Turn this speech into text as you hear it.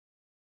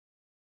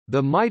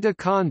The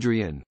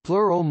mitochondrion,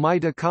 plural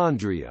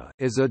mitochondria,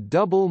 is a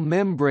double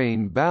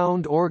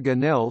membrane-bound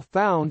organelle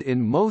found in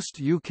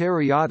most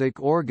eukaryotic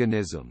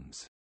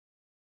organisms.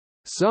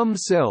 Some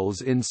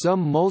cells in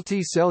some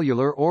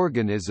multicellular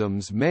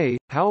organisms may,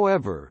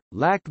 however,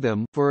 lack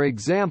them, for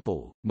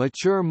example,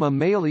 mature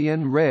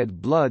mammalian red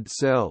blood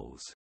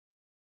cells.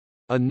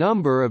 A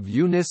number of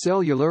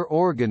unicellular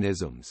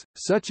organisms,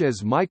 such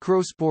as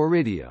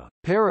microsporidia,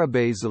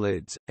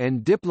 parabasalids,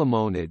 and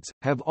diplomonids,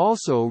 have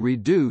also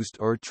reduced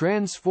or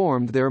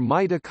transformed their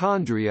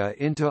mitochondria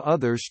into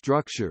other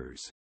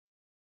structures.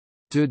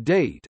 To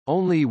date,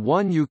 only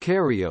one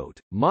eukaryote,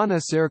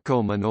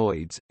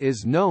 monocercomanoids,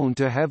 is known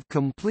to have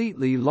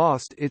completely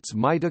lost its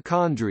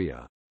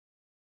mitochondria.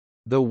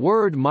 The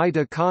word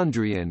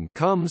mitochondrion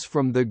comes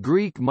from the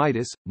Greek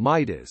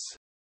mitos,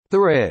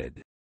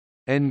 thread,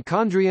 and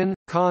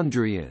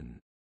chondrion,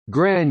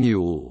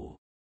 granule,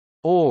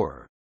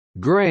 or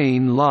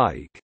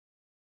grain-like.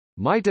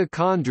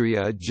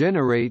 Mitochondria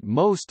generate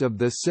most of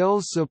the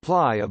cell's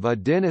supply of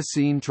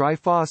adenosine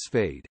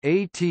triphosphate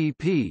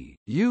 (ATP),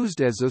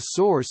 used as a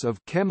source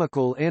of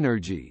chemical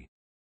energy.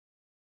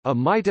 A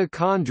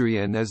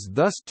mitochondrion is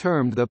thus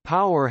termed the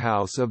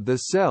powerhouse of the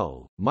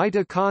cell.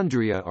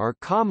 Mitochondria are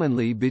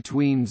commonly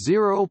between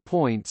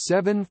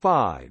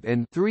 0.75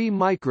 and 3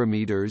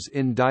 micrometers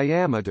in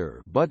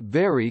diameter but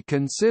vary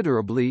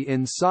considerably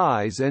in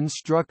size and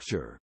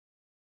structure.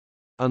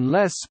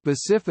 Unless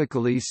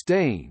specifically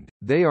stained,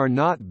 they are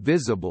not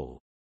visible.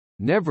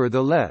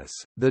 Nevertheless,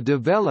 the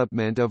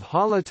development of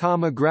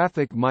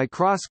holotomographic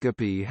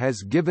microscopy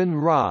has given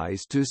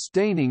rise to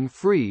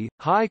staining-free,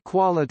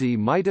 high-quality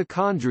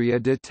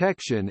mitochondria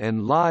detection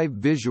and live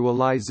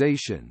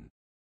visualization.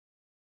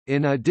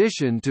 In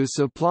addition to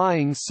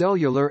supplying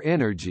cellular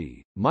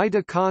energy,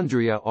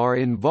 mitochondria are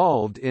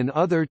involved in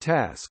other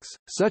tasks,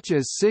 such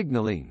as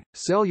signaling,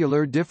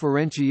 cellular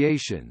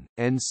differentiation,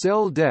 and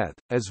cell death,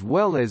 as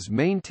well as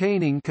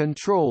maintaining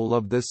control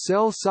of the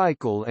cell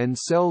cycle and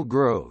cell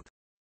growth.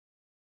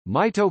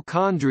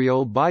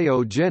 Mitochondrial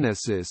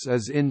biogenesis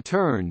is in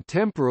turn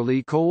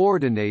temporally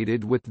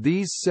coordinated with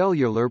these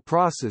cellular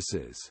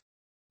processes.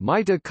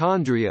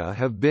 Mitochondria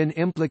have been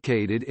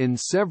implicated in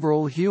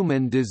several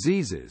human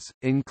diseases,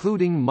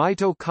 including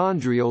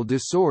mitochondrial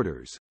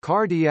disorders,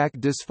 cardiac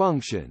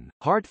dysfunction,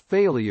 heart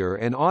failure,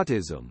 and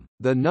autism.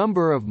 The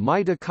number of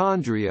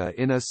mitochondria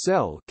in a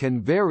cell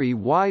can vary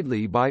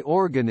widely by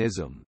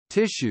organism,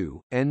 tissue,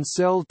 and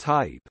cell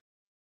type.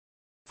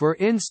 For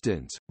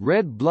instance,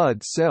 red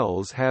blood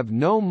cells have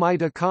no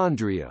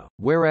mitochondria,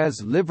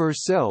 whereas liver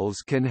cells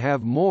can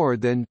have more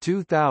than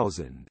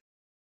 2,000.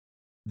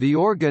 The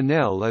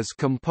organelle is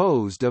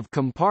composed of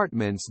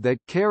compartments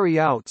that carry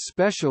out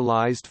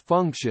specialized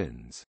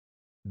functions.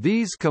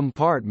 These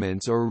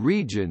compartments or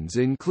regions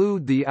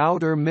include the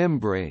outer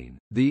membrane,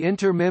 the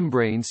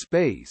intermembrane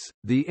space,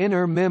 the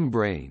inner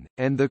membrane,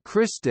 and the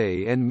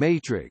cristae and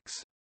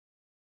matrix.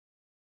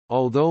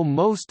 Although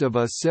most of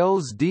a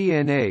cell's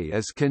DNA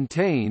is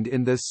contained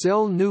in the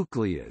cell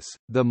nucleus,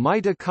 the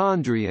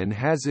mitochondrion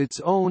has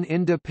its own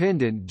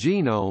independent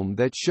genome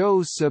that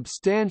shows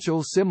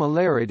substantial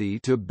similarity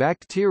to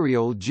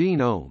bacterial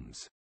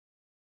genomes.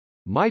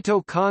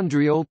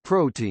 Mitochondrial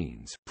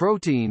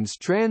proteins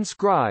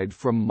transcribed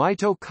from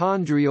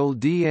mitochondrial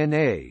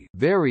DNA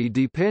vary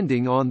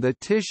depending on the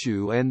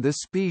tissue and the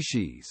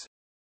species.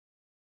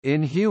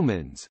 In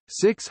humans,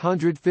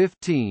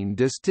 615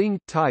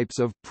 distinct types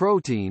of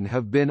protein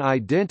have been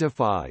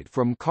identified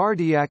from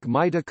cardiac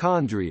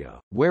mitochondria,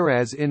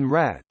 whereas in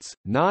rats,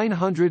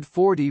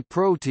 940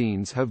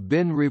 proteins have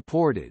been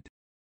reported.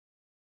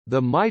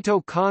 The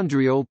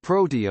mitochondrial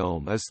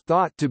proteome is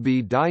thought to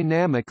be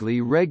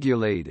dynamically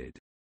regulated.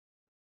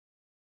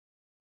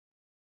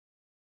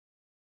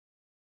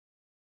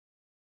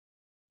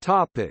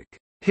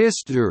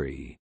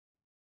 History.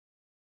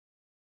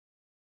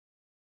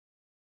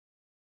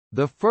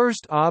 The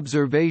first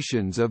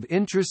observations of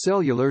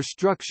intracellular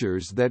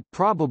structures that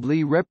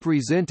probably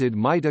represented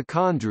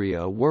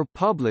mitochondria were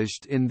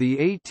published in the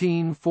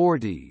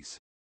 1840s.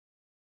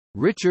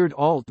 Richard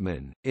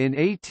Altman, in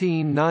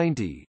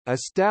 1890,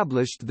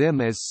 established them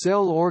as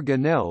cell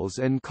organelles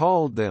and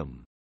called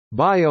them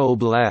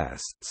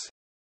bioblasts.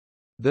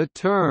 The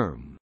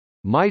term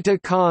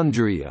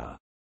mitochondria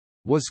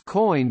was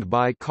coined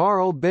by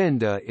Carl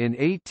Benda in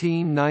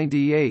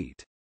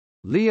 1898.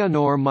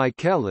 Leonor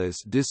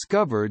Michaelis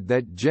discovered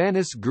that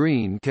Janus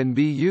green can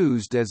be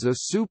used as a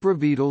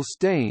supravital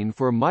stain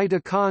for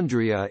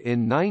mitochondria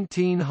in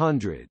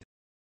 1900.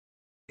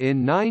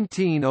 In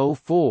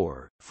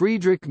 1904,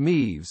 Friedrich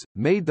Meves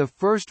made the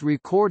first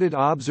recorded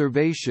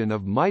observation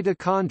of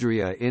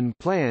mitochondria in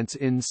plants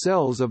in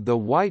cells of the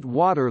white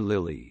water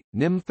lily,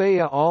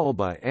 Nymphaea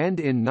alba, and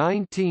in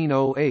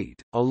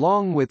 1908,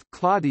 along with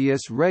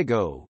Claudius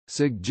Rego,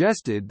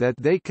 suggested that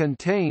they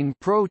contain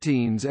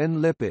proteins and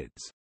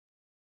lipids.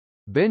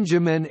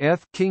 Benjamin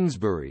F.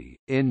 Kingsbury,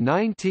 in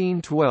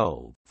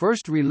 1912,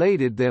 first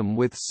related them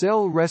with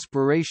cell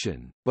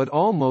respiration, but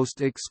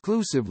almost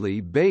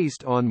exclusively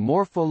based on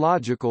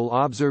morphological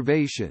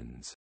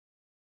observations.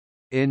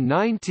 In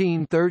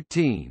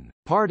 1913,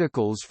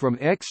 particles from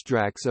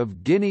extracts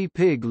of guinea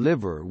pig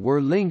liver were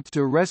linked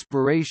to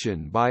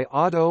respiration by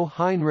Otto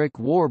Heinrich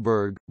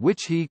Warburg,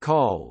 which he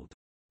called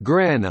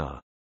grana.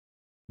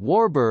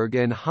 Warburg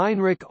and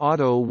Heinrich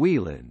Otto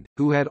Wieland,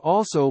 who had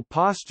also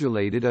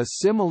postulated a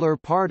similar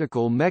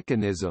particle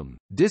mechanism,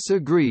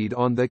 disagreed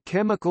on the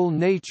chemical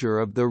nature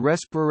of the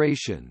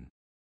respiration.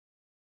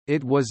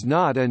 It was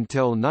not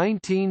until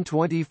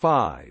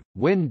 1925,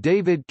 when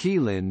David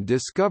Keelan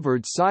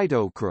discovered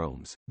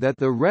cytochromes, that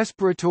the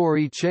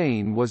respiratory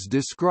chain was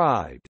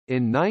described.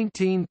 In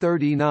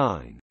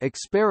 1939,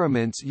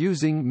 experiments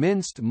using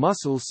minced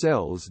muscle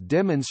cells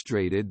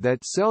demonstrated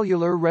that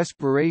cellular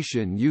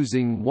respiration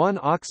using one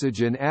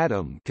oxygen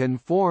atom can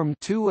form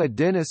two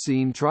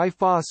adenosine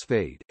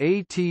triphosphate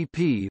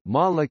 (ATP)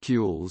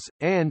 molecules,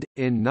 and,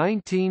 in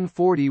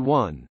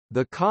 1941,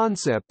 the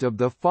concept of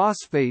the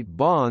phosphate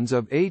bonds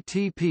of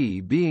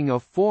ATP being a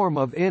form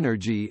of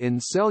energy in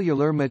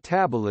cellular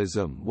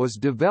metabolism was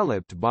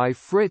developed by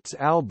Fritz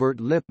Albert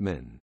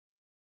Lippmann.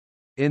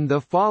 In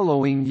the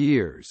following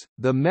years,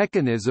 the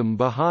mechanism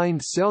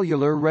behind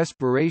cellular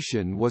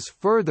respiration was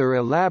further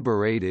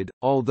elaborated,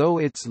 although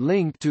its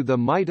link to the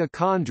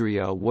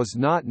mitochondria was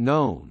not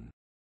known.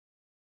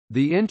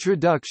 The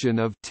introduction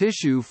of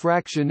tissue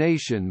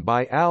fractionation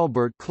by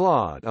Albert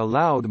Claude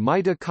allowed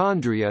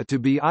mitochondria to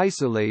be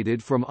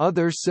isolated from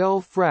other cell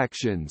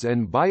fractions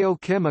and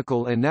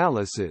biochemical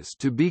analysis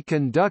to be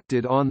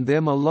conducted on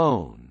them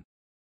alone.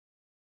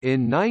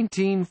 In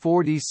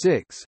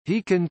 1946,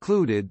 he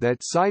concluded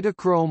that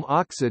cytochrome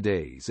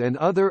oxidase and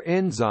other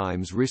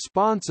enzymes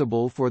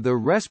responsible for the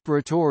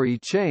respiratory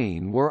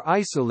chain were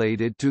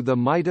isolated to the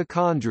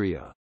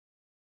mitochondria.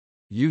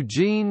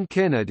 Eugene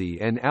Kennedy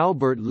and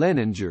Albert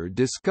Leninger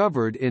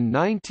discovered in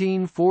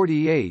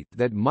 1948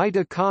 that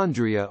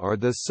mitochondria are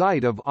the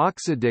site of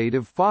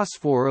oxidative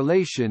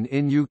phosphorylation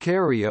in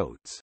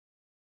eukaryotes.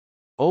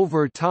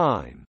 Over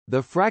time,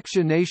 the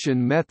fractionation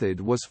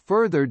method was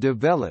further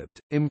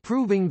developed,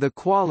 improving the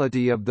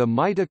quality of the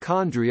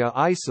mitochondria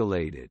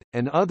isolated,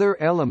 and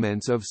other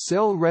elements of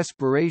cell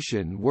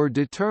respiration were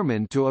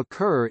determined to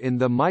occur in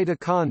the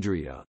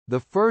mitochondria.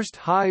 The first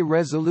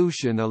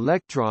high-resolution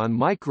electron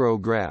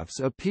micrographs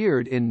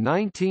appeared in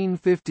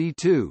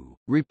 1952,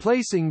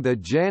 replacing the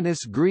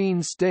Janus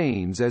green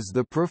stains as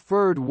the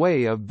preferred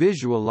way of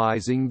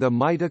visualizing the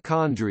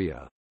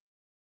mitochondria.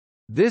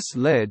 This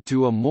led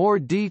to a more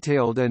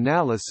detailed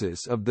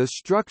analysis of the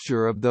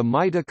structure of the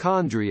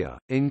mitochondria,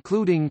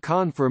 including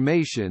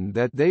confirmation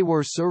that they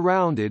were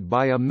surrounded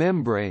by a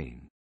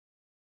membrane.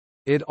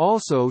 It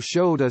also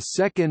showed a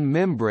second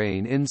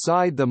membrane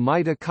inside the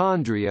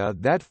mitochondria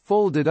that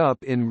folded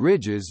up in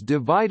ridges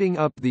dividing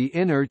up the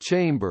inner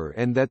chamber,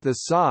 and that the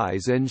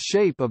size and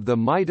shape of the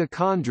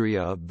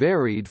mitochondria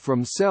varied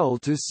from cell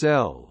to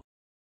cell.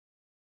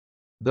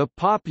 The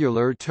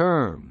popular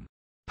term,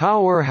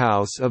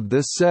 "powerhouse of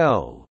the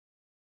cell,"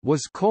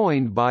 was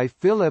coined by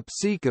Philip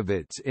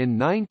Siekowitz in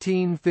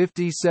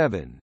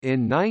 1957.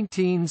 In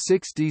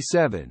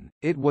 1967,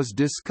 it was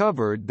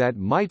discovered that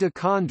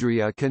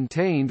mitochondria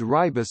contained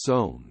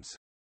ribosomes.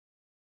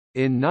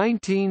 In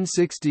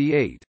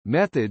 1968,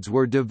 methods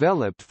were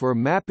developed for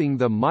mapping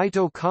the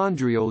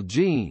mitochondrial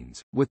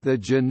genes, with the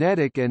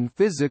genetic and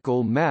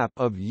physical map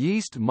of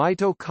yeast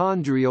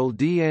mitochondrial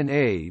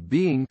DNA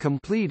being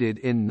completed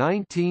in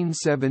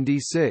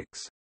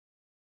 1976.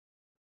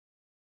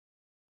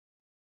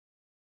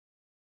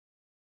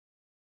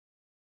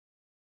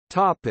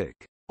 Topic: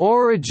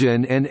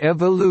 Origin and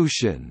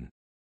evolution.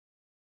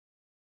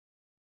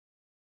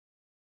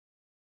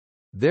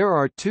 There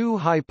are two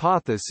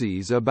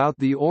hypotheses about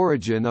the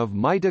origin of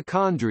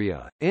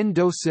mitochondria: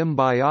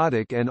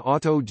 endosymbiotic and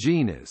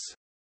autogenous.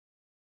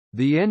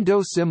 The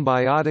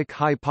endosymbiotic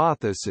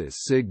hypothesis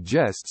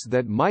suggests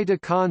that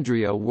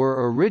mitochondria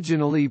were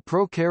originally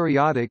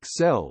prokaryotic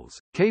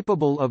cells,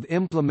 capable of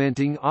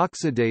implementing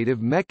oxidative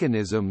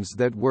mechanisms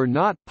that were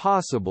not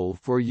possible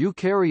for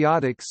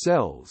eukaryotic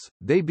cells.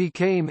 They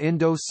became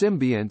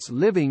endosymbionts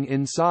living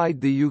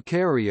inside the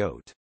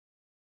eukaryote.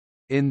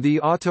 In the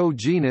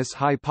autogenous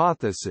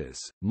hypothesis,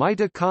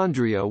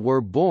 mitochondria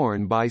were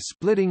born by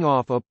splitting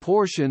off a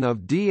portion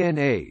of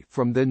DNA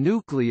from the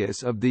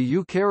nucleus of the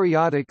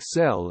eukaryotic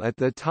cell at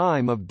the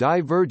time of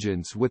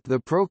divergence with the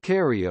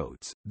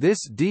prokaryotes. This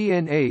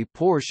DNA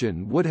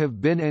portion would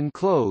have been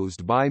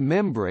enclosed by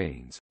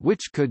membranes,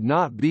 which could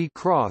not be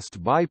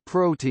crossed by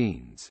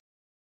proteins.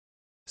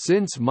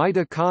 Since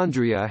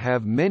mitochondria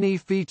have many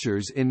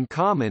features in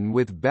common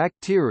with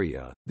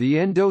bacteria, the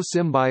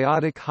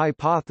endosymbiotic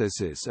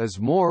hypothesis is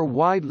more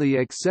widely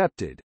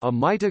accepted. A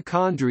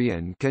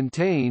mitochondrion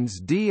contains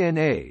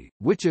DNA,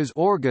 which is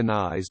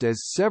organized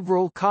as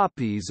several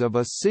copies of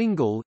a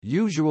single,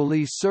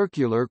 usually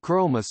circular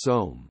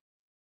chromosome.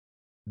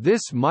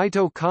 This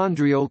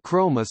mitochondrial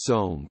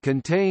chromosome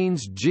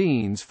contains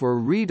genes for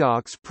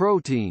redox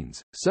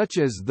proteins, such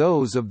as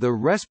those of the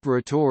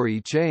respiratory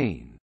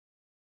chain.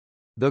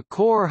 The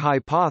core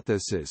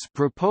hypothesis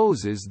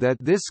proposes that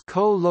this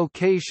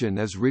co-location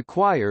is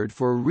required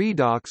for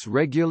redox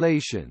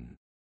regulation.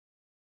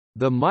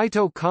 The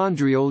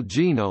mitochondrial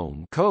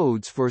genome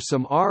codes for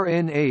some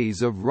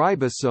RNAs of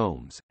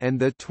ribosomes, and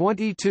the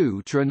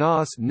 22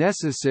 tRNAs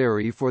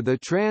necessary for the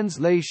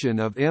translation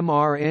of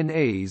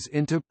mRNAs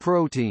into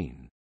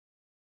protein.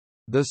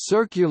 The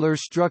circular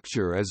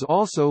structure is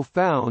also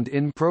found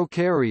in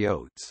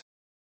prokaryotes.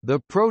 The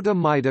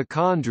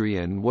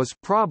protomitochondrion was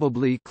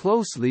probably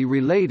closely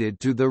related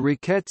to the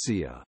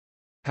rickettsia.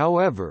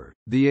 However,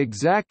 the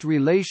exact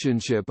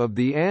relationship of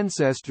the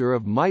ancestor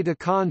of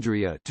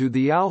mitochondria to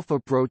the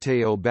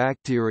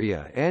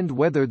alpha-proteobacteria and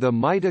whether the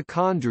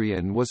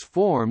mitochondrion was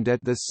formed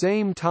at the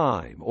same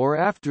time or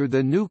after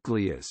the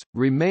nucleus,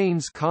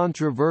 remains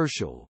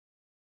controversial.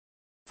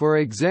 For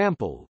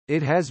example,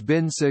 it has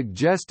been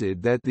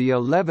suggested that the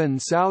 11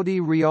 Saudi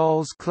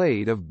Riyals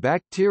clade of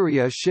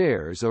bacteria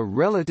shares a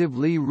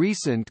relatively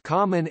recent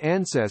common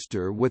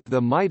ancestor with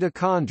the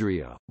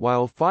mitochondria,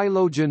 while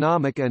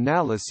phylogenomic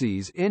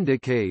analyses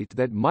indicate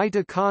that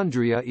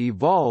mitochondria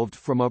evolved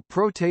from a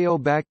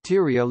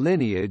proteobacteria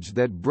lineage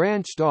that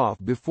branched off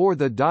before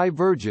the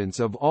divergence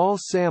of all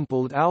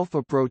sampled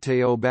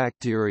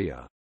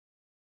alpha-proteobacteria.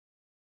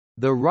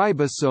 The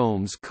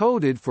ribosomes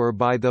coded for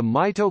by the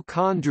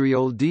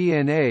mitochondrial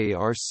DNA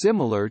are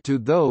similar to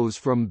those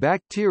from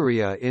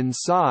bacteria in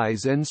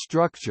size and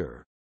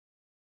structure.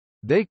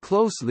 They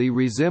closely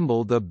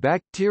resemble the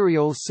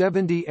bacterial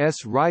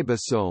 70S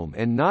ribosome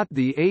and not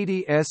the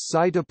 80S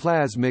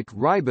cytoplasmic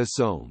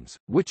ribosomes,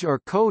 which are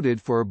coded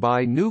for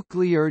by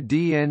nuclear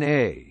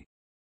DNA.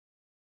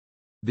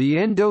 The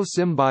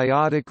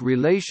endosymbiotic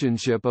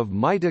relationship of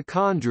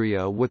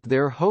mitochondria with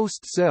their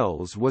host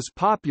cells was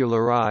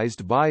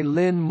popularized by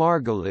Lynn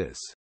Margulis.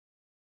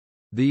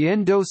 The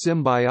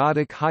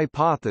endosymbiotic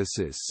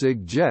hypothesis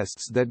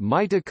suggests that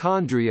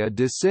mitochondria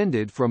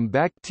descended from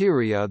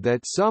bacteria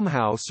that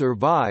somehow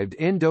survived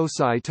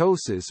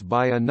endocytosis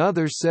by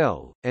another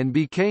cell, and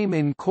became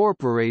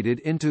incorporated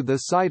into the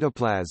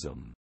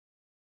cytoplasm.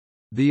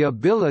 The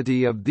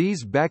ability of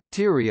these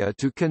bacteria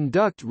to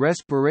conduct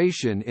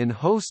respiration in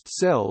host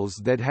cells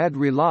that had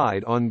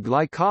relied on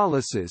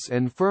glycolysis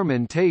and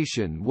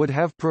fermentation would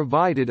have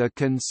provided a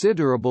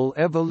considerable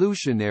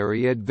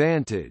evolutionary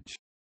advantage.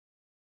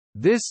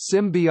 This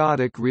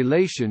symbiotic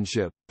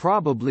relationship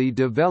probably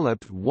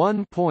developed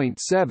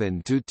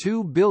 1.7 to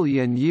 2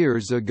 billion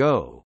years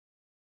ago.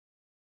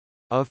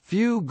 A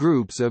few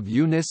groups of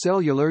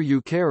unicellular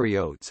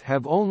eukaryotes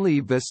have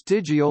only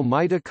vestigial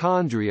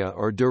mitochondria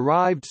or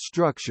derived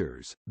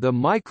structures, the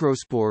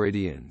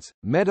microsporidians,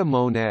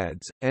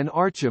 metamonads, and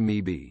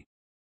archamoebae.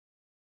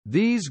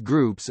 These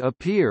groups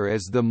appear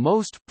as the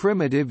most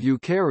primitive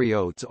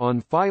eukaryotes on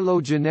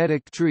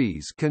phylogenetic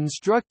trees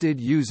constructed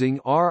using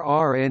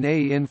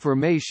rRNA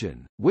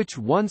information, which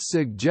once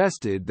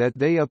suggested that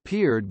they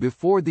appeared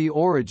before the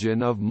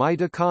origin of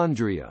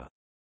mitochondria.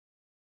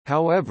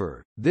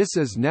 However, this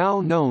is now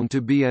known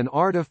to be an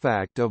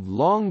artifact of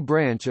long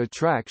branch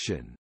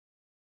attraction.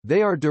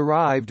 They are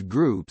derived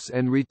groups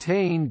and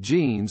retain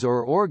genes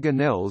or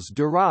organelles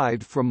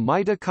derived from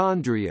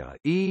mitochondria,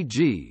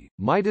 e.g.,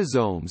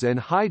 mitosomes and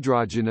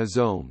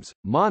hydrogenosomes.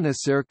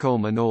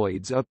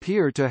 Monocercominoids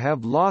appear to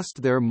have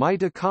lost their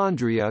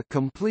mitochondria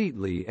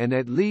completely, and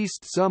at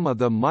least some of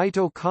the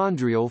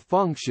mitochondrial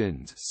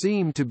functions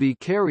seem to be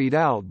carried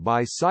out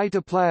by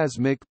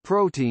cytoplasmic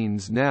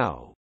proteins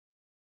now.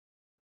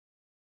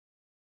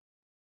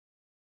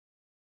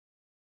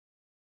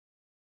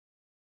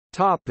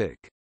 Topic: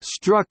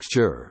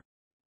 Structure.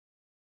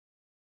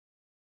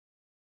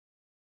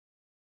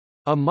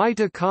 A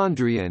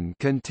mitochondrion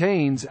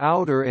contains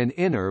outer and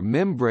inner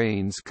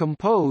membranes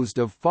composed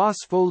of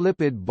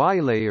phospholipid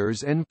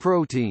bilayers and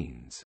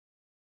proteins.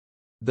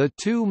 The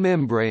two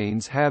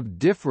membranes have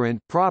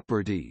different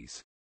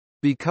properties.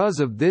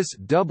 Because of this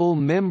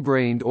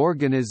double-membraned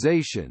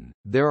organization,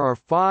 there are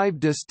 5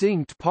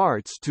 distinct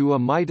parts to a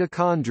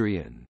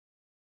mitochondrion.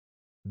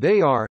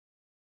 They are: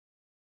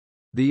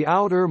 the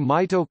outer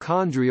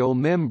mitochondrial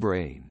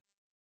membrane,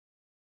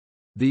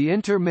 the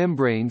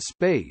intermembrane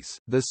space,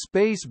 the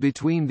space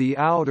between the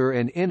outer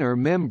and inner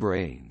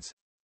membranes,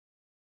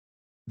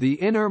 the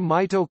inner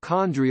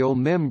mitochondrial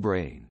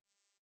membrane,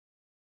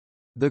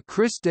 the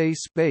Cristae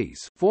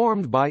space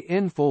formed by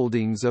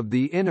infoldings of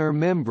the inner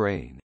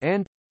membrane,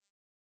 and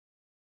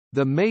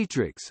the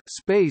matrix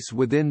space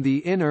within the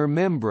inner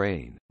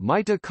membrane.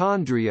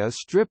 Mitochondria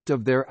stripped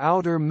of their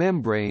outer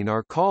membrane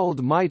are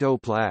called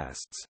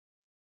mitoplasts.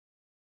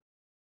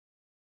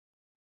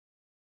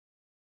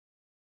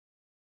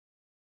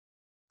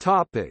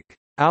 Topic: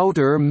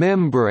 Outer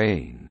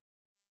membrane.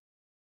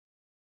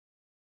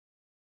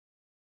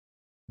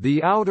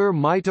 The outer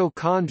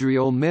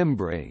mitochondrial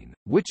membrane,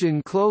 which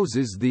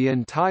encloses the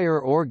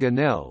entire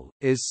organelle,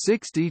 is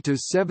 60 to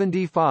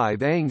 75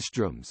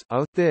 angstroms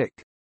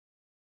thick.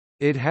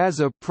 It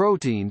has a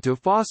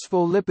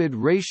protein-to-phospholipid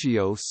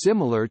ratio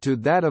similar to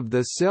that of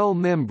the cell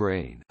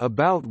membrane,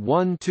 about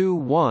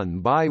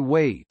 1:1 by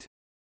weight.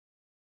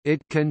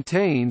 It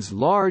contains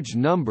large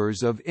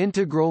numbers of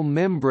integral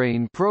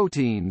membrane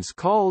proteins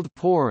called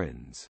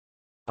porins.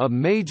 A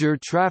major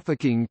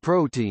trafficking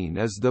protein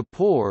is the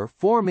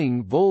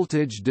pore-forming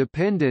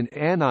voltage-dependent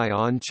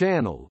anion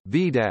channel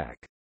 (VDAC).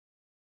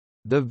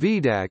 The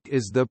VDAC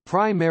is the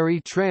primary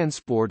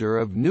transporter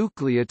of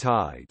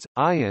nucleotides,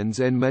 ions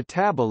and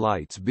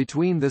metabolites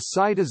between the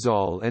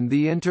cytosol and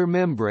the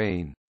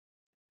intermembrane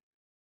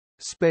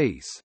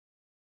space.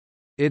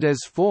 It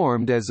is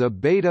formed as a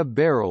beta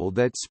barrel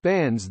that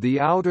spans the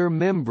outer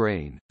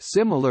membrane,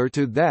 similar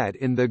to that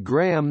in the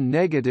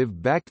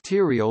gram-negative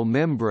bacterial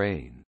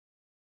membrane.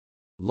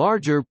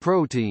 Larger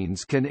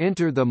proteins can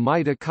enter the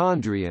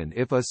mitochondrion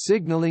if a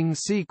signaling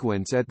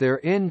sequence at their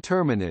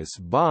N-terminus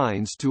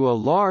binds to a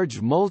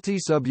large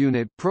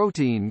multisubunit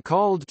protein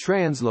called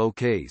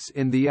translocase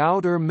in the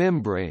outer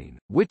membrane,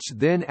 which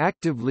then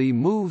actively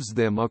moves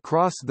them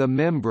across the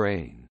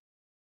membrane.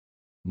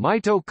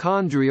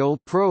 Mitochondrial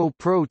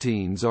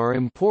pro-proteins are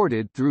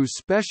imported through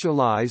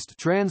specialized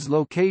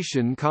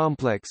translocation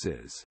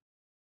complexes.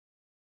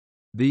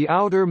 The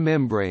outer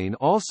membrane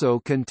also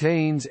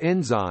contains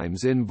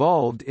enzymes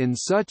involved in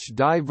such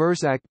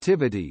diverse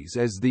activities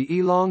as the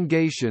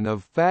elongation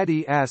of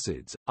fatty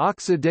acids,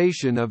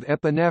 oxidation of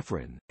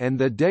epinephrine, and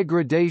the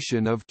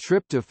degradation of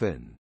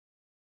tryptophan.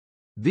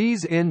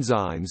 These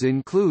enzymes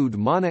include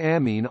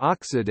monoamine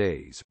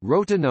oxidase,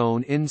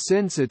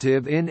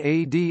 rotenone-insensitive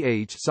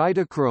NADH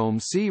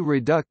cytochrome C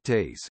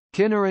reductase,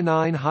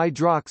 kynurenine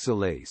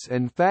hydroxylase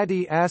and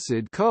fatty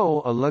acid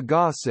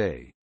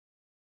CoA-ligase.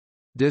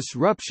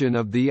 Disruption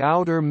of the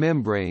outer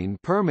membrane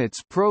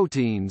permits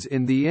proteins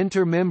in the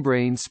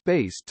intermembrane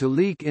space to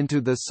leak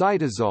into the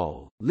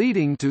cytosol,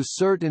 leading to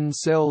certain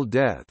cell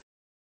death.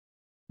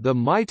 The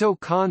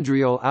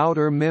mitochondrial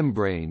outer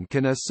membrane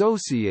can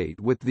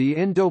associate with the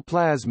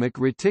endoplasmic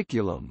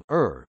reticulum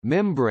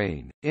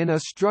membrane, in a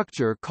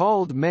structure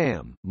called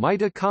MAM,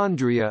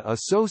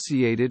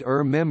 Mitochondria-associated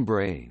ER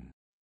membrane.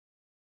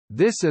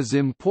 This is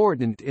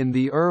important in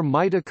the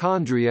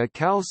mitochondria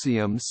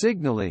calcium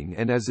signaling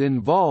and is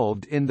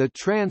involved in the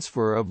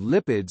transfer of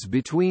lipids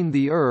between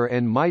the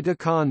and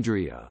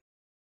mitochondria.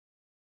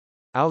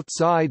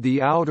 Outside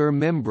the outer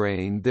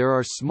membrane there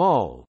are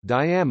small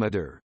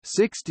diameter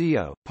 60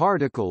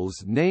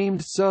 particles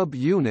named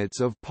sub-units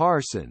of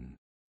Parson.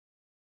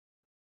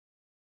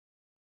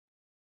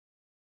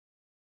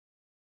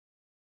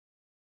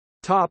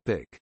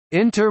 Topic: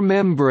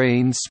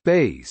 Intermembrane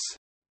space.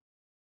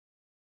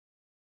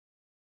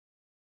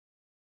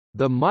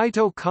 The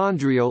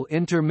mitochondrial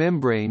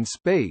intermembrane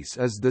space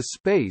is the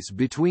space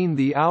between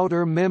the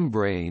outer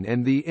membrane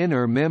and the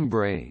inner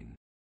membrane.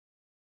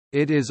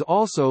 It is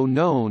also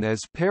known as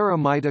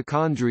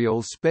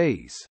paramitochondrial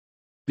space.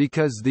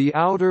 Because the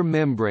outer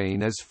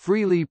membrane is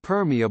freely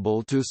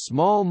permeable to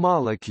small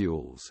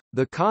molecules,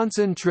 the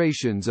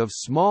concentrations of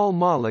small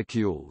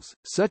molecules,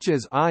 such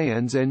as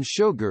ions and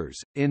sugars,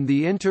 in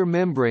the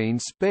intermembrane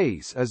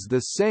space is the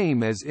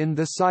same as in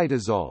the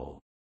cytosol.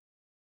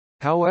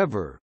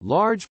 However,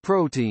 large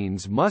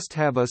proteins must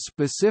have a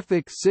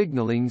specific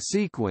signaling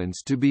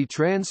sequence to be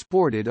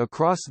transported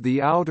across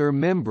the outer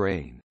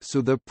membrane, so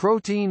the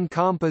protein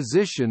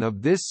composition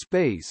of this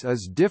space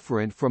is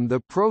different from the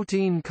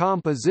protein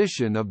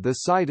composition of the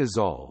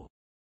cytosol.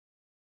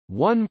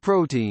 One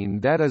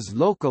protein that is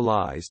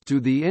localized to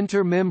the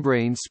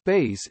intermembrane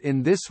space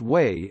in this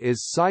way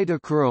is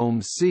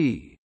cytochrome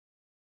C.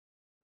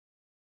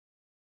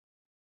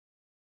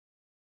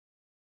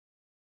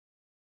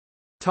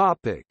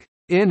 Topic: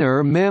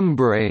 Inner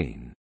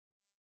membrane.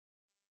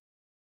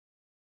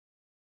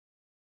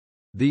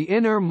 The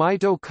inner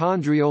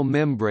mitochondrial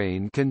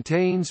membrane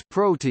contains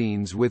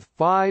proteins with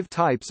 5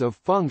 types of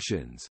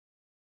functions.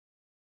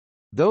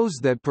 Those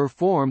that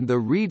perform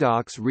the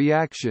redox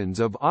reactions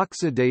of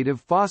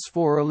oxidative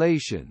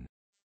phosphorylation,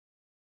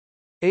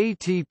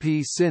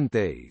 ATP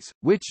synthase,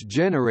 which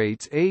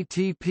generates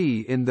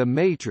ATP in the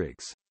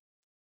matrix,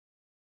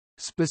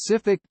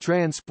 specific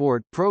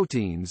transport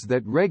proteins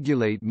that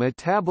regulate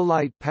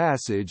metabolite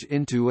passage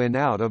into and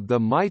out of the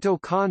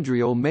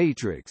mitochondrial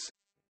matrix,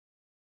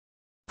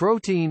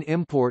 protein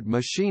import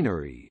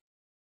machinery,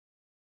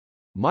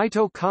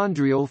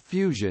 mitochondrial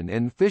fusion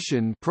and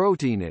fission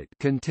protein. It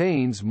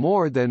contains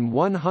more than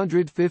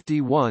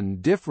 151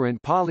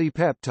 different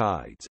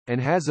polypeptides,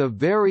 and has a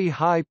very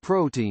high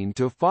protein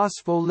to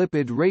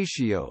phospholipid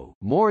ratio,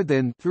 more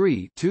than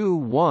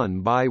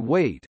 3:1 by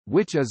weight,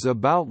 which is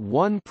about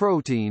 1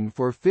 protein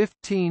for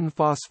 15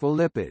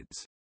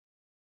 phospholipids.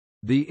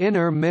 The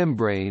inner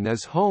membrane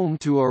is home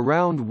to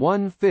around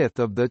 1/5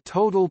 of the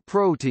total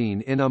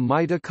protein in a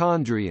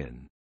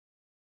mitochondrion.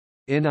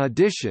 In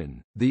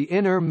addition, the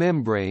inner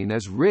membrane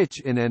is rich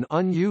in an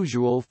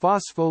unusual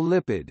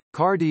phospholipid,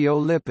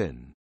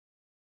 cardiolipin.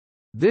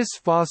 This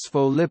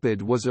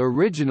phospholipid was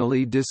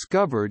originally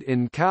discovered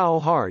in cow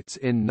hearts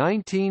in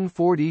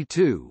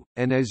 1942,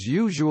 and is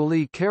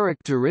usually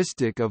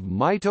characteristic of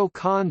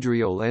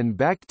mitochondrial and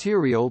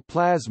bacterial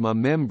plasma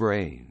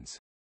membranes.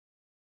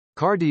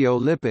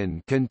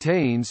 Cardiolipin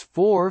contains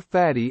 4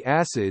 fatty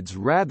acids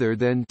rather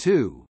than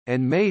 2,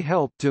 and may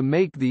help to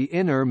make the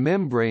inner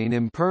membrane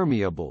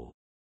impermeable.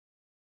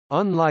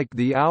 Unlike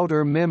the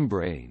outer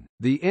membrane,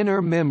 the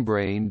inner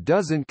membrane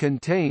doesn't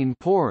contain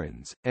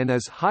porins, and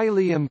is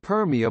highly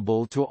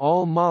impermeable to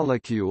all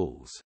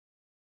molecules.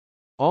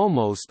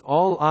 Almost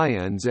all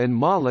ions and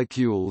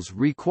molecules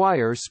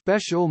require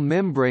special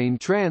membrane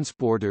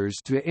transporters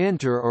to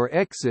enter or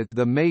exit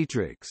the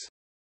matrix.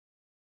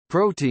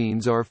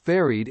 Proteins are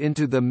ferried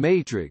into the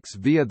matrix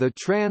via the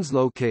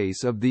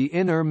translocase of the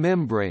inner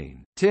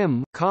membrane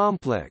 (TIM)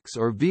 complex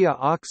or via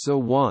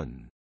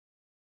OXA1.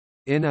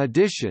 In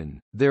addition,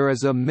 there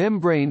is a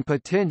membrane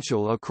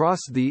potential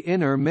across the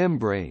inner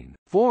membrane,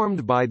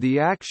 formed by the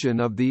action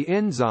of the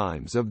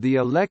enzymes of the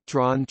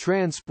electron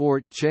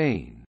transport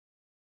chain.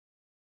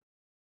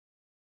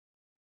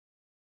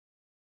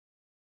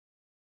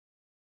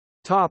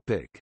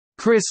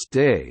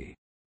 Cristae.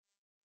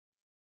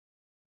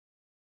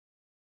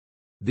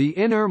 The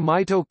inner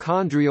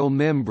mitochondrial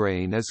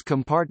membrane is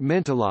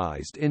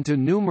compartmentalized into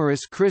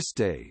numerous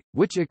cristae,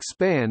 which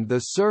expand the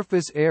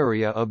surface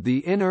area of the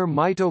inner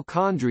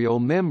mitochondrial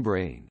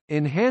membrane,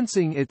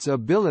 enhancing its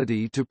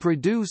ability to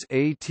produce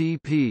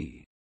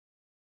ATP.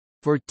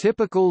 For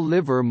typical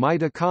liver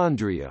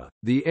mitochondria,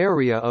 the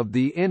area of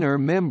the inner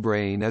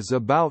membrane is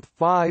about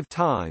 5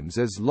 times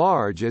as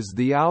large as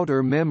the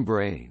outer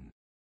membrane.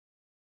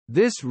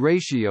 This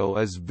ratio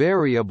is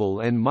variable,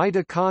 and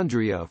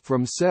mitochondria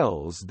from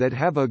cells that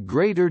have a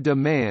greater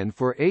demand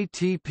for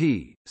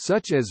ATP,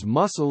 such as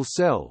muscle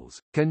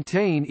cells,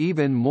 contain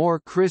even more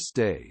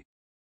cristae.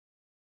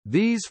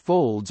 These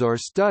folds are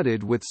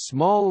studded with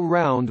small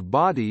round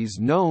bodies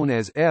known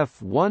as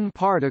F1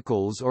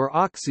 particles or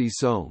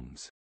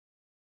oxysomes.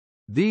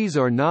 These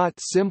are not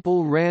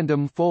simple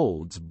random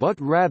folds but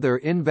rather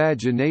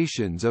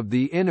invaginations of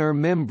the inner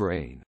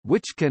membrane,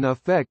 which can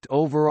affect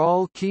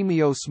overall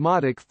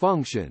chemiosmotic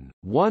function.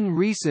 One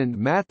recent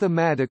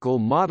mathematical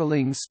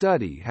modeling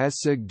study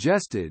has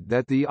suggested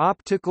that the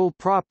optical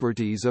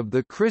properties of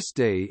the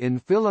cristae in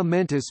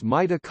filamentous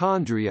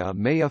mitochondria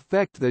may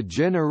affect the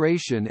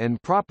generation and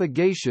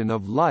propagation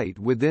of light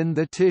within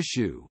the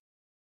tissue.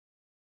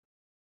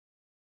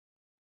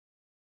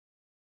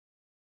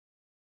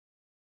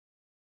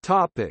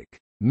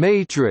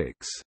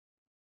 Matrix.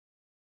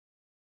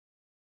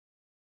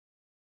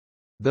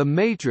 The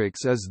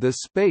matrix is the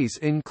space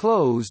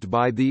enclosed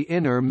by the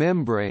inner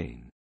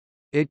membrane.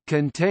 It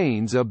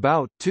contains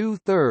about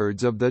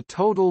 2/3 of the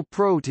total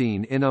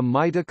protein in a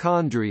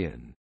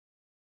mitochondrion.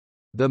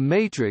 The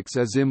matrix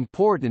is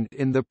important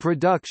in the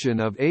production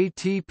of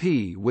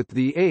ATP with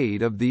the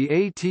aid of the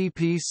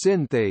ATP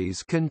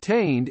synthase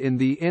contained in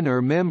the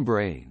inner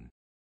membrane.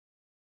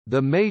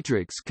 The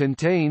matrix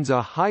contains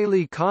a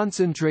highly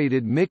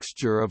concentrated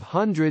mixture of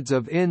hundreds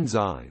of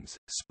enzymes,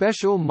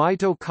 special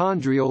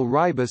mitochondrial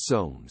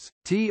ribosomes,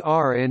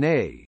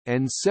 tRNA,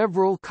 and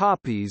several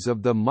copies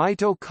of the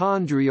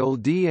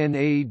mitochondrial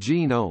DNA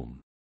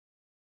genome.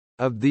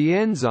 Of the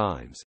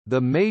enzymes,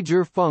 the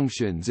major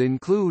functions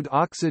include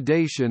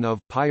oxidation of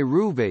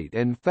pyruvate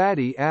and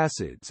fatty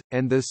acids,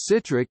 and the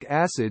citric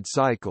acid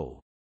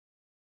cycle.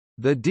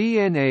 The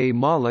DNA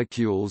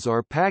molecules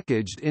are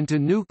packaged into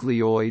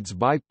nucleoids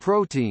by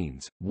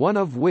proteins, one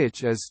of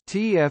which is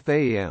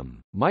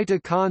TFAM.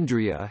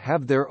 Mitochondria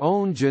have their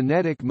own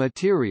genetic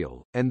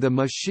material, and the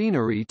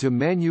machinery to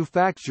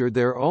manufacture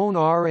their own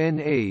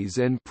RNAs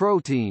and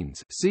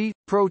proteins. See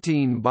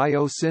protein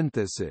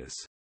biosynthesis.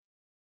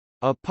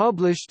 A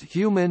published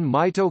human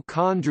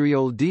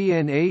mitochondrial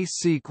DNA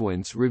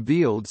sequence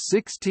revealed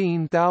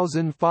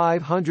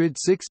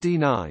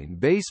 16,569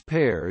 base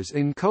pairs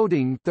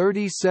encoding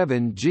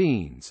 37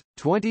 genes,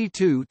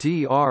 22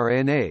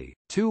 tRNA,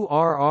 2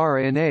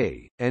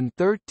 rRNA, and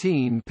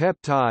 13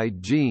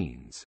 peptide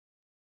genes.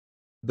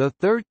 The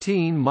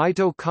 13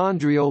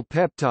 mitochondrial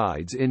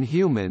peptides in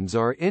humans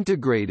are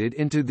integrated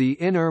into the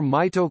inner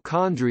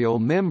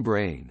mitochondrial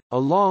membrane,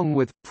 along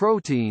with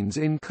proteins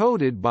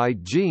encoded by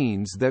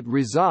genes that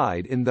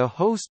reside in the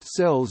host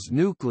cell's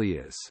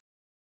nucleus.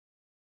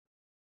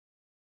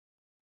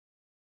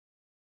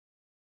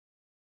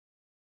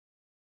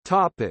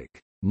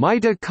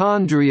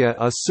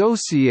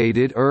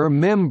 Mitochondria-associated ER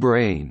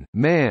membrane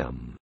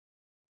 (MAM).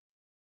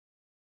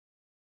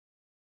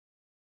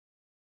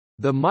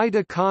 The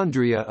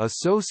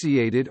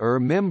mitochondria-associated ER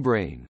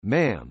membrane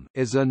 (MAM)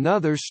 is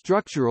another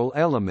structural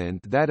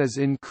element that is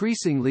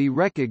increasingly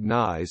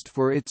recognized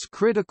for its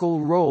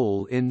critical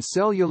role in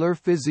cellular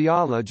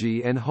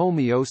physiology and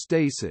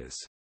homeostasis.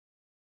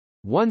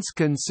 Once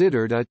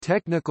considered a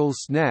technical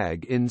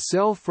snag in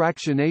cell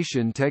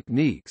fractionation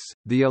techniques,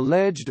 the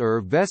alleged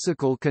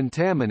vesicle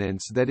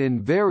contaminants that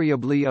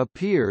invariably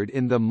appeared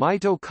in the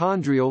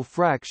mitochondrial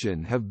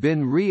fraction have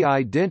been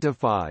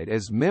re-identified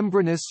as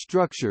membranous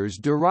structures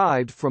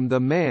derived from the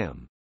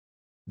MAM,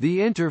 the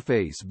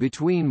interface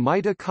between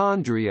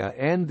mitochondria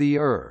and the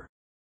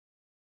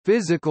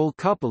Physical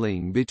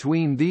coupling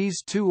between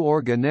these two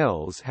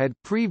organelles had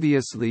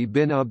previously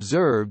been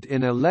observed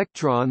in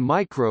electron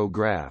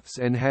micrographs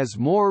and has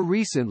more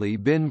recently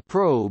been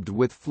probed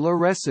with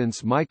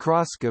fluorescence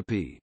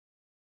microscopy.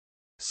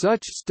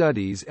 Such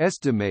studies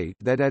estimate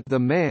that at the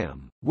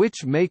MAM,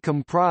 which may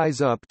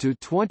comprise up to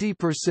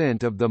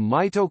 20% of the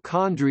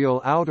mitochondrial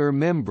outer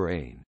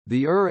membrane,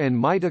 the ER and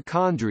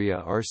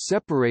mitochondria are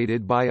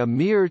separated by a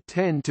mere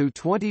 10 to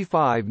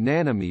 25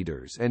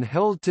 nanometers and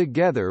held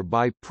together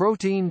by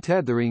protein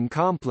tethering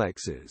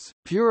complexes.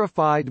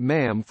 Purified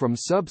MAM from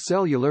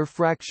subcellular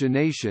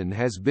fractionation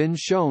has been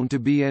shown to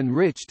be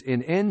enriched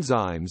in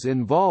enzymes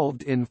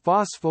involved in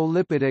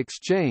phospholipid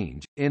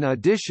exchange, in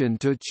addition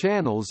to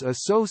channels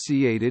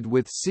associated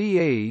with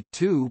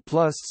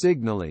Ca2+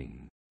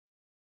 signaling.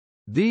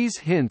 These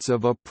hints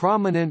of a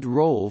prominent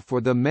role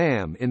for the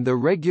MAM in the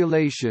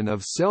regulation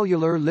of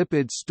cellular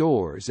lipid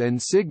stores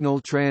and signal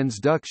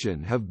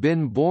transduction have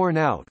been borne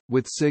out,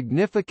 with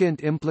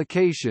significant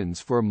implications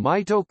for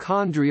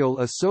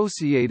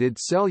mitochondrial-associated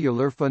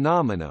cellular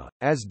phenomena,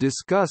 as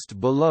discussed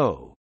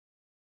below.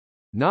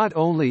 Not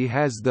only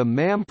has the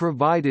MAM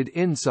provided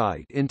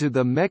insight into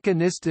the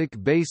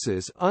mechanistic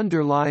basis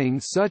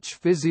underlying such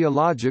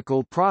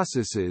physiological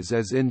processes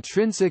as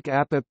intrinsic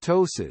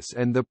apoptosis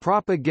and the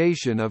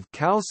propagation of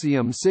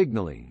calcium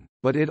signaling,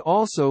 but it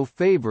also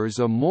favors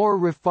a more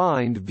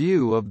refined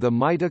view of the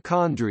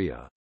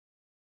mitochondria.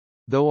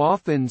 Though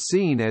often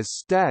seen as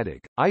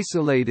static,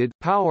 isolated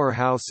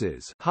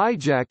powerhouses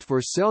hijacked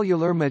for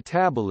cellular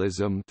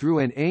metabolism through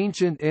an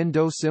ancient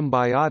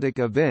endosymbiotic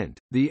event,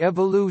 the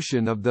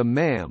evolution of the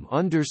MAM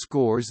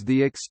underscores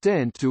the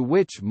extent to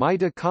which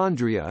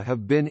mitochondria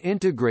have been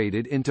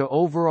integrated into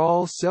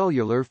overall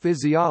cellular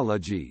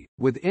physiology,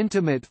 with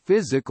intimate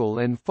physical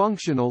and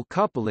functional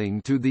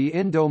coupling to the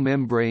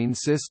endomembrane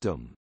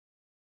system.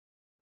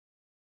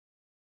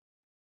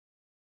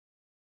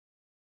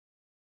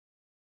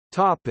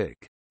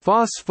 Topic: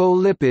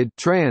 Phospholipid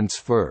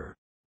transfer.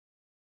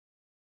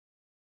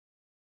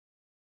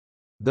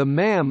 The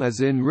MAM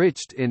is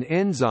enriched in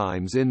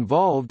enzymes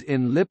involved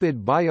in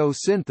lipid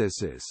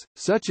biosynthesis,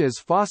 such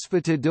as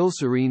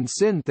phosphatidylserine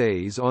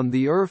synthase on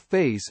the ER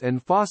face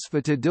and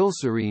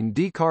phosphatidylserine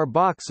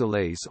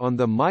decarboxylase on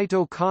the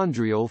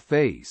mitochondrial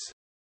face.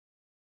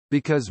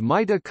 Because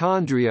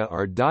mitochondria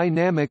are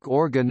dynamic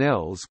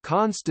organelles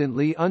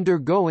constantly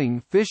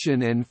undergoing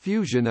fission and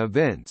fusion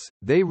events,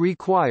 they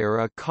require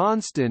a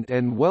constant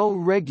and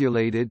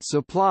well-regulated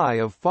supply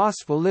of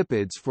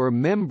phospholipids for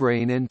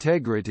membrane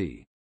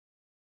integrity.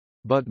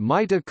 But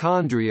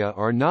mitochondria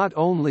are not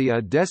only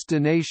a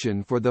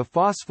destination for the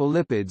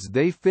phospholipids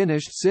they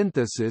finish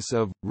synthesis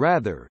of,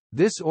 rather,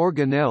 this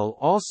organelle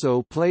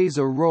also plays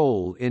a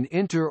role in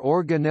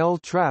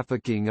inter-organelle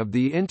trafficking of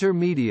the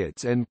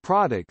intermediates and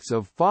products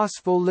of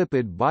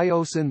phospholipid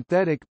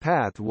biosynthetic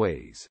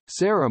pathways,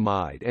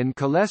 ceramide and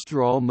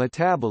cholesterol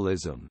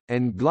metabolism,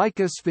 and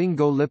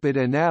glycosphingolipid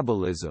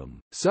anabolism.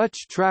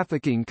 Such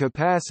trafficking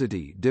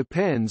capacity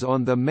depends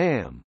on the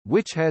MAM,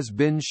 which has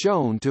been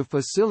shown to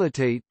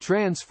facilitate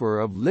transfer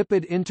of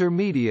lipid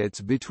intermediates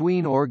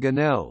between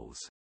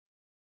organelles.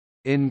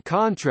 In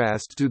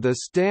contrast to the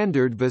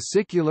standard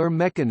vesicular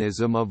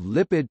mechanism of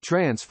lipid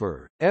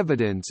transfer,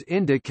 evidence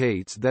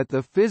indicates that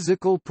the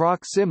physical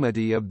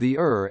proximity of the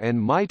ER and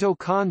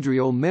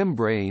mitochondrial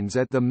membranes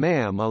at the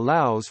MAM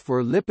allows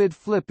for lipid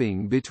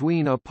flipping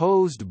between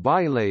opposed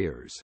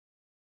bilayers.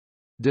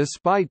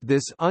 Despite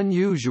this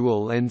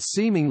unusual and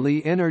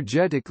seemingly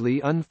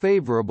energetically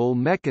unfavorable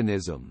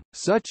mechanism,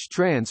 such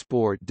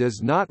transport does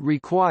not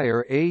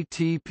require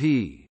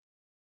ATP.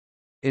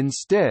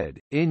 Instead,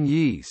 in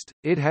yeast,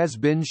 it has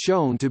been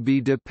shown to be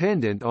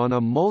dependent on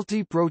a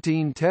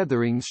multiprotein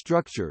tethering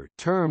structure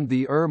termed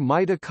the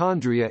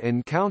mitochondria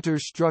encounter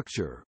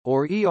structure,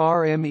 or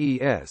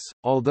ERMES,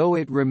 although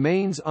it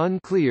remains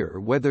unclear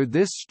whether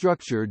this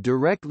structure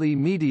directly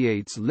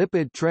mediates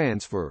lipid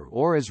transfer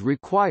or is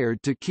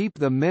required to keep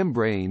the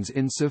membranes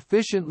in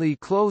sufficiently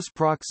close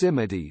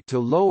proximity to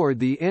lower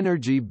the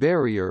energy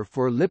barrier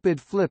for lipid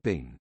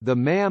flipping. The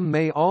MAM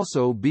may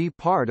also be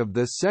part of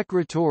the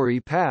secretory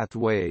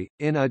pathway,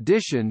 in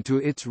addition to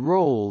its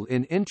role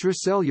in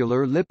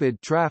intracellular lipid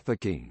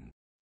trafficking.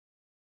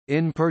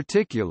 In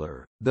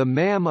particular, the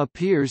MAM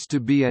appears to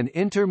be an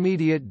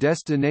intermediate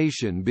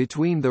destination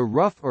between the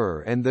rough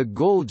ER and the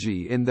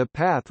Golgi in the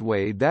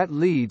pathway that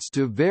leads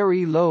to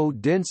very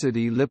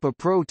low-density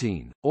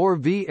lipoprotein, or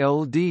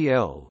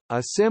VLDL,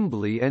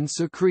 assembly and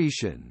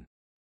secretion.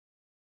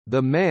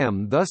 The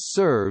MAM thus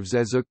serves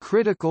as a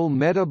critical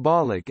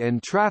metabolic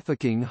and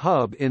trafficking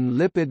hub in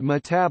lipid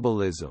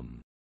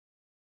metabolism.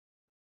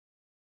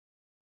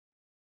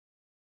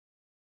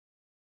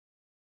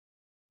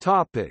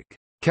 Topic: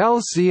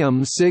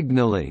 Calcium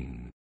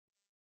signaling.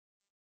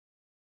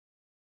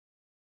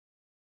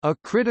 A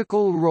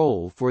critical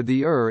role for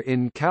the ER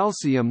in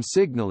calcium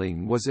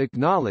signaling was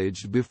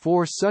acknowledged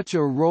before such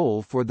a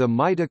role for the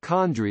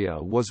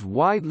mitochondria was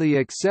widely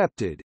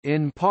accepted,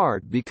 in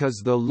part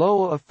because the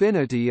low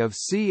affinity of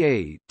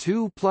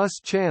Ca2+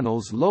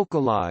 channels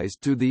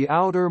localized to the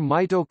outer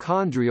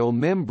mitochondrial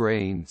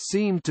membrane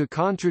seemed to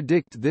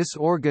contradict this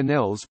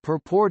organelle's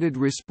purported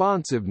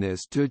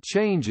responsiveness to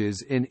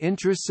changes in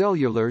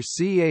intracellular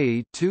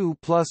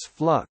Ca2+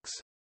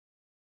 flux.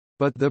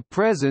 but the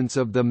presence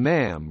of the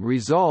MAM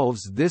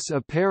resolves this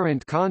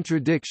apparent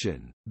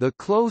contradiction. The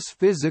close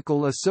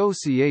physical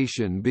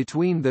association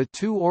between the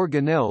two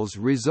organelles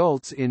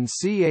results in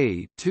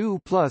Ca2+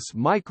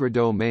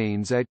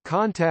 microdomains at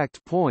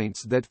contact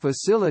points that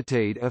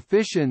facilitate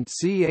efficient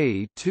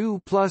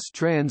Ca2+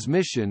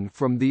 transmission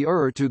from the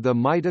to the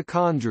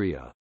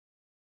mitochondria.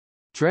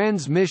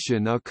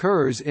 Transmission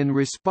occurs in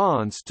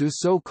response to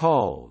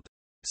so-called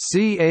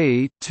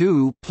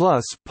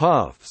Ca2+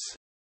 puffs,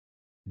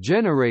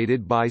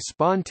 generated by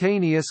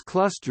spontaneous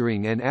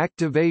clustering and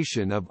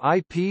activation of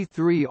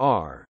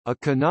IP3R, a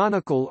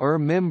canonical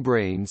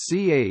membrane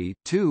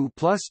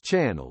Ca2+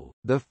 channel.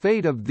 The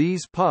fate of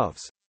these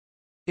puffs,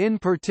 in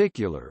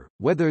particular,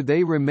 whether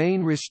they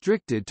remain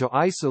restricted to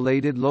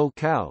isolated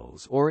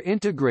locales or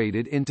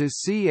integrated into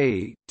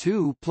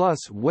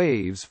Ca2+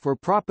 waves for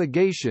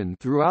propagation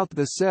throughout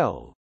the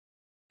cell,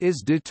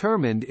 is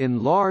determined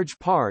in large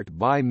part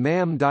by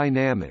MAM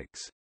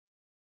dynamics.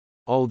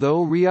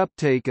 Although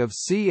reuptake of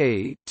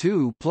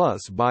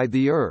Ca2+ by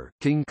the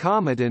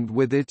concomitant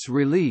with its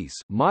release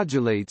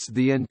modulates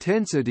the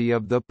intensity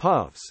of the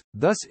puffs,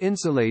 thus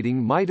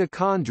insulating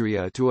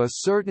mitochondria to a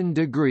certain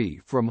degree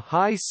from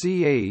high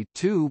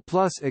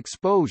Ca2+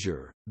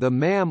 exposure, the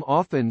MAM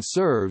often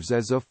serves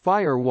as a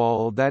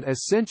firewall that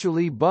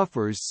essentially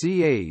buffers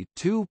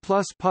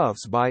Ca2+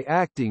 puffs by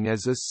acting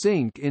as a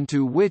sink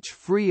into which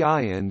free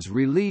ions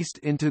released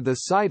into the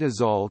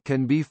cytosol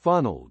can be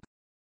funneled.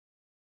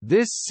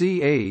 This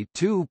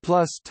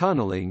Ca2+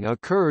 tunneling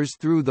occurs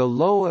through the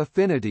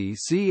low-affinity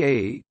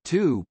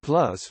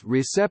Ca2+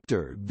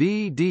 receptor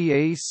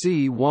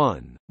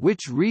VDAC1,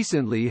 which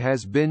recently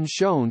has been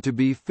shown to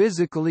be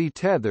physically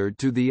tethered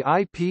to the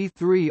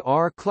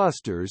IP3R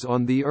clusters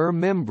on the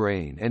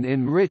membrane and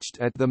enriched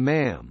at the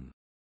MAM.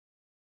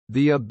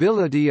 The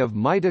ability of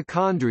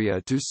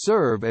mitochondria to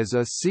serve as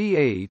a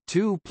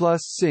Ca2+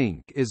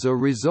 sink is a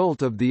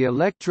result of the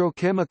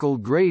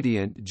electrochemical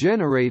gradient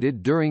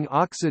generated during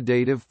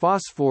oxidative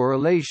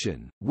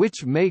phosphorylation,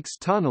 which makes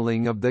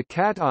tunneling of the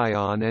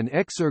cation an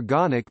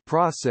exergonic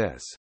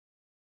process.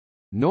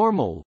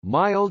 Normal,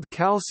 mild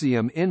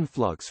calcium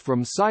influx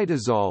from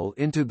cytosol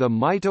into the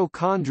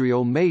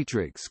mitochondrial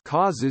matrix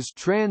causes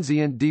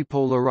transient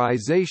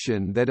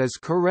depolarization that is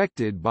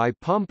corrected by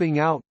pumping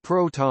out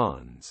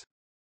protons.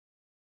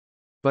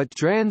 But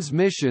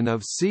transmission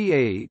of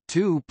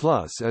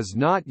Ca2+ is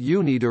not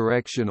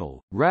unidirectional,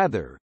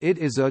 rather, it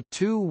is a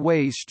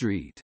two-way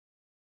street.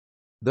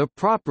 The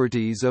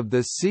properties of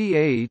the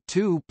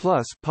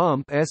Ca2+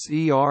 pump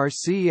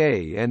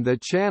SERCA and the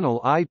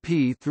channel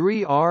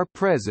IP3R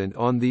present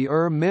on the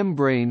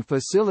membrane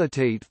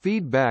facilitate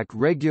feedback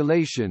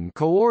regulation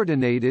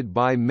coordinated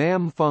by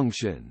MAM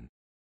function.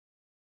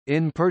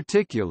 In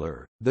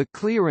particular, the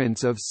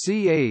clearance of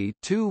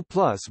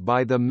Ca2+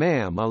 by the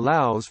MAM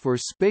allows for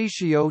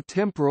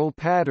spatio-temporal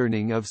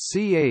patterning of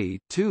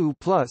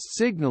Ca2+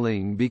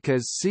 signaling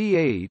because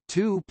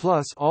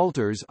Ca2+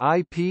 alters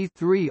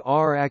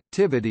IP3R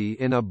activity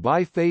in a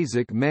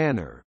biphasic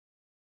manner.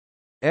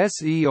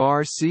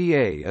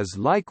 SERCA is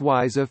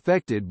likewise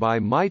affected by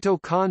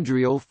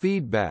mitochondrial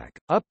feedback.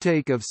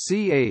 Uptake of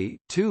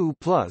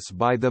Ca2+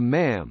 by the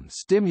MAM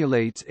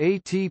stimulates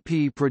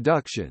ATP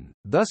production,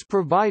 thus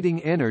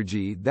providing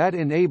energy that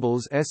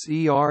enables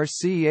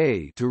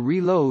SERCA to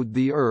reload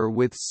the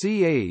with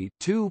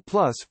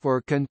Ca2+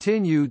 for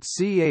continued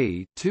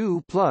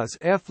Ca2+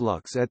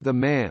 efflux at the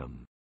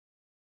MAM.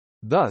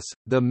 Thus,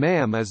 the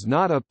MAM is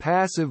not a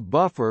passive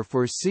buffer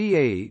for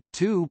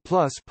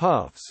Ca2+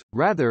 puffs,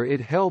 rather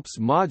it helps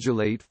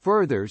modulate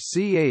further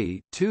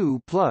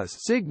Ca2+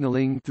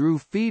 signaling through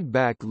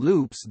feedback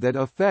loops that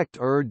affect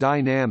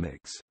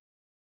dynamics.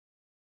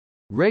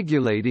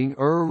 Regulating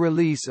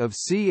release of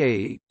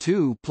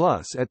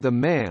Ca2+ at the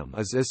MAM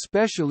is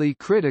especially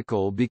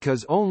critical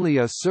because only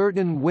a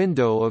certain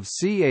window of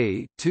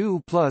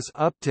Ca2+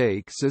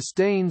 uptake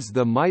sustains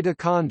the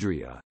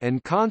mitochondria,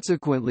 and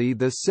consequently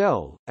the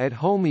cell, at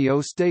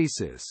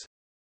homeostasis.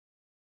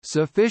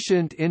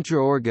 Sufficient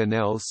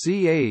intraorganelle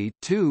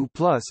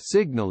Ca2+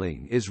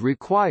 signaling is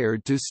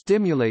required to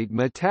stimulate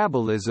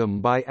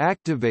metabolism by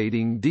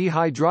activating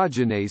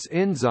dehydrogenase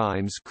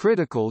enzymes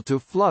critical to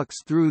flux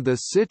through the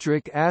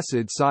citric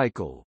acid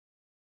cycle.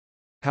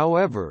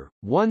 However,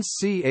 once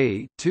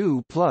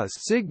Ca2+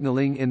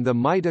 signaling in the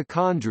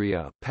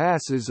mitochondria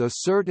passes a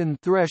certain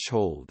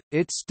threshold,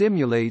 it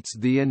stimulates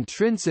the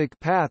intrinsic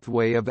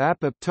pathway of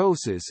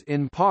apoptosis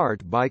in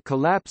part by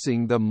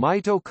collapsing the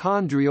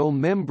mitochondrial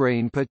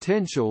membrane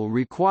potential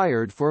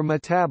required for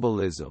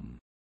metabolism.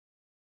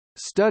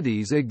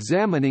 Studies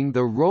examining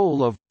the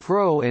role of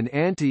pro- and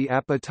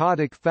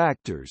anti-apoptotic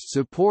factors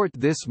support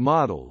this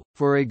model.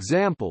 For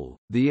example,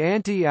 the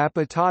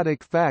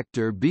anti-apoptotic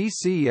factor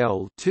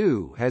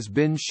BCL2 has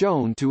been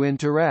shown to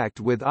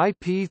interact with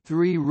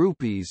IP3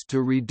 rupees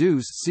to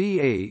reduce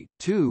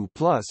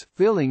Ca2+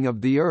 filling of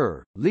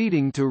the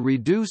leading to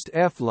reduced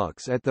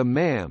efflux at the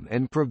MAM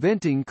and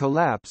preventing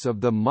collapse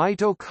of the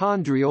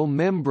mitochondrial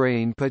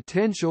membrane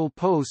potential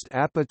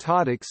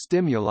post-apoptotic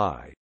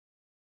stimuli.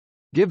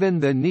 Given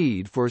the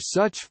need for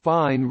such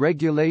fine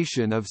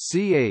regulation of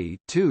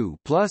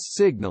Ca2+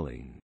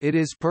 signaling, it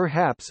is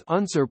perhaps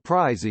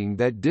unsurprising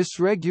that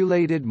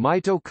dysregulated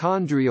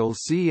mitochondrial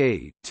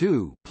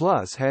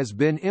Ca2+ has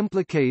been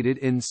implicated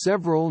in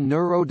several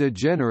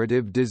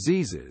neurodegenerative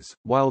diseases,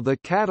 while the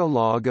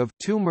catalogue of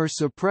tumor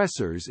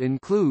suppressors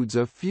includes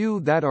a few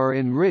that are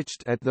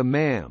enriched at the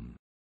MAM.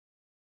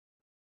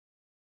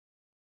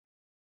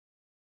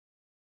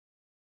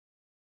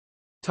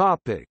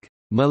 Topic: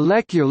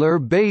 Molecular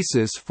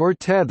basis for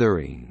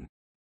tethering.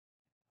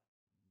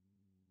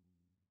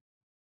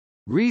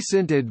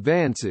 Recent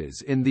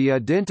advances in the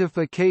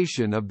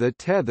identification of the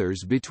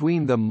tethers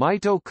between the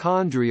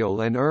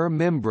mitochondrial and ER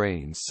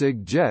membranes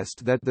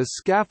suggest that the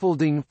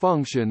scaffolding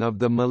function of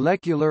the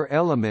molecular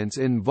elements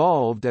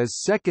involved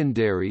is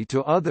secondary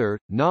to other,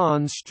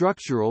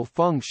 non-structural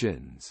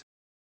functions.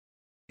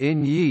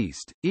 In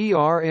yeast,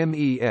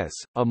 ERMES,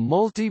 a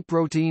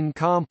multiprotein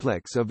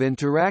complex of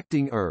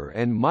interacting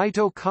and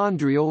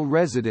mitochondrial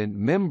resident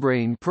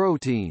membrane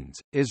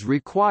proteins, is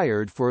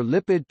required for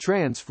lipid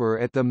transfer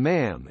at the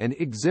MAM and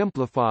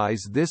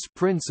exemplifies this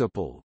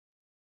principle.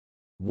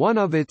 One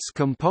of its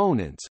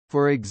components,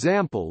 for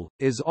example,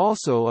 is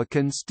also a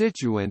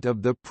constituent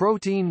of the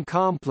protein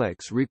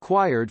complex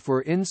required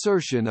for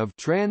insertion of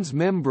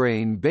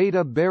transmembrane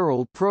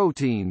beta-barrel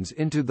proteins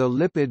into the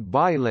lipid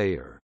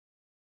bilayer.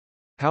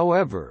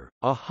 However,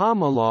 a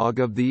homologue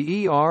of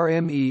the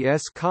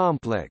ERMES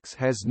complex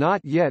has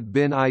not yet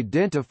been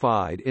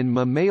identified in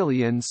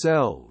mammalian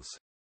cells.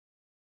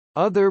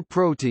 Other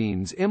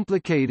proteins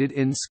implicated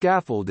in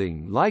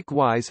scaffolding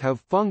likewise have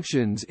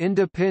functions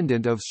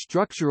independent of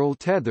structural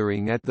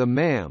tethering at the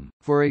MAM,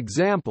 for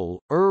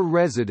example,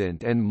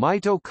 resident and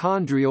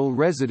mitochondrial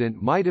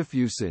resident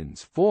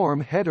mitofusins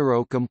form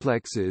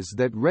heterocomplexes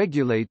that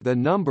regulate the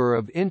number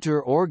of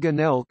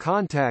inter-organelle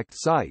contact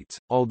sites,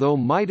 although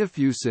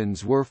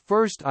mitofusins were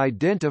first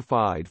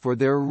identified for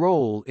their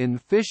role in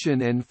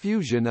fission and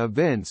fusion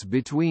events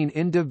between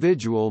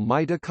individual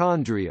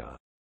mitochondria.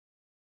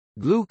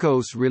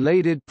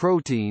 Glucose-related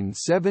protein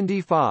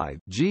 75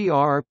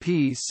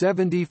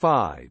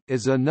 (GRP75)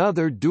 is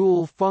another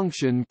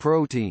dual-function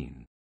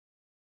protein.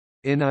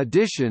 In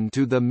addition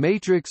to the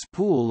matrix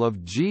pool of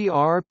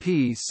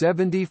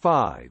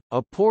GRP75,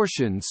 a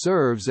portion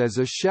serves as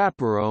a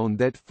chaperone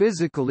that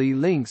physically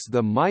links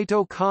the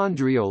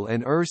mitochondrial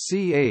and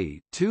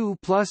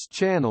Ca2+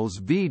 channels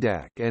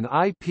VDAC and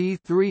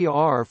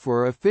IP3R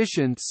for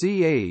efficient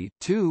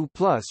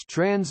Ca2+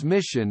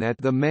 transmission at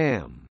the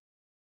MAM.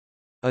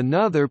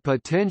 Another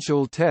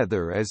potential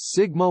tether is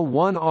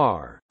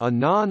sigma-1R, a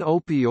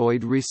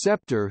non-opioid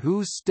receptor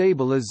whose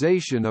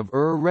stabilization of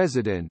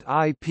resident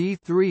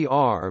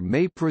IP3R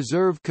may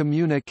preserve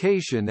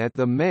communication at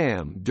the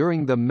MAM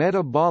during the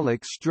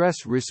metabolic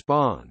stress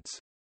response.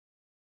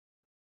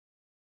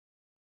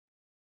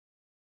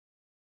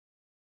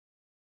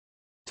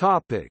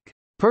 Topic: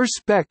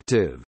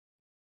 Perspective.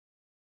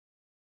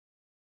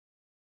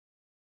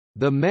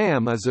 The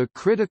MAM is a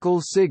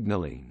critical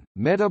signaling,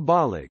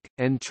 metabolic,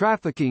 and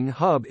trafficking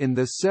hub in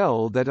the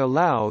cell that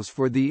allows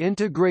for the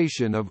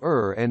integration of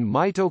and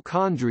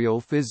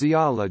mitochondrial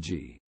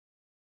physiology.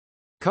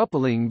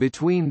 Coupling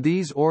between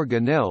these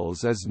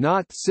organelles is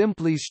not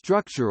simply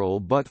structural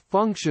but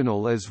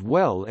functional as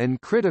well and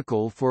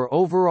critical for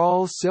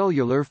overall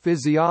cellular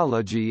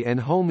physiology and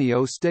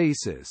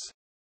homeostasis.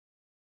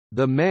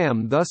 The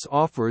MAM thus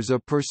offers a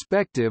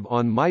perspective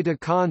on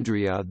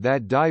mitochondria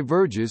that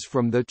diverges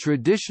from the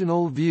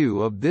traditional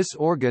view of this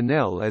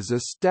organelle as a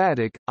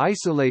static,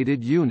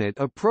 isolated unit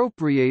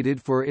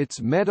appropriated for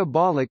its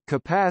metabolic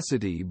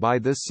capacity by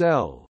the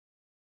cell.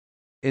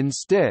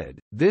 Instead,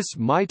 this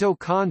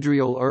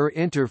mitochondrial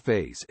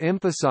interface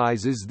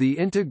emphasizes the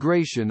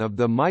integration of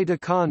the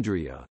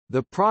mitochondria,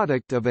 the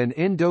product of an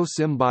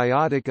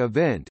endosymbiotic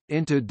event,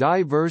 into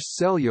diverse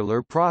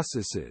cellular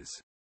processes.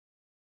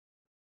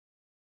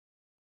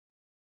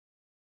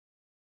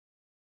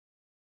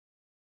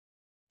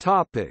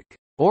 Topic: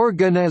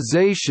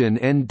 Organization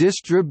and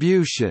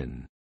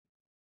distribution.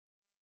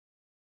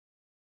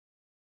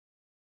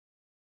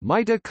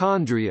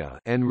 Mitochondria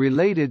and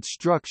related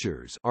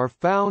structures are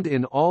found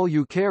in all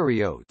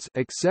eukaryotes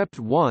except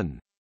one,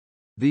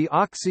 the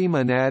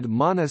oxymonad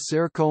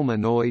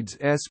monocercomonoids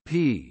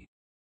sp.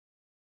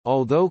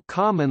 Although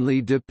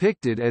commonly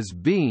depicted as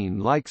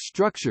bean-like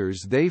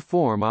structures, they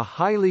form a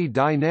highly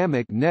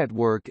dynamic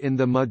network in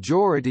the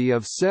majority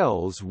of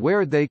cells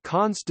where they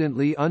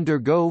constantly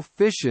undergo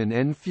fission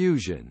and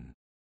fusion.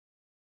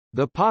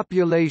 The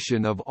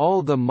population of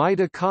all the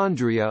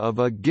mitochondria of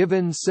a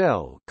given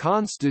cell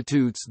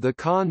constitutes the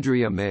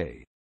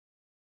chondriome.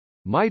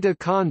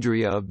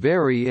 Mitochondria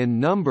vary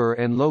in number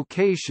and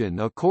location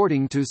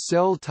according to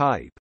cell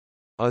type.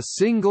 A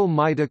single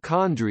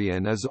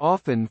mitochondrion is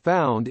often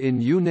found in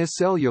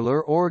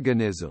unicellular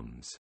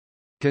organisms.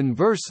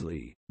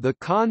 Conversely, the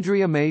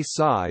chondriome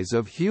size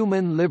of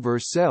human liver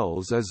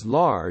cells is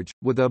large,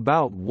 with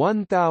about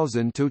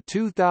 1,000 to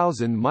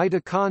 2,000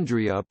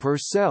 mitochondria per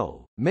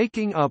cell,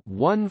 making up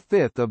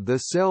 1/5 of the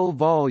cell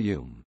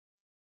volume.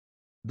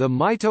 The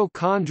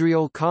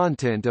mitochondrial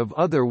content of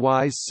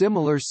otherwise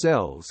similar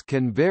cells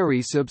can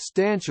vary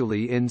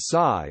substantially in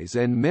size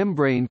and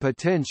membrane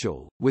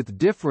potential, with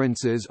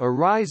differences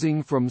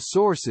arising from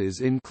sources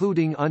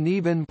including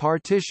uneven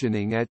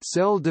partitioning at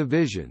cell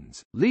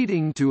divisions,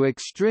 leading to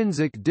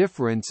extrinsic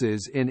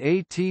differences in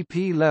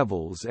ATP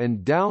levels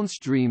and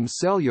downstream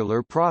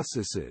cellular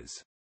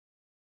processes.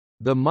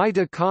 The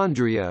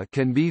mitochondria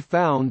can be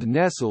found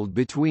nestled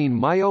between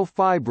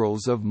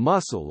myofibrils of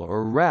muscle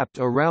or wrapped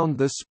around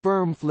the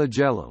sperm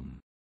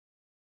flagellum.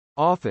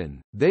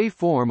 Often, they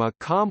form a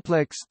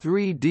complex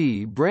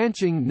 3D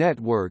branching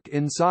network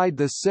inside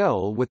the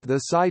cell with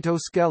the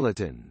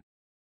cytoskeleton.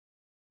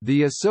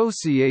 The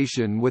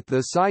association with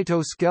the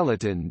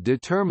cytoskeleton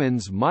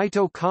determines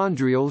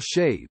mitochondrial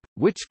shape,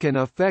 which can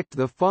affect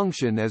the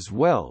function as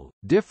well.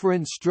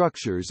 Different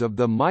structures of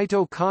the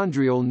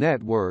mitochondrial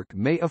network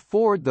may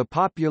afford the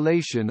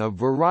population a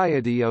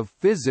variety of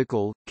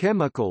physical,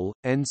 chemical,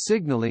 and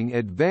signaling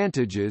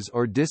advantages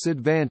or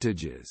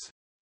disadvantages.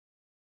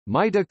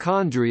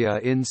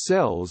 Mitochondria in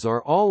cells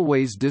are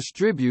always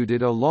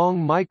distributed along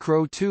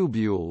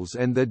microtubules,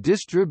 and the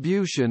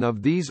distribution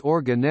of these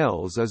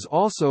organelles is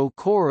also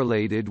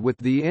correlated with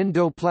the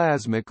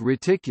endoplasmic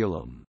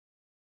reticulum.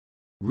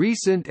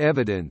 Recent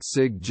evidence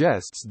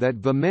suggests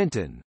that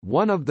vimentin,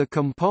 one of the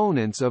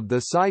components of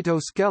the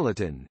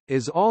cytoskeleton,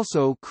 is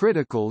also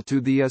critical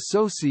to the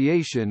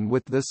association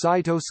with the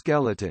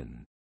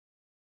cytoskeleton.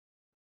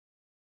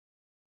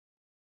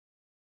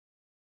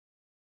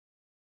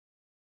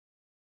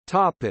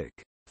 Topic: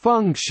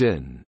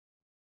 Function.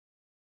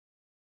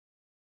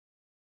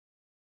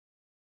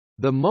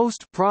 The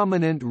most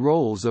prominent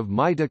roles of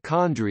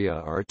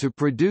mitochondria are to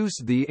produce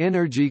the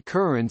energy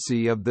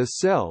currency of the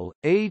cell,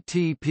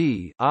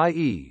 ATP,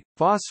 i.e.,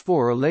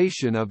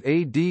 phosphorylation of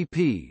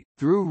ADP,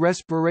 through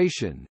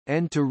respiration,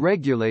 and to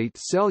regulate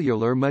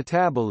cellular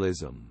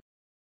metabolism.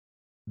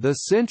 The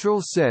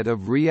central set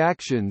of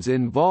reactions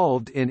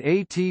involved in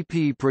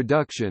ATP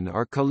production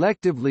are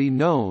collectively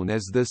known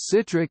as the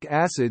citric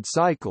acid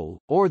cycle,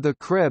 or the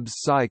Krebs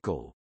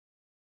cycle.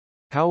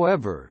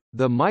 However,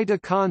 the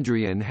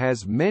mitochondrion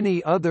has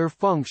many other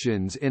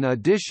functions in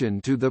addition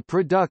to the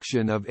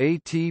production of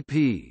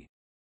ATP.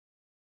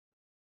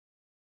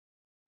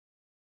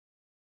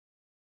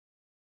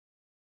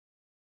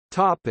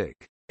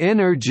 Topic: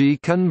 Energy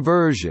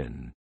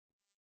conversion.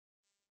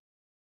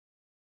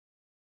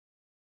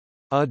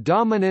 A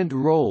dominant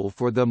role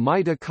for the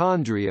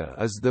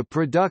mitochondria is the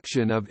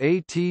production of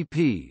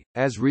ATP,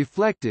 as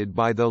reflected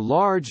by the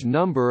large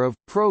number of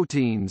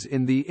proteins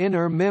in the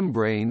inner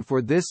membrane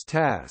for this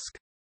task.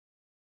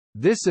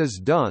 This is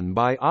done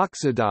by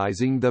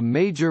oxidizing the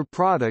major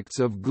products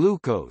of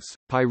glucose,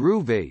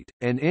 pyruvate,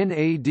 and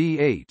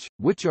NADH,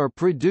 which are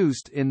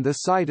produced in the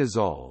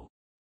cytosol.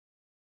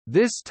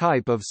 This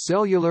type of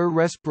cellular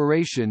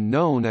respiration,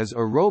 known as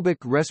aerobic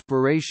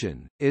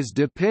respiration, is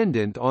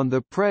dependent on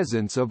the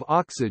presence of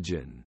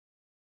oxygen.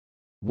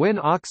 When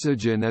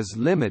oxygen is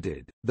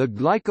limited, the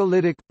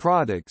glycolytic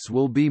products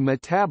will be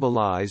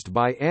metabolized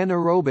by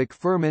anaerobic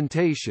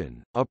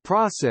fermentation, a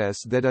process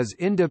that is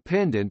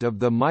independent of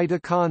the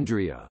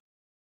mitochondria.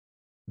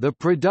 The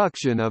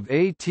production of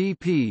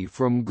ATP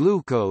from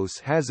glucose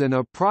has an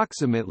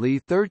approximately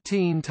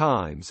 13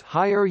 times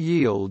higher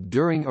yield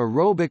during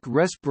aerobic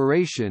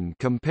respiration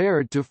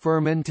compared to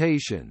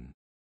fermentation.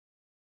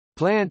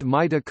 Plant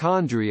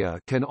mitochondria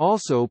can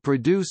also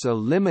produce a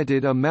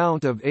limited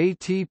amount of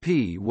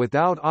ATP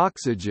without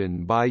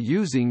oxygen by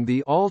using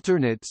the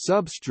alternate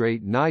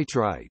substrate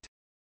nitrite.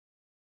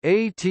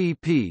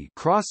 ATP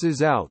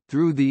crosses out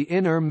through the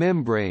inner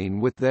membrane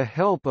with the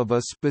help of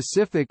a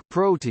specific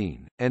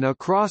protein, and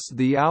across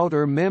the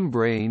outer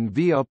membrane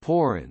via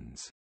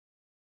porins.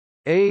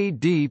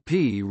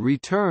 ADP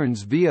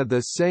returns via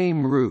the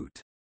same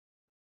route.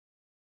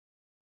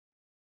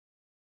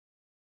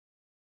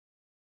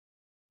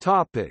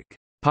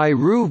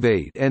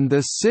 Pyruvate and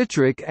the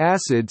citric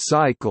acid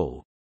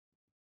cycle.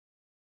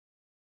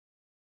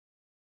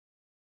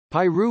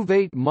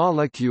 Pyruvate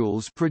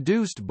molecules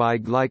produced by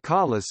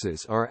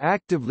glycolysis are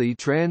actively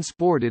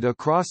transported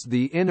across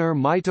the inner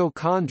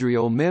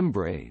mitochondrial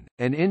membrane,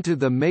 and into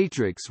the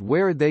matrix,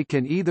 where they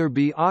can either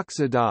be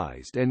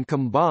oxidized and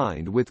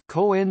combined with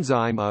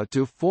coenzyme A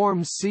to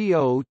form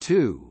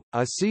CO2,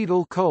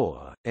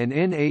 acetyl-CoA, and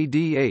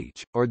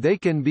NADH, or they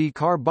can be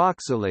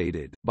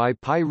carboxylated by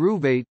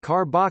pyruvate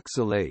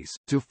carboxylase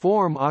to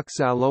form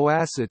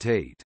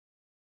oxaloacetate.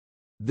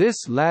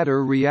 This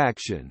latter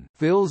reaction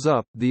fills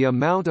up the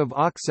amount of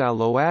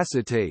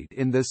oxaloacetate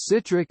in the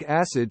citric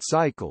acid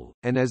cycle,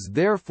 and is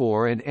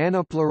therefore an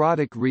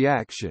anaplerotic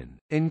reaction,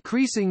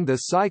 increasing the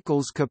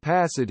cycle's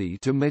capacity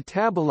to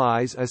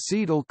metabolize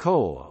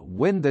acetyl-CoA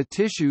when the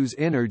tissue's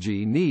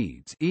energy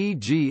needs,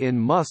 e.g. in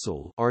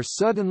muscle, are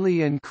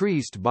suddenly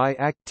increased by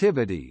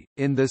activity.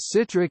 In the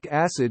citric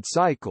acid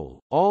cycle,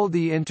 all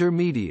the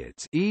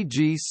intermediates,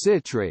 e.g.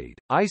 citrate,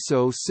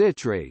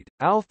 isocitrate,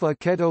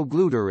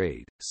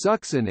 alpha-ketoglutarate,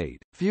 succinate,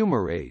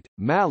 fumarate,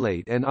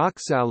 malate and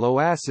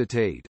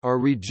oxaloacetate, are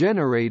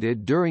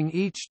regenerated during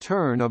each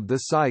turn of the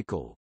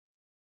cycle.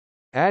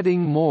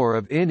 Adding more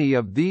of any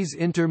of these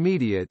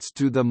intermediates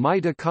to the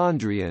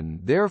mitochondrion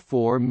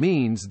therefore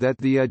means that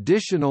the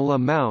additional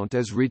amount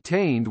is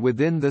retained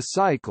within the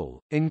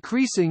cycle,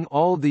 increasing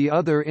all the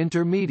other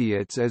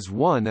intermediates as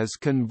one is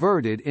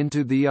converted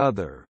into the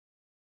other.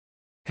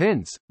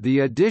 Hence, the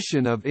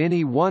addition of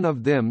any one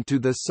of them to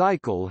the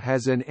cycle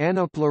has an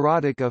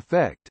anaplerotic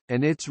effect,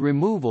 and its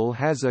removal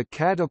has a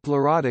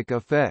cataplerotic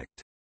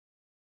effect.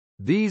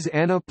 These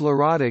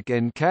anaplerotic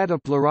and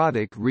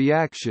cataplerotic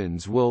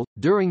reactions will,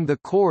 during the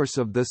course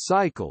of the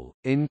cycle,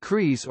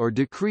 increase or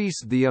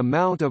decrease the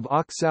amount of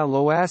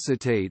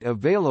oxaloacetate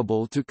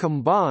available to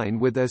combine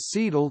with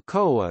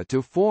acetyl-CoA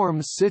to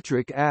form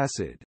citric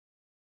acid.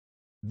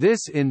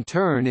 This in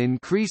turn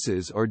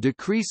increases or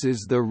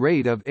decreases the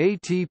rate of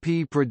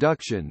ATP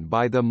production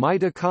by the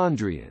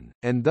mitochondrion,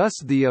 and thus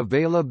the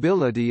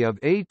availability of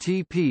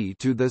ATP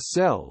to the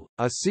cell.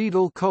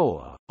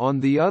 Acetyl-CoA,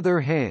 on the other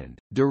hand,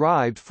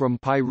 derived from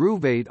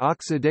pyruvate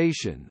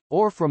oxidation,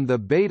 or from the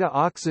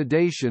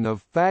beta-oxidation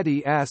of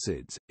fatty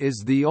acids,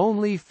 is the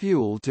only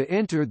fuel to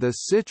enter the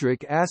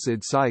citric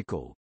acid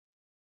cycle.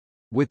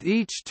 With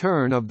each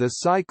turn of the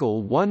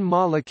cycle, one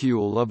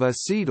molecule of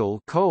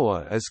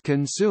acetyl-CoA is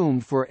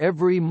consumed for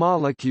every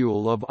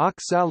molecule of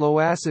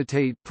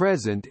oxaloacetate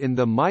present in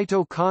the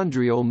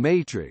mitochondrial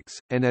matrix,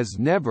 and is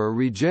never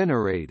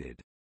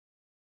regenerated.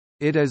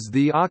 It is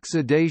the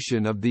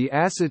oxidation of the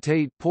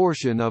acetate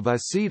portion of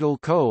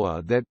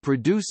acetyl-CoA that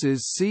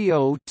produces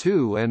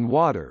CO2 and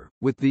water,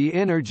 with the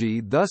energy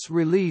thus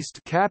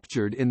released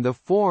captured in the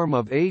form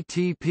of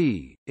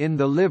ATP. In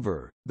the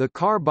liver, the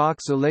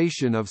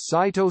carboxylation of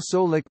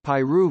cytosolic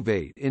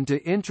pyruvate into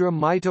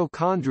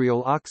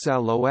intramitochondrial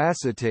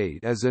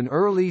oxaloacetate is an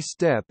early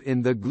step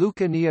in the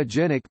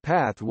gluconeogenic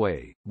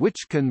pathway,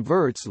 which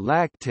converts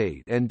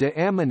lactate and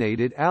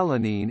deaminated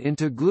alanine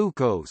into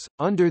glucose,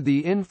 under the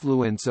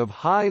influence of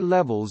high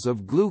levels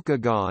of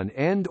glucagon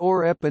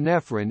and/or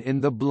epinephrine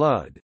in the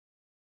blood.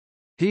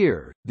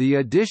 Here, the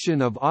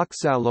addition of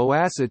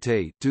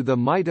oxaloacetate to the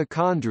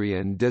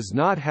mitochondrion does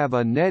not have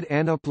a net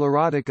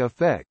anaplerotic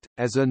effect,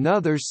 as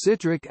another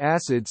citric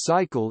acid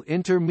cycle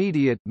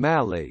intermediate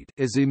malate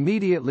is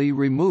immediately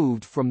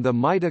removed from the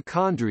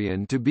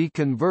mitochondrion to be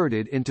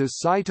converted into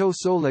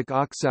cytosolic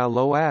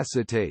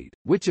oxaloacetate,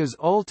 which is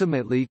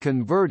ultimately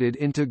converted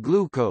into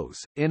glucose,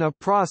 in a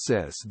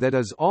process that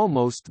is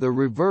almost the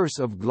reverse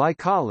of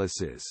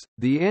glycolysis.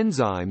 The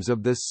enzymes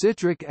of the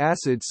citric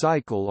acid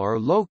cycle are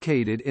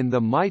located in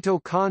the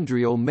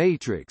mitochondrial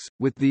matrix,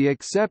 with the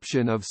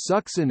exception of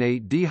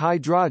succinate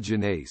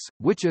dehydrogenase,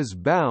 which is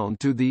bound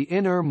to the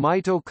inner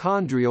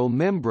mitochondrial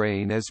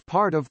membrane as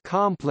part of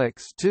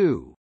complex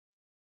II.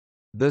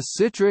 The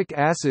citric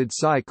acid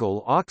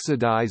cycle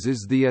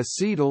oxidizes the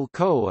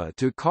acetyl-CoA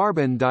to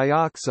carbon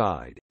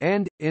dioxide,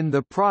 and, in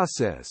the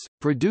process,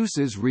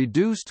 produces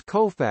reduced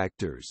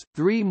cofactors,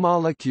 3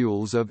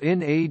 molecules of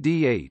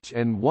NADH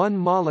and 1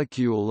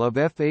 molecule of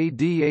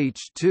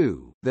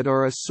FADH2, that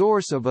are a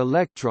source of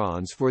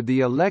electrons for the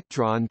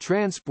electron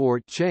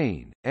transport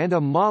chain, and a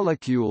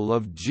molecule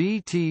of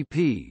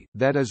GTP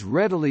that is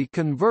readily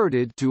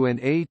converted to an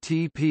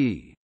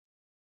ATP.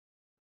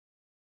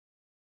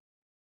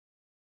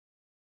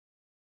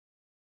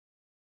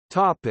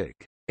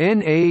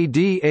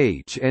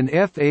 NADH and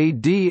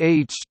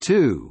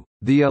FADH2,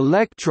 the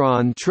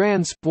electron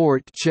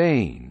transport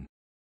chain.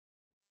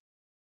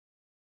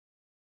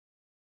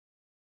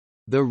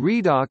 The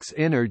redox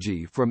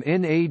energy from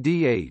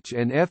NADH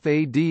and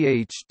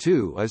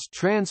FADH2 is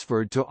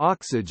transferred to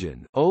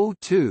oxygen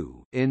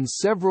O2 in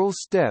several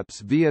steps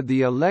via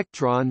the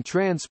electron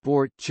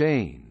transport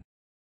chain.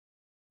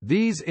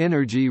 These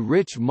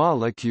energy-rich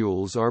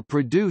molecules are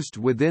produced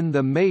within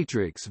the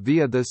matrix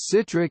via the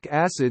citric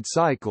acid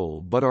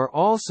cycle but are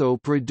also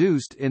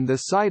produced in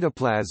the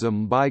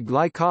cytoplasm by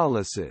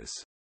glycolysis.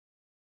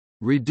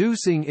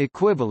 Reducing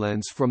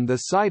equivalents from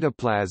the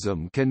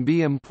cytoplasm can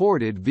be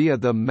imported via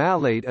the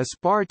malate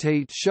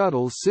aspartate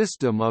shuttle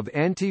system of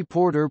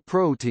antiporter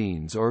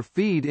proteins or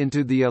feed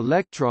into the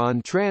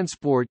electron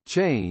transport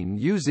chain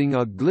using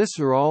a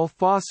glycerol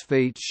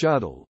phosphate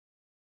shuttle.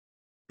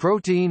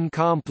 Protein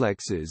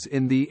complexes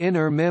in the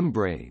inner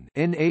membrane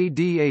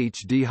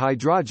NADH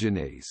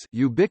dehydrogenase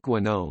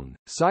ubiquinone,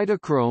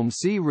 cytochrome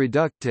C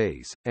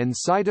reductase, and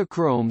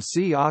cytochrome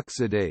C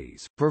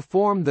oxidase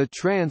perform the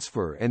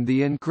transfer, and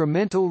the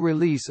incremental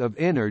release of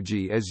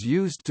energy is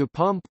used to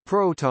pump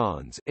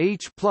protons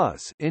H+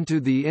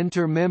 into the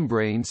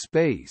intermembrane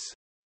space.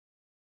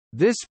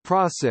 This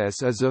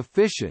process is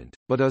efficient,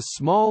 but a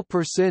small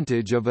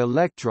percentage of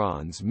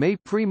electrons may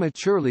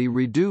prematurely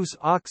reduce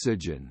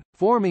oxygen,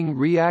 forming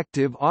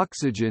reactive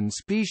oxygen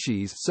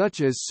species such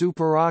as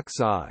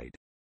superoxide.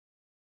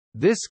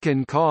 This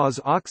can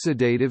cause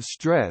oxidative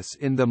stress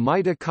in the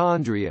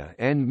mitochondria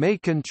and may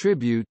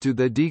contribute to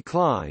the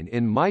decline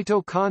in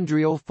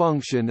mitochondrial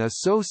function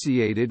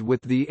associated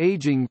with the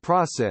aging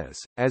process,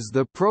 as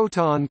the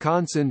proton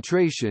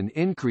concentration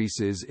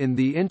increases in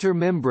the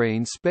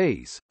intermembrane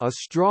space. A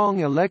strong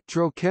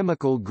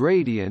electrochemical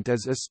gradient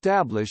is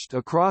established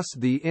across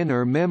the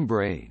inner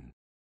membrane.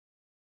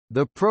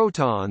 The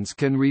protons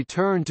can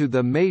return to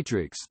the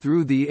matrix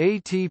through the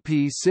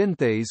ATP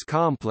synthase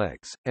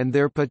complex, and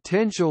their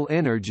potential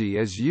energy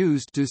is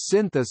used to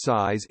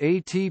synthesize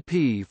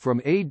ATP from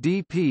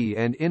ADP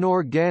and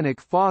inorganic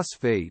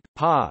phosphate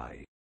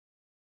 (PI).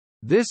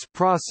 This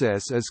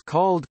process is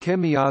called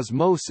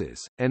chemiosmosis,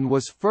 and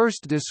was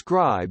first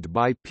described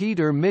by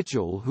Peter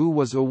Mitchell, who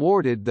was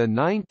awarded the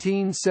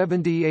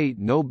 1978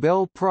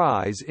 Nobel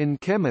Prize in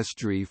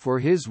Chemistry for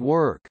his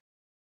work.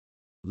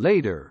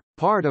 Later,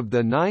 part of the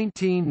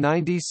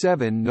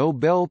 1997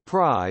 Nobel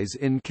Prize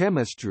in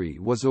Chemistry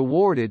was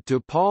awarded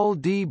to Paul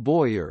D.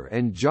 Boyer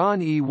and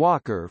John E.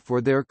 Walker for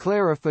their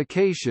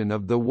clarification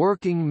of the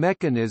working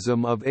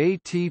mechanism of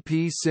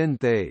ATP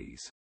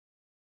synthase.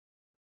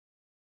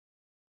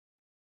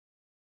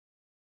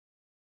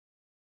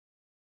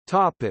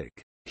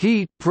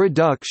 Heat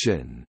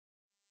production.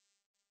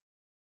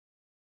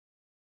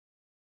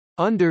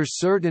 Under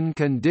certain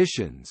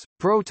conditions,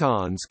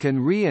 protons can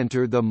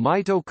re-enter the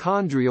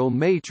mitochondrial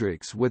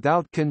matrix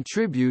without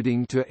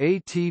contributing to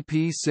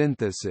ATP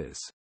synthesis.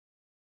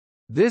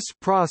 This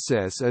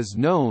process is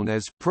known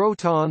as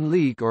proton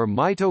leak or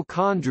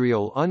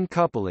mitochondrial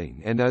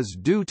uncoupling and is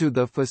due to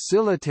the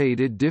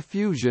facilitated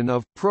diffusion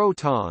of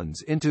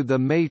protons into the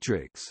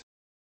matrix.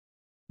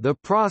 The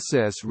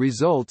process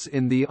results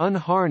in the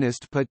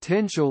unharnessed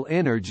potential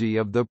energy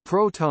of the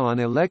proton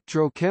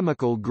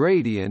electrochemical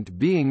gradient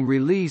being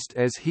released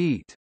as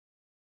heat.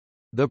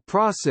 The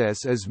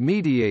process is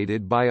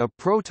mediated by a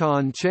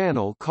proton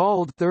channel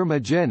called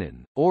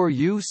thermogenin, or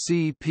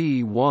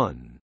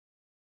UCP1.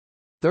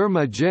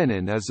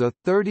 Thermogenin is a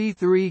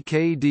 33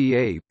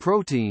 kDa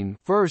protein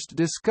first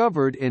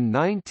discovered in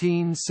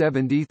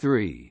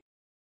 1973.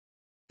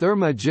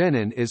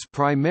 Thermogenin is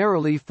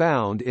primarily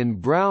found in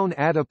brown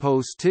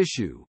adipose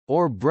tissue,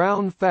 or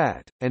brown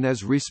fat, and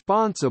is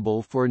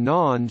responsible for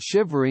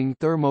non-shivering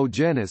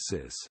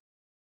thermogenesis.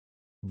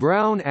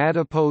 Brown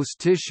adipose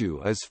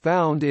tissue is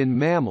found in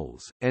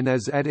mammals, and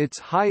is at its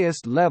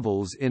highest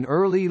levels in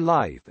early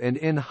life and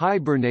in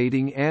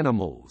hibernating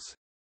animals.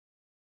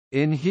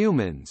 In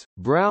humans,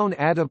 brown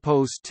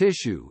adipose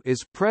tissue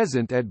is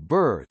present at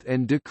birth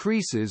and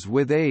decreases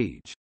with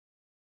age.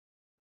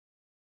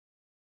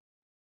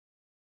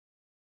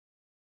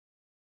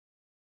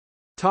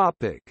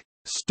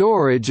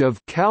 Storage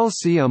of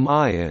calcium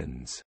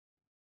ions.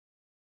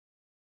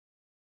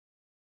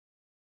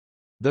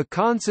 The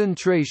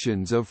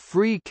concentrations of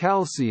free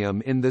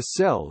calcium in the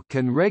cell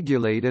can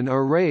regulate an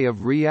array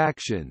of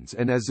reactions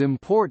and is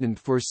important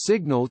for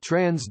signal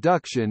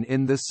transduction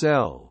in the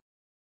cell.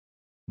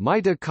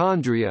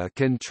 Mitochondria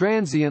can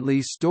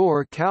transiently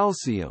store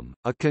calcium,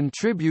 a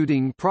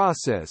contributing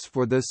process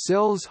for the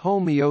cell's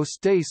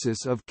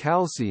homeostasis of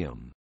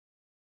calcium.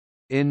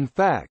 In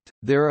fact,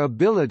 their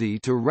ability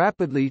to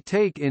rapidly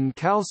take in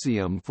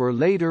calcium for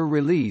later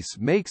release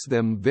makes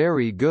them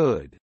very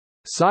good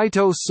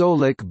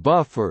cytosolic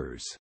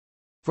buffers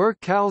for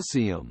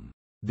calcium.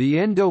 The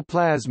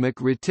endoplasmic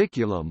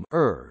reticulum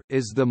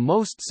is the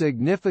most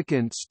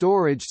significant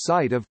storage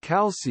site of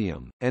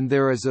calcium, and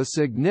there is a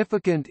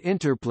significant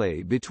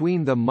interplay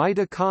between the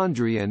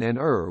mitochondrion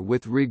and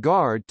with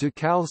regard to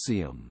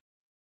calcium.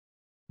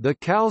 The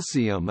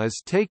calcium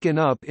is taken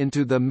up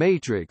into the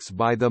matrix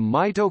by the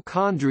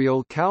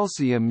mitochondrial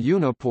calcium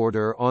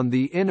uniporter on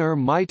the inner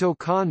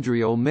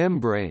mitochondrial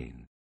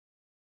membrane.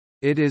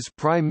 It is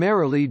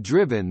primarily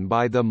driven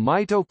by the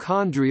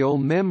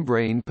mitochondrial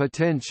membrane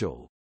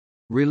potential.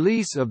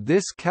 Release of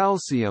this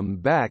calcium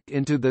back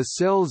into the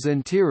cell's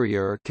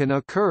interior can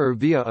occur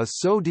via a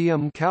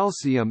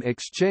sodium-calcium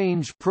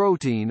exchange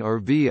protein or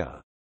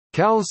via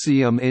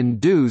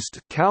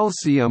calcium-induced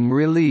calcium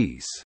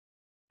release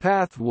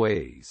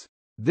pathways.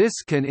 This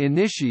can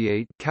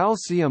initiate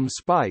calcium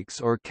spikes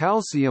or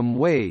calcium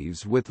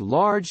waves with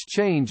large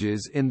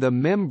changes in the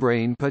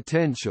membrane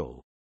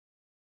potential.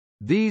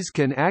 These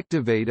can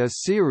activate a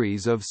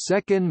series of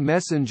second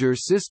messenger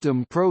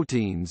system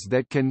proteins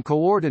that can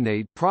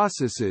coordinate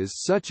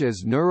processes such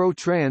as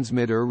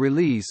neurotransmitter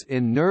release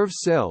in nerve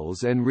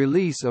cells and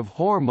release of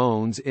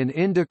hormones in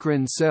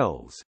endocrine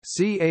cells.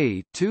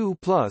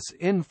 Ca2+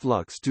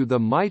 influx to the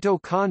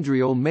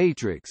mitochondrial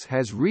matrix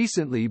has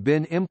recently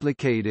been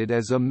implicated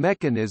as a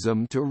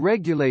mechanism to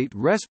regulate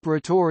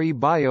respiratory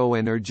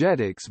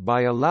bioenergetics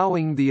by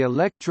allowing the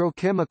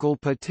electrochemical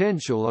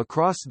potential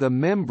across the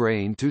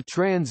membrane to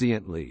transiently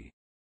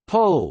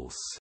pulse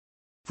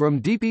from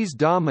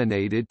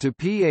DPS-dominated to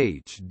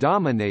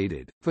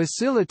pH-dominated,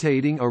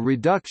 facilitating a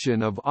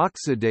reduction of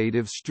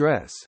oxidative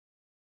stress.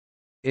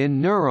 In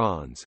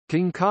neurons,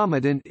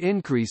 concomitant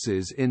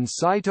increases in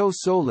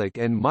cytosolic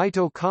and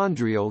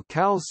mitochondrial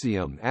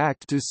calcium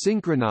act to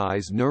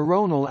synchronize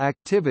neuronal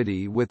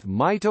activity with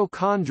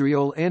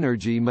mitochondrial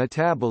energy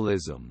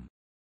metabolism.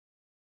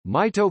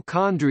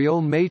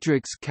 Mitochondrial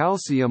matrix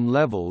calcium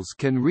levels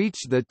can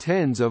reach the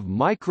tens of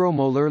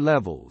micromolar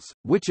levels,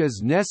 which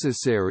is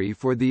necessary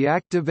for the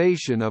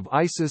activation of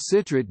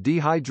isocitrate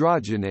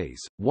dehydrogenase,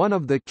 one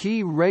of the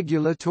key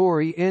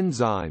regulatory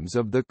enzymes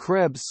of the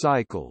Krebs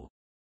cycle.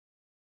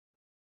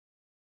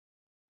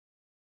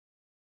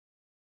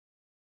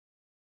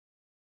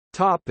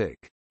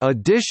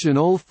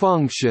 Additional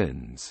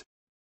functions.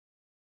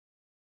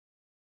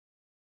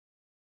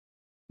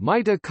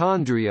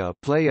 Mitochondria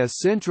play a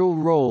central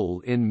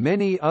role in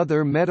many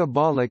other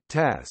metabolic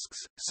tasks,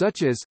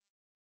 such as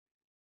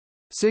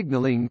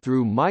signaling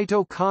through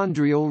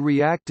mitochondrial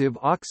reactive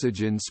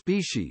oxygen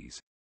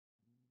species,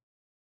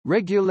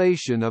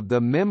 regulation of the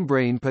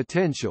membrane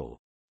potential,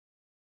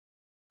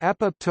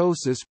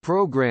 apoptosis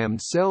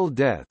programmed cell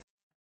death,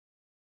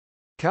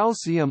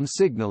 calcium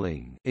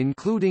signaling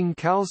including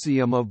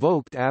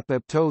calcium-evoked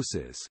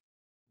apoptosis,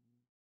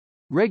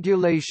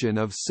 regulation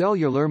of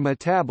cellular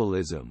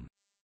metabolism,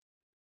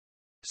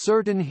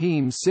 certain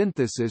heme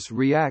synthesis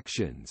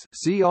reactions,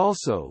 see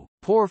also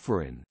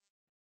porphyrin,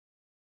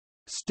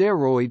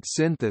 steroid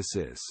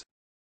synthesis.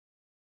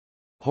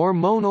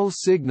 Hormonal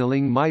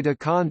signaling.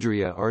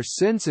 Mitochondria are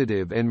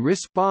sensitive and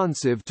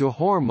responsive to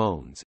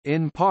hormones,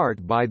 in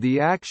part by the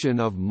action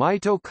of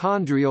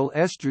mitochondrial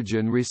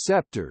estrogen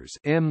receptors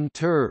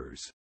 (mTERs).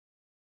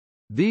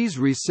 These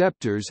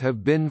receptors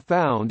have been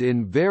found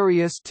in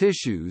various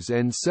tissues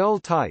and cell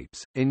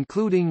types,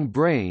 including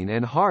brain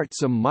and heart.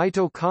 Some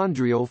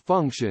mitochondrial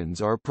functions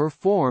are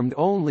performed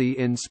only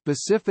in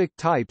specific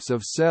types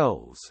of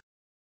cells.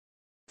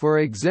 For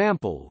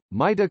example,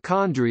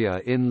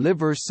 mitochondria in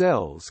liver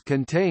cells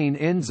contain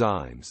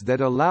enzymes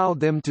that allow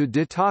them to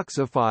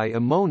detoxify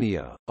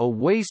ammonia, a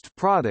waste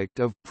product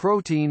of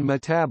protein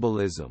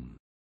metabolism.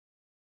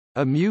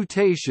 A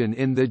mutation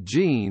in the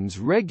genes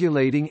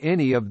regulating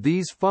any of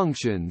these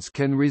functions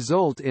can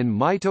result in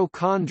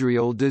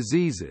mitochondrial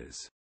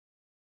diseases.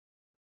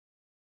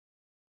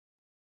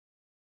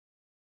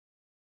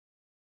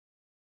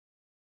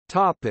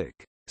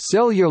 Topic: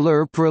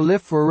 Cellular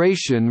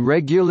proliferation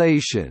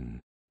regulation.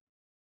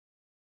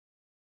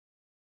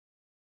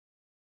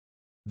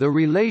 The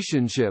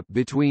relationship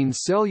between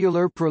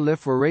cellular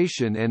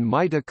proliferation and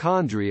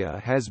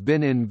mitochondria has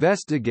been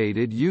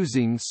investigated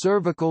using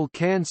cervical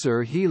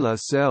cancer HeLa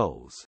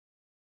cells.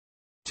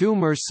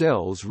 Tumor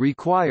cells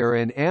require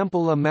an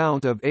ample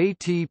amount of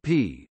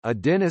ATP,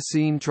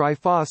 adenosine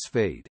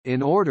triphosphate,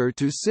 in order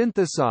to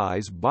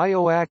synthesize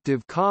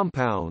bioactive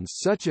compounds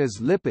such as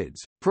lipids,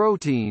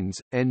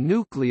 proteins, and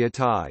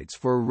nucleotides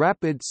for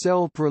rapid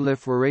cell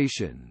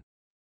proliferation.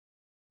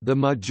 The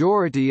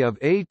majority of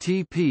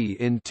ATP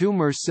in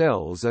tumor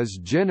cells is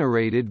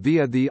generated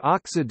via the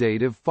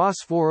oxidative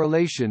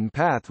phosphorylation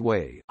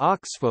pathway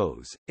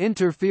 (OXPHOS).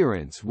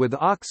 Interference with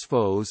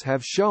OXPHOS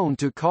have shown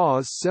to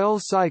cause cell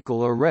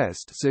cycle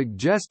arrest,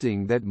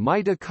 suggesting that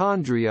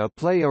mitochondria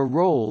play a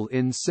role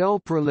in cell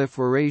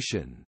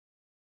proliferation.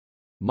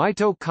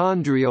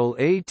 Mitochondrial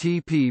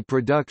ATP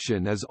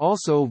production is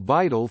also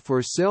vital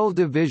for cell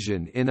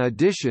division in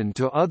addition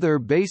to other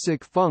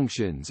basic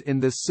functions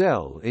in the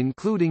cell,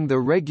 including the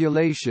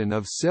regulation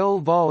of cell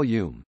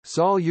volume,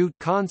 solute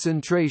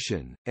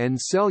concentration, and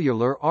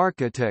cellular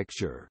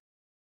architecture.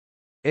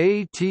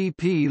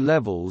 ATP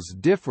levels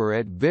differ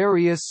at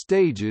various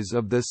stages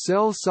of the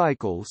cell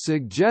cycle,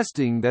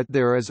 suggesting that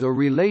there is a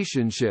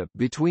relationship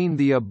between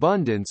the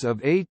abundance of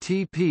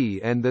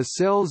ATP and the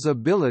cell's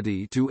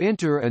ability to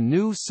enter a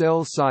new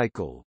cell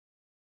cycle.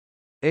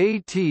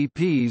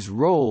 ATP's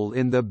role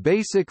in the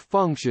basic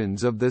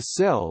functions of the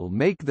cell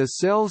make the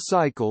cell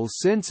cycle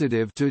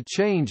sensitive to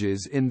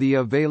changes in the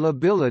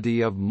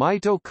availability of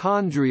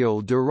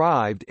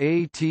mitochondrial-derived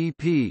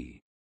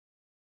ATP.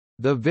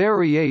 The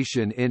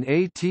variation in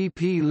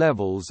ATP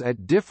levels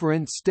at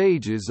different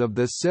stages of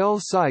the cell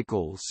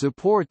cycle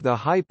support the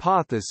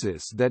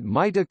hypothesis that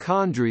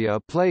mitochondria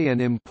play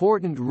an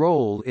important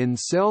role in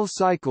cell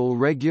cycle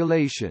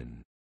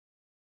regulation.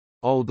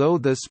 Although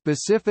the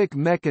specific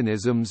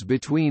mechanisms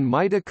between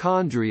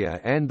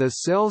mitochondria and the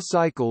cell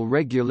cycle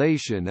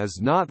regulation is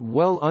not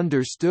well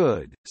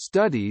understood,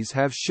 studies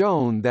have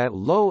shown that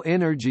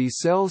low-energy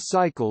cell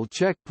cycle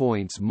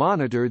checkpoints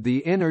monitor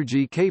the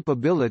energy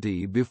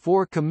capability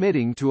before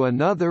committing to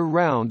another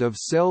round of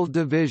cell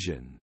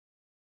division.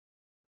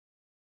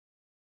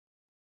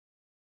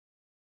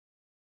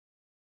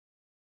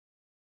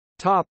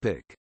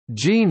 Topic: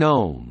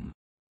 Genome.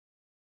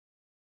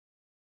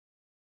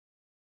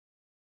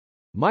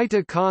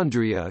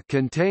 Mitochondria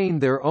contain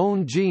their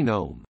own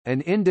genome,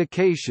 an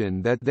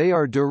indication that they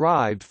are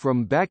derived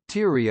from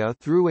bacteria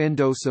through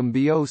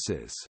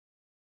endosymbiosis.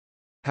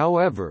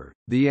 However,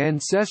 the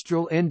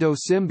ancestral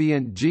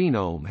endosymbiont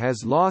genome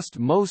has lost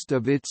most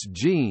of its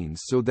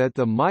genes, so that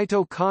the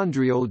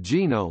mitochondrial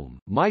genome,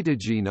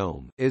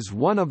 mitogenome, is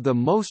one of the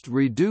most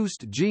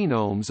reduced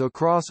genomes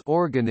across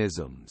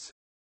organisms.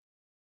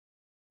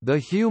 The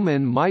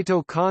human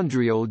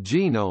mitochondrial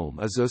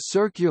genome is a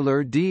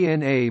circular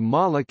DNA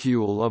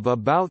molecule of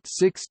about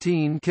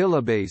 16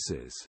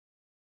 kilobases.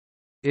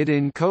 It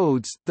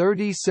encodes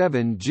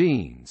 37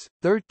 genes,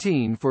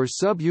 13 for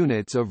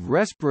subunits of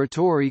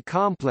respiratory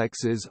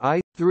complexes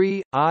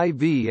I3,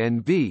 IV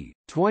and V,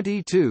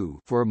 22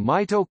 for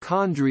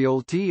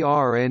mitochondrial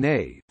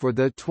tRNA for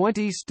the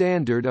 20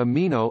 standard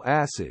amino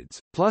acids,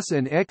 plus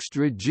an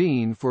extra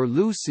gene for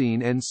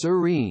leucine and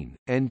serine,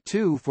 and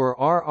 2 for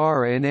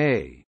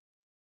rRNA.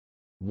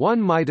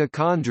 One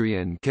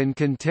mitochondrion can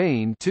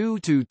contain 2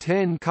 to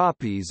 10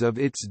 copies of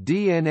its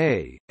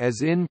DNA.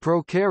 As in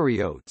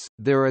prokaryotes,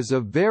 there is a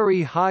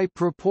very high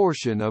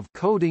proportion of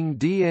coding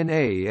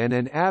DNA and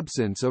an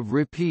absence of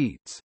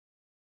repeats.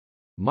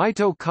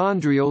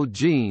 Mitochondrial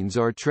genes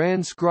are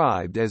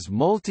transcribed as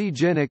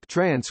multigenic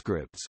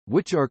transcripts,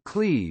 which are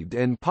cleaved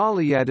and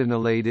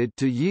polyadenylated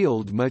to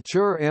yield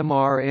mature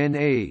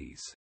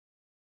mRNAs.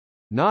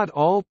 Not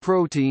all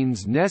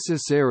proteins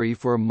necessary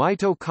for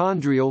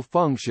mitochondrial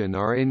function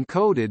are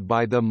encoded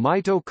by the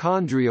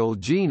mitochondrial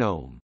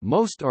genome,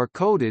 most are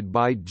coded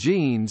by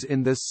genes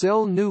in the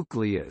cell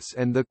nucleus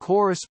and the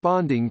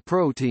corresponding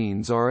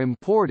proteins are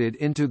imported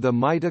into the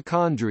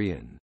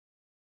mitochondrion.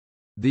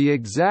 The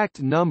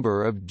exact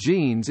number of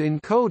genes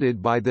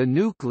encoded by the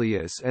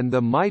nucleus and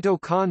the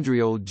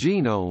mitochondrial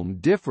genome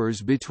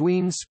differs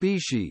between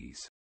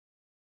species.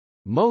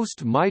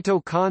 Most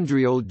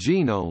mitochondrial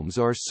genomes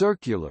are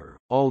circular,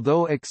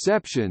 although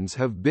exceptions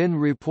have been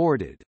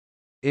reported.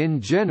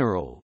 In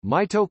general,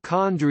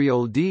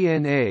 mitochondrial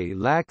DNA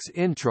lacks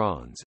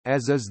introns,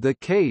 as is the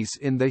case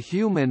in the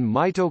human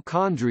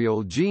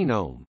mitochondrial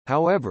genome.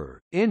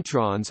 However,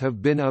 introns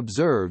have been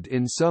observed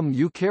in some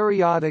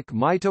eukaryotic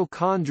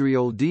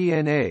mitochondrial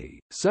DNA,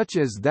 such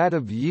as that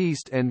of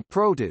yeast and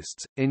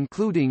protists,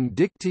 including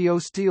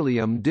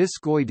Dictyostelium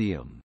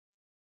discoideum.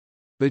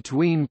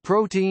 Between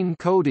protein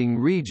coding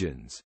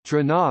regions,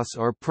 trinos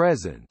are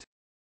present.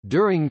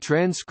 During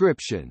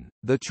transcription,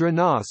 the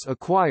trinos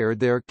acquire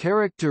their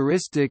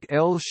characteristic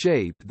L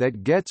shape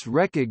that gets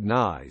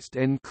recognized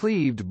and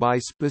cleaved by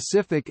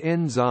specific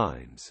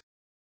enzymes.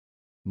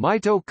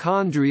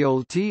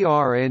 Mitochondrial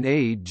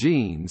tRNA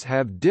genes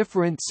have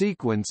different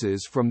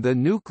sequences from the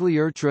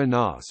nuclear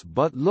trinos,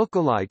 but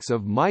lookalikes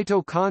of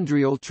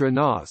mitochondrial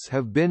trinos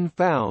have been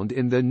found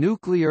in the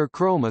nuclear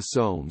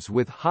chromosomes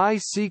with high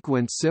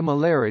sequence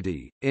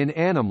similarity. In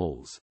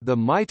animals, the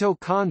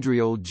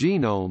mitochondrial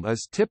genome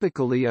is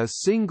typically a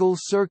single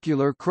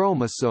circular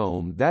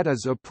chromosome that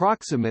is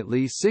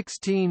approximately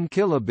 16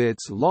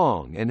 kilobits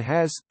long and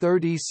has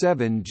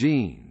 37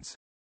 genes.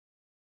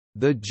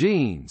 The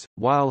genes,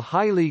 while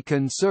highly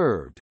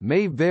conserved,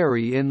 may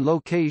vary in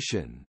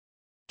location.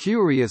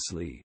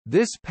 Curiously,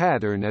 this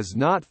pattern is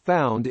not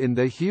found in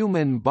the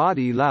human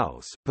body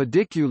louse,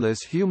 Pediculus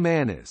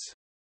humanus.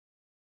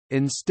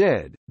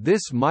 Instead,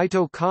 this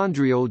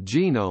mitochondrial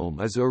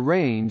genome is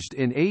arranged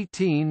in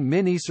 18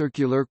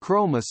 minicircular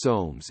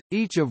chromosomes,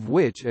 each of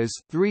which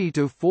is 3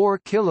 to 4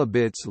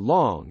 kilobits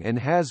long and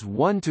has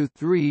 1 to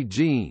 3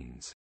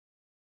 genes.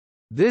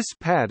 This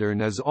pattern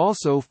is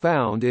also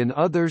found in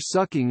other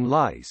sucking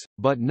lice,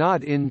 but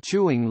not in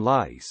chewing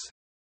lice.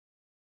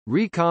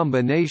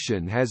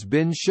 Recombination has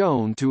been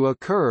shown to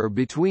occur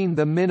between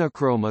the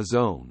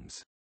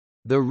minichromosomes.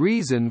 The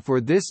reason for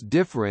this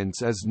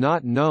difference is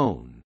not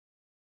known.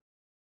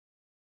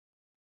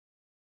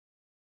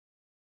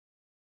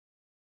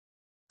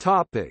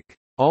 Topic: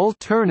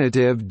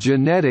 Alternative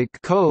genetic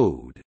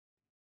code.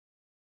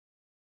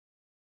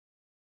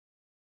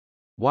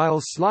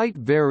 While slight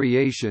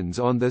variations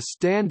on the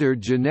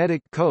standard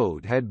genetic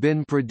code had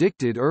been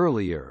predicted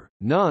earlier,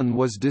 none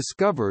was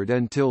discovered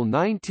until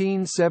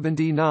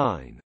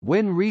 1979,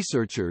 when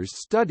researchers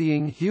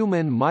studying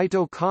human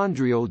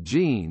mitochondrial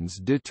genes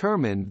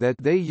determined that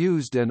they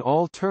used an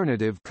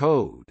alternative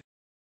code.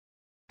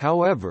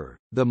 However,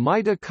 the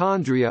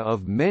mitochondria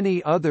of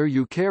many other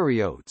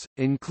eukaryotes,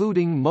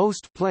 including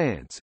most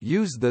plants,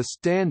 use the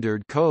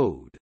standard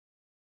code.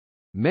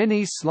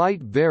 Many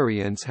slight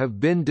variants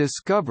have been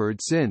discovered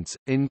since,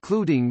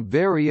 including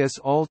various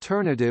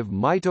alternative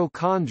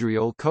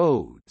mitochondrial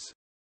codes.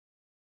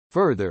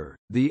 Further,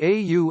 the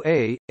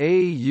AUA,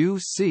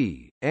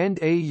 AUC, and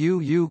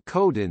AUU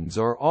codons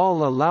are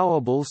all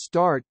allowable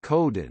start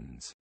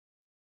codons.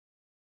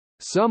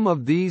 Some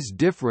of these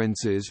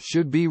differences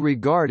should be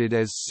regarded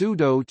as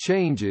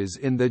pseudo-changes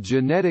in the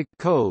genetic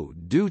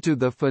code due to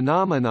the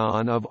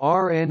phenomenon of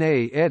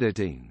RNA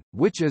editing,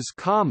 which is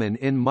common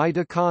in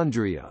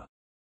mitochondria.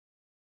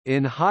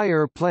 In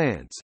higher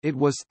plants, it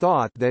was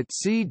thought that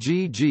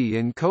CGG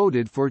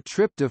encoded for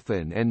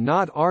tryptophan and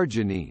not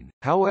arginine.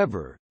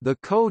 However, the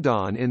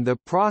codon in the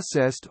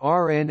processed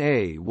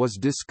RNA was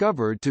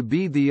discovered to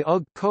be the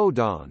UG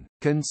codon,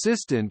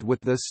 consistent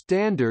with the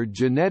standard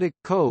genetic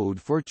code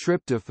for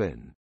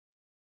tryptophan.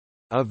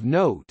 Of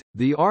note,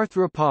 the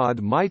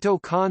arthropod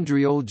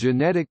mitochondrial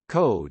genetic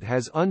code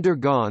has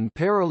undergone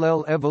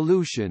parallel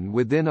evolution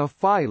within a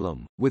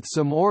phylum, with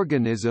some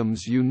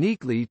organisms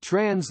uniquely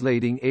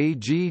translating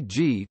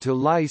AGG to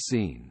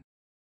lysine.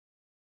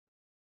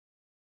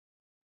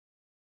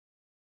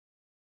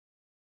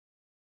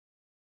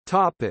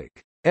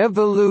 Topic: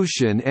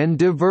 Evolution and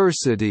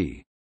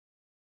diversity.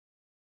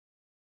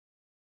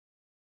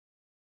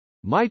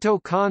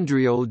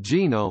 Mitochondrial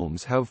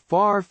genomes have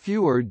far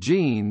fewer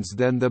genes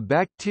than the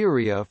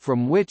bacteria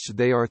from which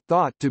they are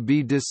thought to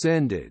be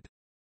descended.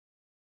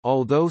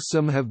 Although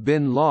some have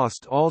been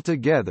lost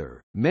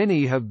altogether,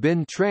 many have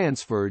been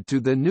transferred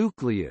to the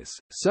nucleus,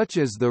 such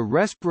as the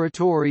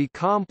respiratory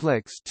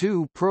complex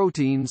II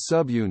protein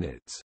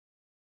subunits.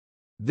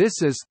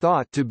 This is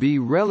thought to be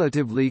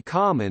relatively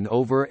common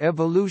over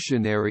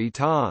evolutionary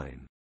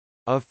time.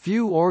 A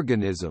few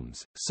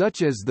organisms,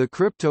 such as the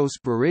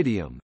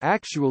Cryptosporidium,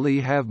 actually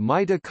have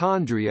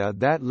mitochondria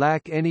that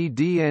lack any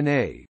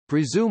DNA,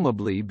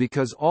 presumably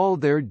because all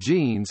their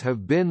genes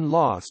have been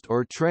lost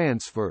or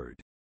transferred.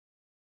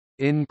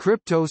 In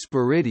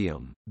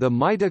Cryptosporidium, the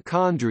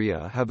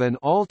mitochondria have an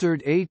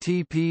altered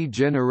ATP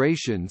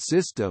generation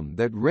system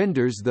that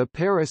renders the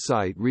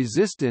parasite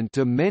resistant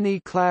to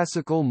many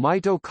classical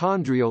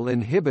mitochondrial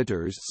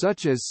inhibitors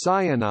such as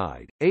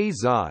cyanide,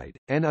 azide,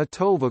 and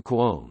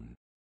atovaquone.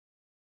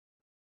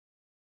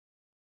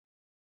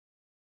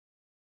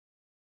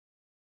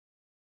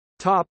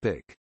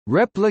 Topic: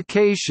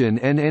 Replication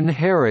and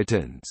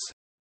inheritance.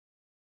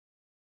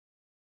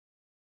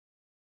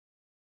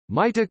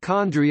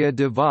 Mitochondria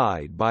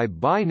divide by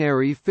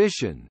binary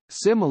fission,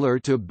 similar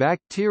to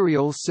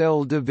bacterial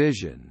cell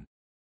division.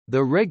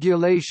 The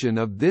regulation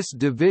of this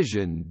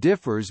division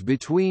differs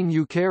between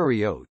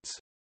eukaryotes.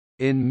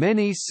 In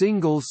many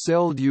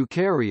single-celled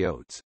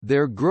eukaryotes,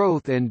 their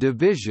growth and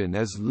division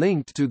is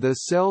linked to the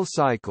cell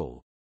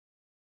cycle.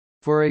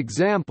 For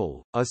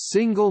example, a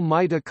single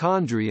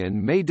mitochondrion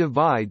may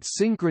divide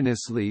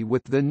synchronously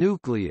with the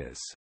nucleus.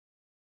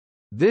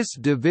 This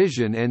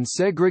division and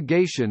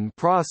segregation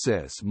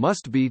process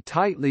must be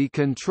tightly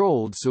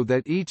controlled so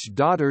that each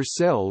daughter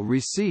cell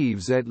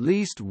receives at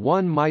least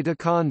one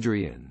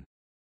mitochondrion.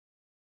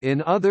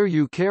 In other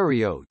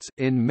eukaryotes,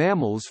 in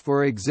mammals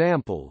for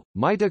example,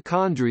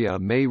 mitochondria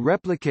may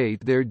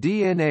replicate their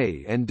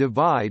DNA and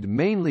divide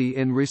mainly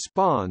in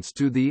response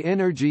to the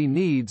energy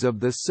needs of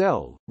the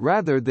cell,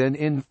 rather than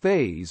in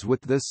phase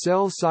with the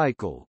cell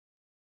cycle.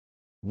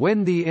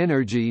 When the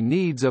energy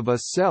needs of a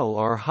cell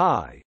are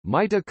high,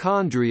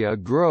 mitochondria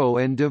grow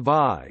and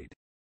divide.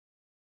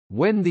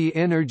 When the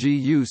energy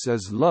use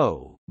is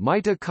low,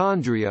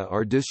 mitochondria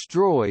are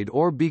destroyed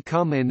or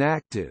become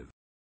inactive.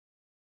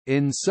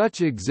 In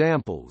such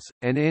examples,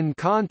 and in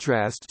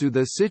contrast to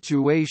the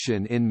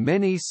situation in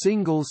many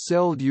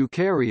single-celled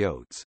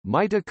eukaryotes,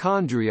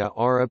 mitochondria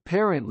are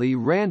apparently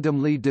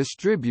randomly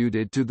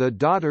distributed to the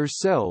daughter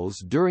cells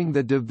during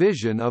the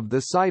division of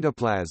the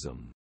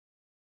cytoplasm.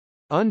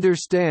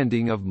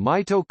 Understanding of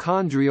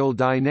mitochondrial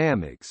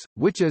dynamics,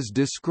 which is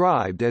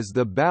described as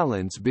the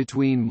balance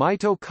between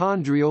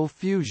mitochondrial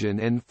fusion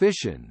and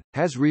fission,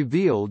 has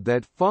revealed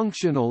that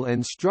functional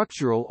and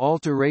structural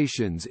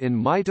alterations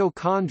in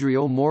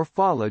mitochondrial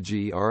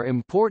morphology are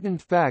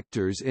important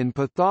factors in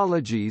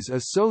pathologies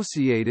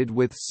associated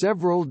with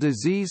several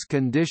disease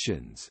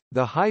conditions.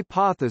 The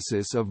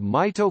hypothesis of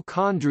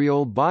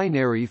mitochondrial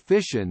binary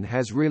fission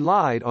has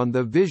relied on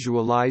the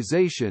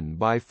visualization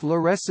by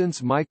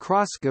fluorescence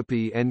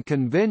microscopy and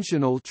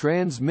conventional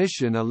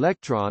transmission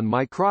electron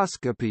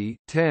microscopy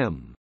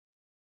 (TEM).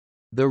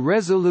 The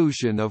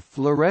resolution of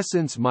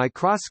fluorescence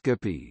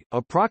microscopy,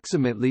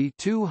 approximately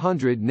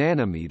 200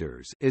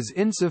 nanometers, is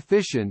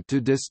insufficient to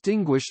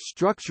distinguish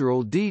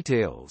structural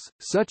details,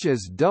 such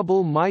as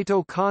double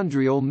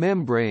mitochondrial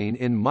membrane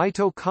in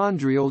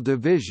mitochondrial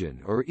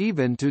division, or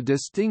even to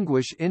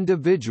distinguish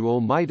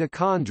individual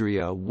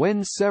mitochondria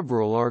when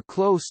several are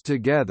close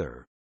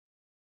together.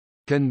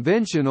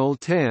 Conventional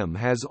TEM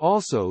has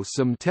also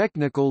some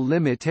technical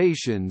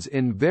limitations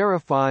in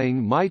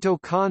verifying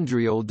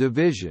mitochondrial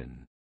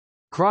division.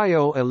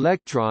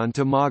 Cryo-electron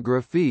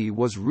tomography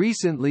was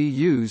recently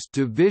used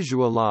to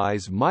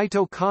visualize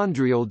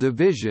mitochondrial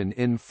division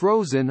in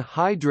frozen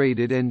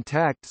hydrated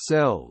intact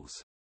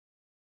cells.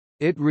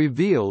 It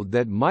revealed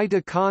that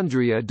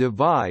mitochondria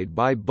divide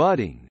by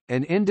budding,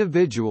 and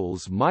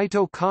individuals'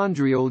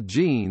 mitochondrial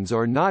genes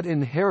are not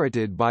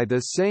inherited by the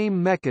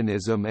same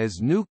mechanism as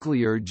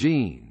nuclear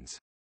genes.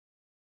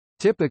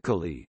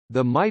 Typically,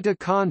 the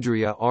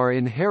mitochondria are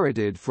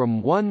inherited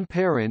from one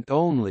parent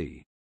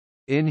only.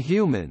 In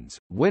humans,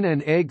 when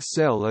an egg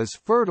cell is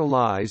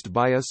fertilized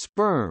by a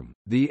sperm,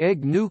 the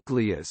egg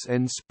nucleus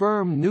and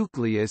sperm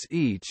nucleus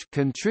each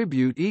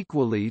contribute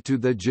equally to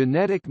the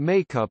genetic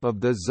makeup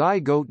of the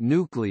zygote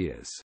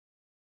nucleus.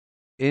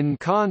 In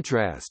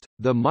contrast,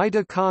 the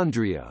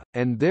mitochondria,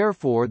 and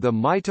therefore the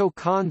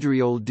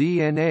mitochondrial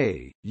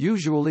DNA,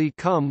 usually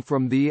come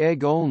from the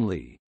egg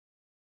only.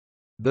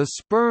 The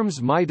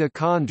sperm's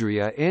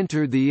mitochondria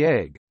enter the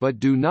egg, but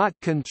do not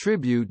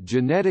contribute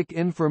genetic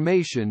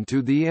information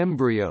to the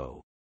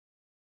embryo.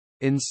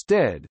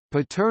 Instead,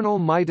 paternal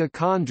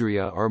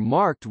mitochondria are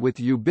marked with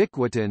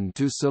ubiquitin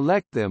to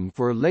select them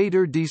for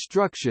later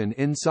destruction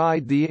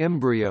inside the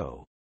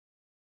embryo.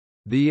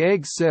 The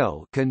egg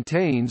cell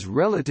contains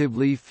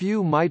relatively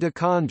few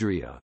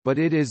mitochondria, but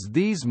it is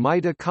these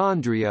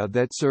mitochondria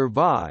that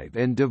survive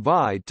and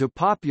divide to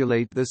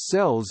populate the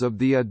cells of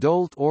the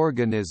adult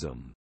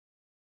organism.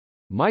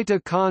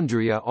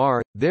 Mitochondria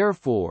are,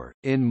 therefore,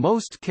 in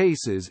most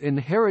cases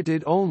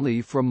inherited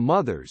only from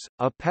mothers,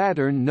 a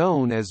pattern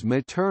known as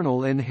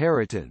maternal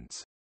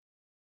inheritance.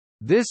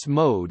 This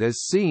mode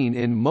is seen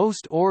in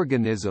most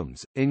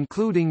organisms,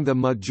 including the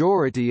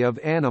majority of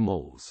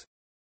animals.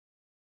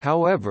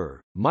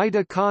 However,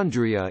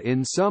 mitochondria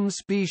in some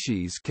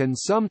species can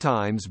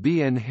sometimes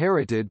be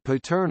inherited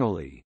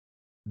paternally.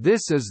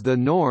 This is the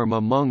norm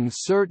among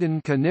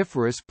certain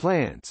coniferous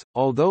plants,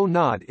 although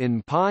not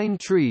in pine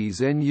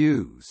trees and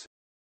yews.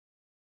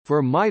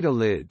 For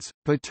mitolids,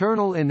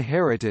 paternal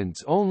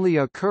inheritance only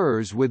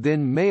occurs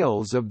within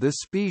males of the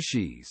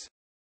species.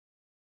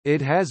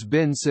 It has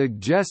been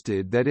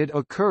suggested that it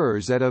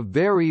occurs at a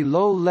very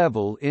low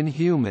level in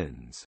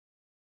humans.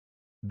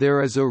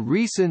 There is a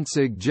recent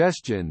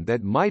suggestion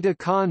that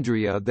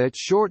mitochondria that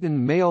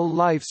shorten male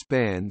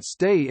lifespan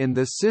stay in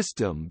the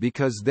system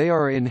because they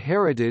are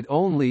inherited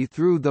only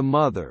through the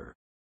mother.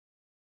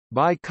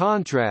 By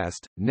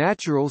contrast,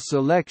 natural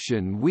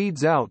selection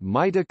weeds out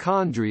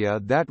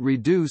mitochondria that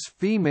reduce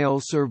female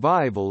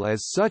survival,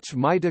 as such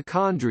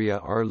mitochondria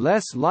are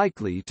less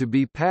likely to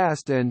be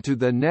passed on to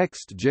the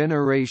next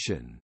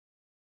generation.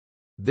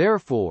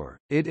 Therefore,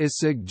 it is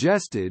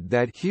suggested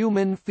that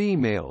human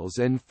females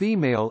and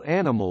female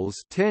animals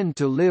tend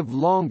to live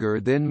longer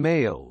than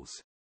males.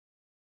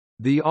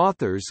 The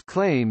authors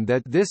claim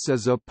that this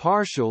is a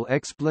partial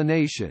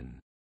explanation.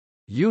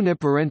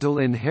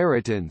 Uniparental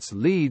inheritance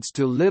leads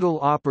to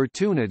little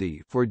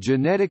opportunity for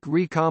genetic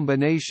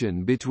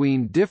recombination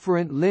between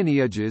different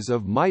lineages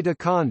of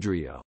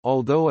mitochondria,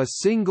 although a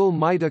single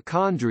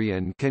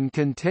mitochondrion can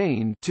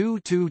contain 2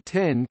 to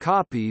 10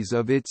 copies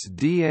of its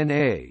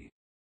DNA.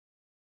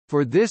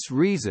 For this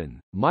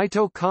reason,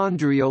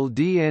 mitochondrial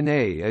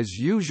DNA is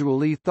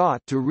usually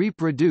thought to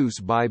reproduce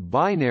by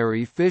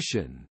binary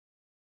fission.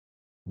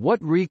 What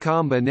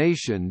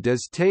recombination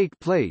does take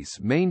place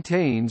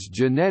maintains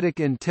genetic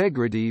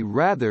integrity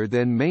rather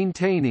than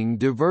maintaining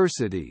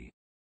diversity.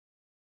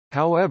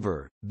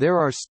 However, there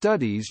are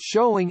studies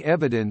showing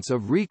evidence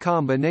of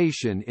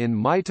recombination in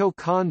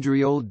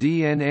mitochondrial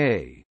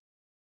DNA.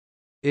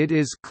 It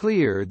is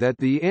clear that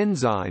the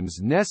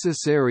enzymes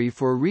necessary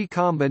for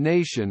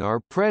recombination are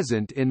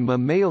present in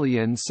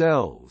mammalian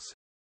cells.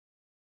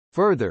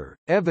 Further,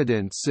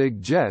 evidence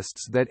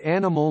suggests that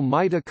animal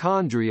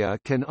mitochondria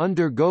can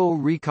undergo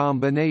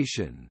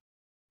recombination.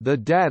 The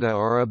data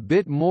are a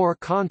bit more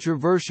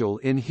controversial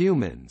in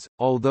humans,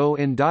 although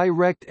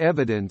indirect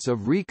evidence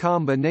of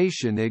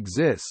recombination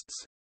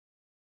exists.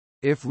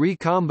 If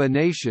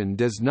recombination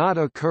does not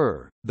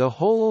occur, the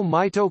whole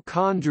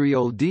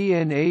mitochondrial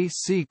DNA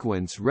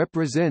sequence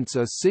represents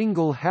a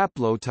single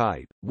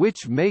haplotype,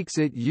 which makes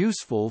it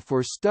useful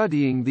for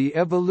studying the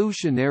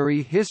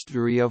evolutionary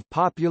history of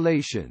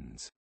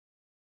populations.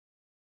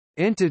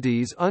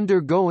 Entities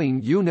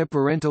undergoing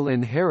uniparental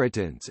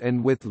inheritance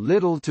and with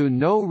little to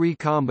no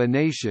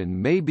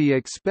recombination may be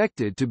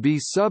expected to be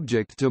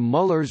subject to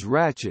Muller's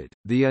ratchet,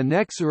 the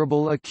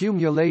inexorable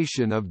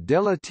accumulation of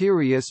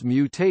deleterious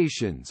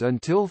mutations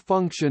until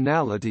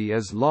functionality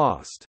is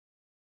lost.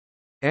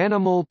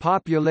 Animal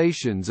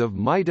populations of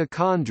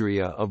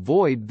mitochondria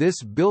avoid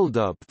this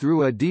buildup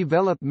through a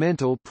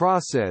developmental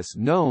process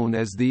known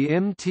as the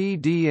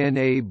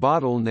mtDNA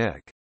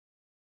bottleneck.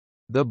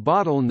 The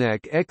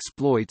bottleneck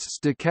exploits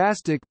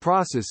stochastic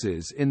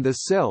processes in the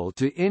cell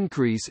to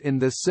increase in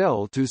the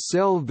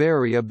cell-to-cell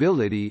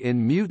variability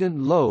in mutant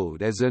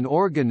load as an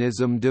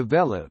organism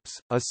develops.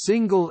 A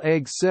single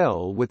egg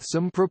cell with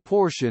some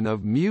proportion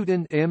of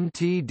mutant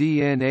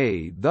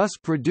mtDNA thus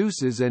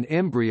produces an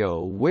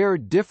embryo where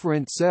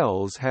different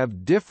cells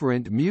have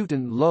different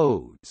mutant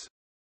loads.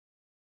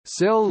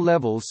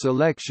 Cell-level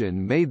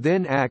selection may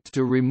then act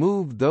to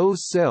remove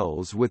those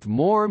cells with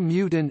more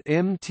mutant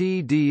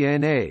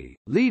mtDNA,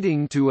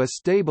 leading to a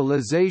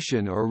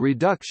stabilization or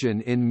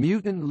reduction in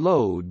mutant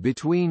load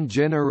between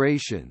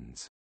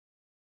generations.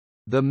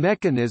 The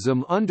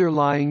mechanism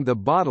underlying the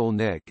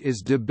bottleneck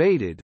is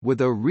debated,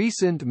 with a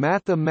recent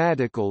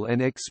mathematical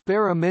and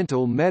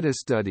experimental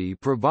metastudy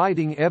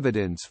providing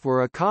evidence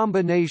for a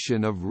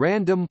combination of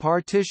random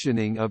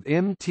partitioning of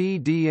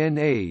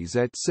mtDNAs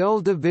at cell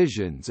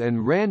divisions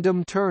and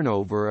random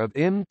turnover of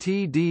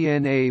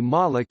mtDNA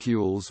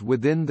molecules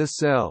within the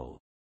cell.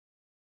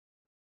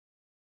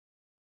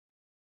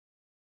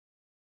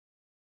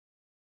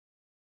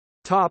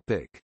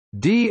 Topic: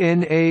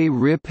 DNA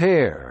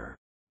repair.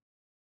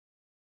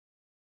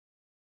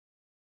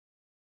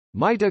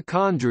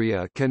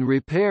 Mitochondria can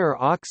repair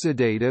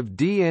oxidative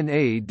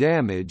DNA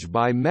damage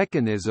by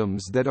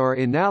mechanisms that are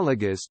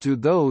analogous to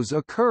those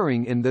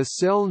occurring in the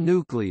cell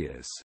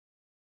nucleus.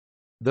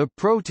 The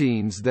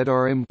proteins that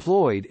are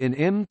employed in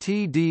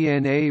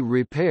mtDNA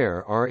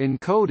repair are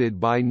encoded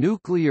by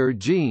nuclear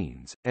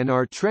genes, and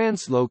are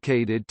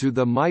translocated to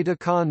the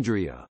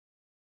mitochondria.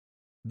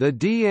 The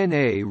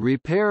DNA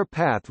repair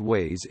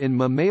pathways in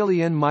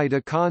mammalian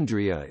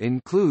mitochondria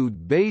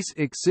include base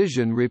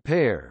excision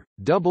repair,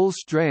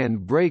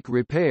 double-strand break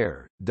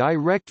repair,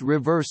 direct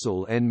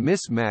reversal and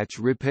mismatch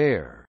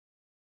repair.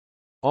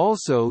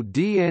 Also,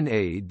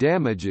 DNA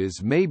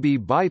damages may be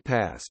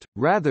bypassed,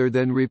 rather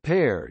than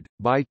repaired,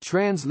 by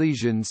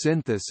translesion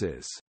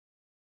synthesis.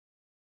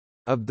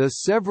 Of the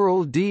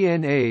several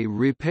DNA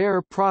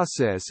repair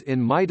process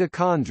in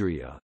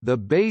mitochondria, the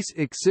base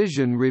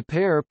excision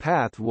repair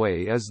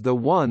pathway is the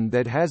one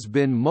that has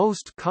been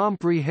most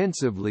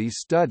comprehensively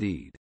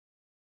studied.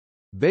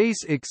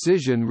 Base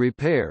excision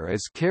repair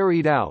is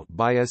carried out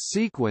by a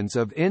sequence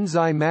of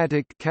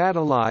enzymatic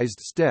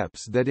catalyzed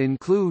steps that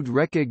include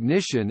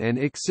recognition and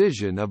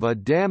excision of a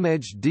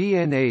damaged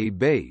DNA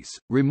base,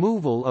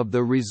 removal of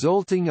the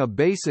resulting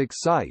abasic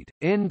site,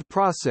 end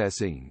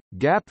processing,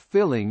 gap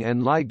filling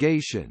and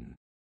ligation.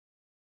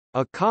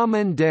 A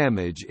common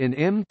damage in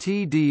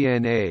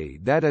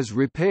mtDNA that is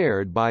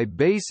repaired by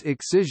base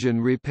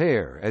excision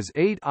repair is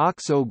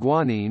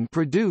 8-oxoguanine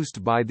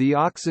produced by the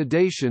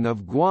oxidation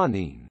of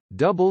guanine.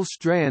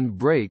 Double-strand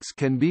breaks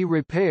can be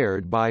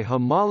repaired by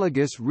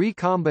homologous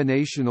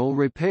recombinational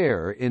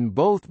repair in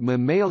both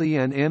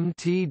mammalian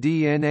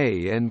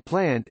mtDNA and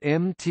plant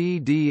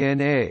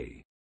mtDNA.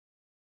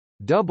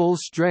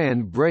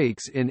 Double-strand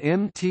breaks in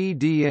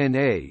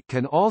mtDNA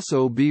can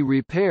also be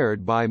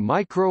repaired by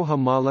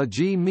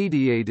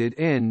microhomology-mediated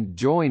end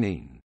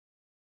joining.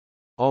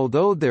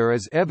 Although there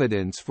is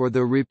evidence for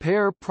the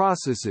repair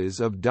processes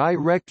of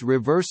direct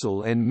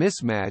reversal and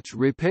mismatch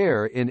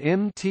repair in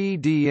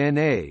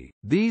mtDNA,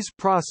 these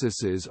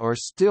processes are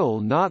still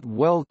not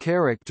well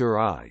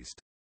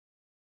characterized.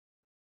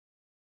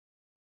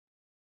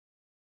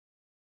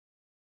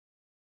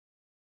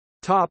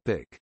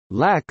 Topic: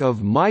 Lack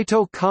of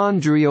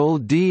mitochondrial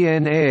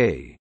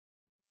DNA.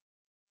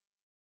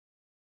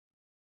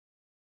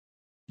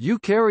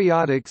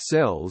 Eukaryotic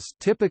cells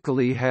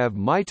typically have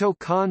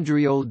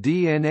mitochondrial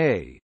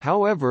DNA,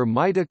 however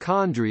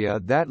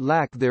mitochondria that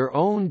lack their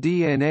own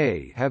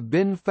DNA have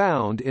been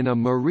found in a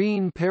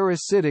marine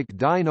parasitic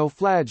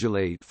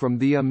dinoflagellate from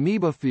the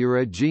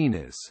Amoebophora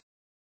genus.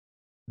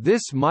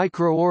 This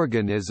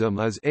microorganism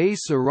is a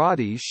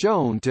cerati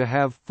shown to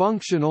have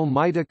functional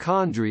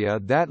mitochondria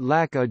that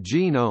lack a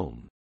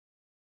genome.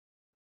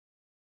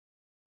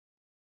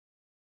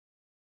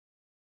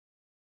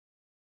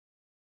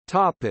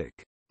 Topic: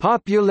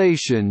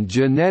 Population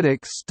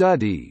genetic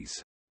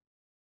studies.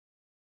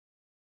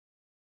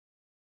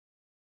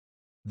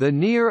 The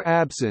near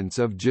absence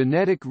of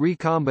genetic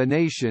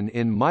recombination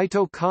in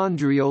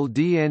mitochondrial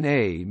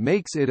DNA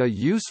makes it a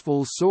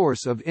useful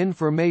source of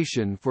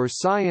information for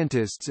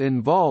scientists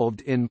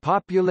involved in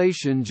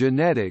population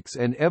genetics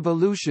and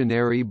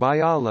evolutionary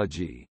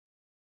biology.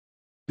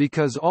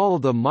 Because all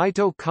the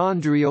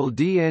mitochondrial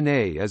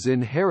DNA is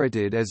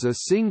inherited as a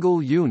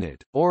single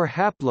unit, or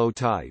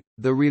haplotype,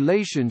 the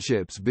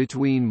relationships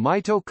between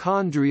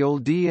mitochondrial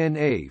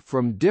DNA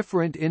from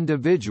different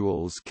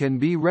individuals can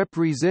be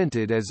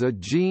represented as a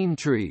gene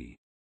tree.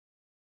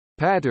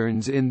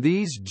 Patterns in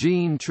these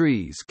gene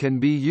trees can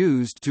be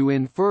used to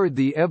infer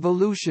the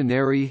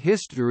evolutionary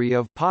history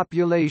of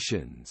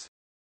populations.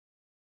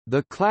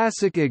 The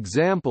classic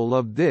example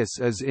of this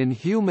is in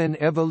human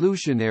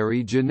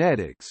evolutionary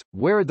genetics,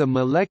 where the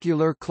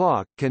molecular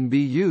clock can be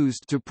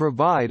used to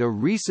provide a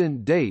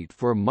recent date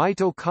for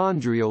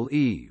mitochondrial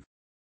Eve.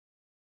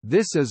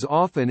 This is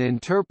often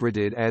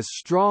interpreted as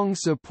strong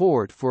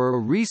support for a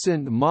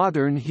recent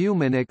modern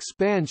human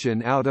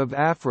expansion out of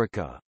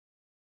Africa.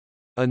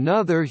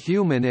 Another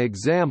human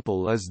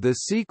example is the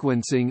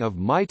sequencing of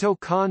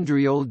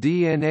mitochondrial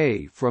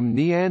DNA from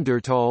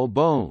Neanderthal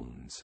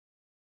bones.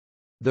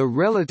 The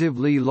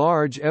relatively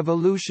large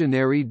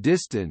evolutionary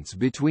distance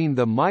between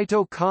the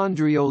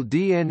mitochondrial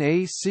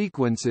DNA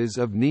sequences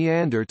of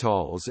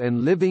Neanderthals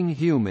and living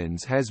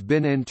humans has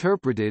been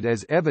interpreted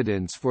as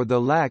evidence for the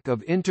lack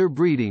of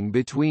interbreeding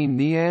between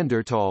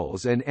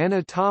Neanderthals and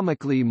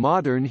anatomically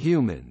modern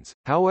humans.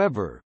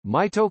 However,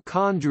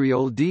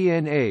 mitochondrial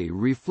DNA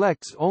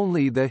reflects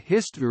only the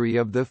history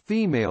of the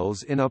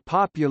females in a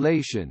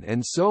population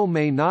and so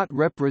may not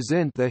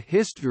represent the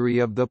history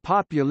of the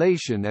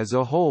population as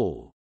a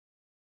whole.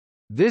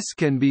 This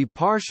can be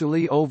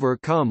partially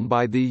overcome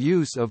by the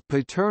use of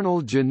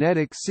paternal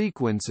genetic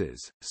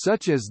sequences,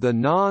 such as the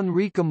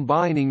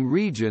non-recombining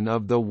region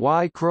of the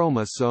Y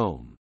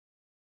chromosome.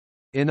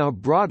 In a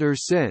broader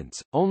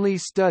sense, only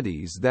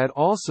studies that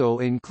also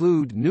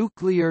include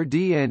nuclear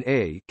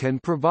DNA can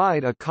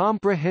provide a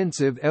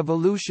comprehensive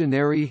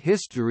evolutionary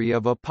history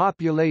of a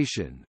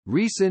population.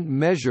 Recent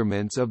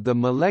measurements of the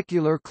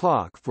molecular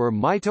clock for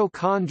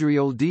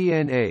mitochondrial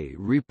DNA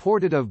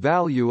reported a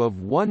value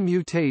of 1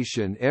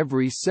 mutation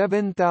every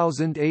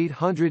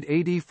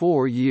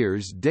 7,884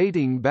 years,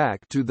 dating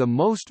back to the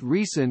most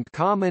recent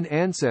common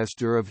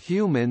ancestor of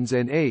humans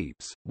and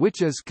apes,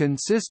 which is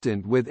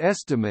consistent with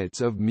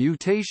estimates of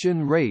mutation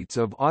rates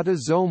of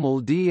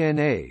autosomal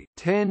DNA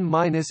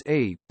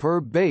 10⁻8 per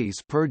base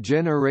per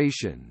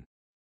generation.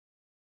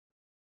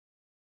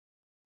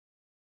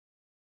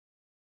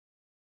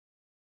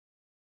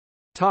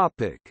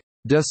 Topic: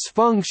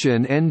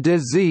 Dysfunction and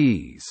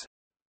disease.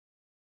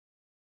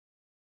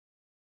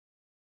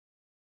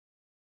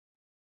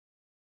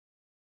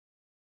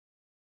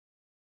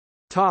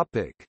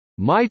 Topic: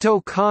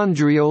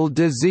 Mitochondrial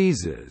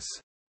diseases.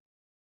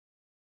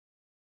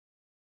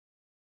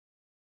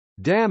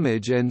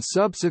 Damage and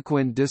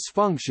subsequent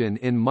dysfunction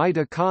in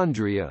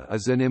mitochondria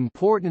is an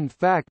important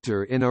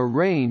factor in a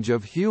range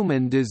of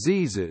human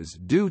diseases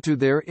due to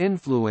their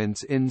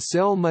influence in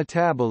cell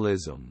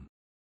metabolism.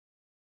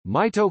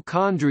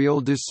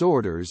 Mitochondrial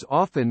disorders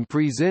often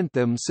present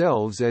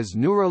themselves as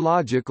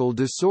neurological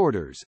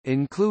disorders,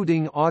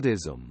 including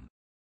autism.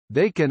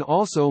 They can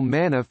also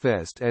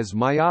manifest as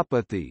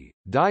myopathy,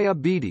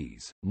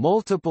 diabetes,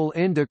 multiple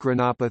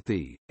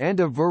endocrinopathy, and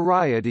a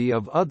variety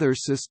of other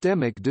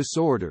systemic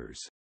disorders.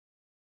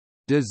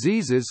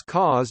 Diseases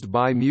caused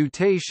by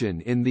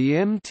mutation in the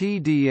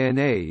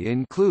mtDNA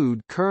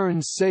include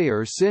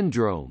Kearns-Sayre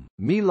syndrome,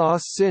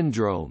 Melos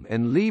syndrome,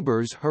 and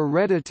Leber's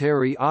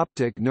hereditary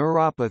optic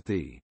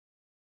neuropathy.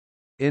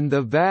 In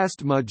the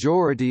vast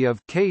majority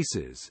of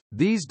cases,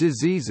 these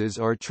diseases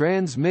are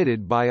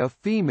transmitted by a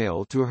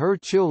female to her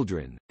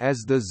children,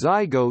 as the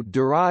zygote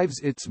derives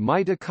its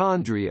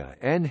mitochondria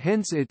and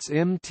hence its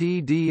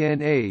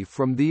mtDNA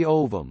from the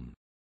ovum.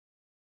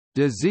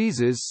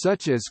 Diseases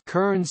such as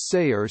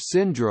Kearns-Sayre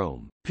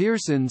syndrome,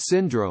 Pearson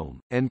syndrome,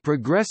 and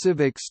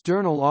progressive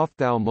external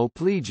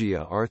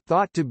ophthalmoplegia are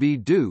thought to be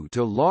due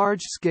to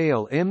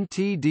large-scale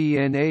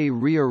mtDNA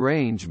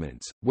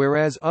rearrangements,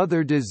 whereas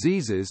other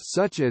diseases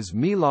such as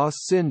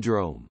Melos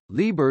syndrome,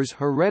 Leber's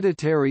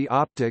hereditary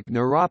optic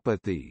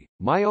neuropathy,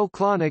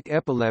 myoclonic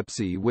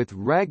epilepsy with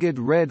ragged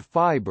red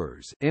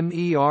fibers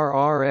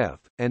 (MERRF),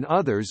 and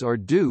others are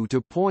due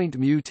to point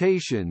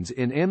mutations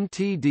in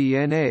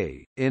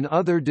mtDNA. In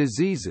other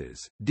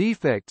diseases,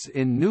 defects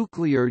in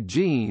nuclear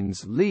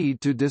genes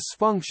lead to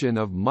dysfunction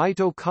of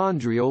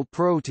mitochondrial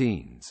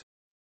proteins.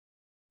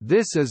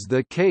 This is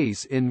the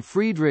case in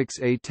Friedreich's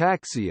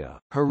ataxia,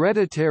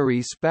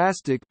 hereditary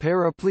spastic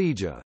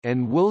paraplegia,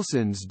 and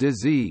Wilson's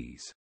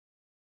disease.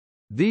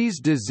 These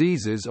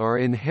diseases are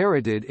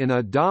inherited in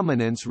a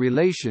dominance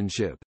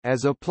relationship,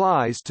 as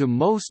applies to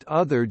most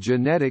other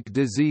genetic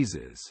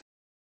diseases.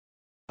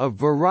 A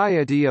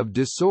variety of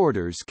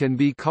disorders can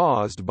be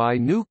caused by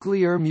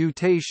nuclear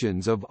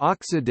mutations of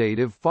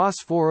oxidative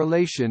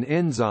phosphorylation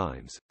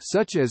enzymes,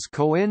 such as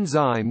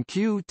coenzyme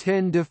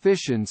Q10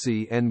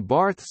 deficiency and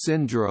Barth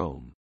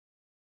syndrome.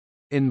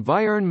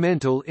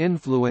 Environmental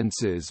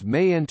influences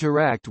may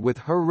interact with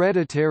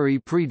hereditary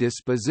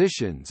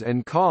predispositions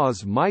and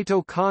cause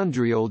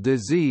mitochondrial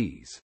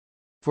disease.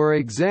 For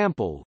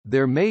example,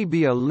 there may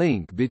be a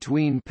link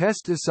between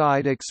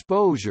pesticide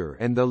exposure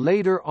and the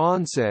later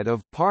onset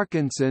of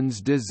Parkinson's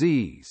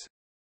disease.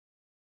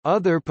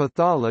 Other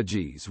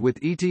pathologies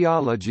with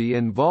etiology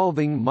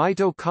involving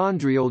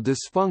mitochondrial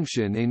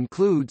dysfunction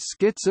include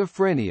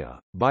schizophrenia,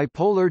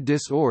 bipolar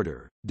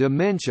disorder,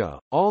 dementia,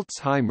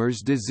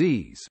 Alzheimer's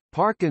disease,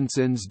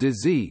 Parkinson's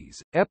disease,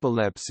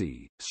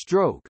 epilepsy,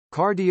 stroke,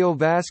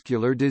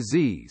 cardiovascular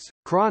disease,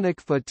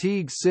 chronic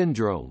fatigue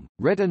syndrome,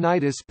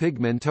 retinitis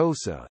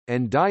pigmentosa,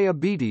 and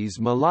diabetes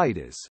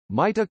mellitus.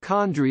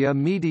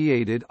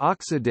 Mitochondria-mediated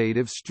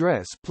oxidative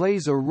stress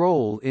plays a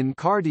role in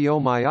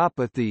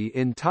cardiomyopathy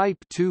in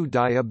type 2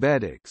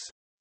 diabetics.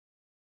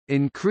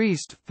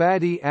 Increased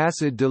fatty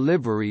acid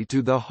delivery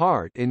to the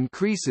heart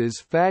increases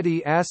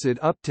fatty acid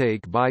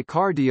uptake by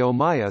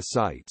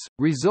cardiomyocytes,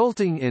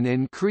 resulting in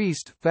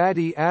increased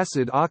fatty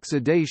acid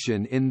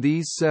oxidation in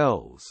these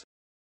cells.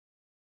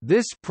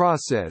 This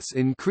process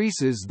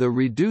increases the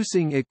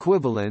reducing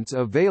equivalents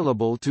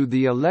available to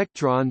the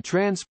electron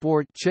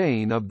transport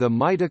chain of the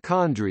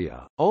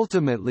mitochondria,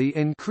 ultimately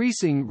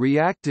increasing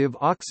reactive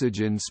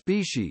oxygen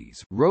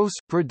species (ROS)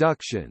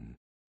 production.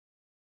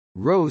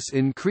 ROS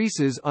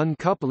increases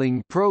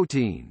uncoupling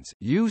proteins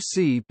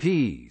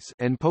 (UCPs)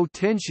 and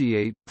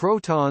potentiate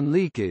proton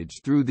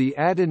leakage through the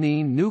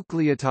adenine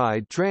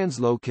nucleotide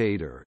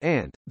translocator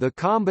 (ANT), the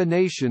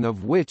combination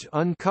of which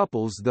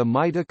uncouples the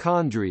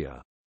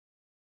mitochondria.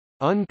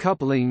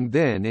 Uncoupling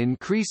then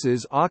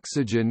increases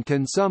oxygen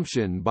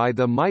consumption by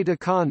the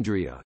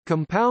mitochondria,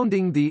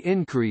 compounding the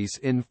increase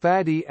in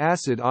fatty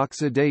acid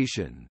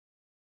oxidation.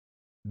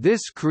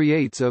 This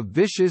creates a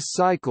vicious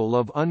cycle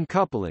of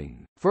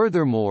uncoupling.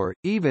 Furthermore,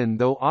 even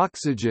though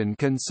oxygen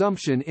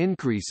consumption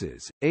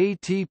increases,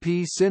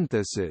 ATP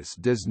synthesis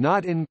does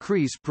not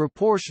increase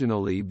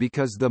proportionally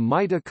because the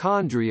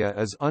mitochondria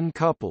is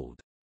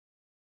uncoupled.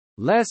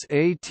 Less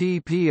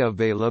ATP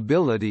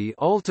availability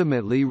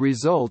ultimately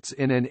results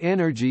in an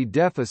energy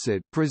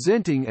deficit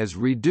presenting as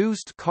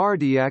reduced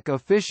cardiac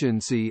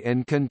efficiency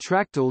and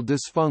contractile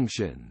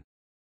dysfunction.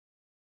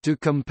 To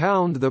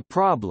compound the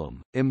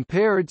problem,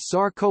 impaired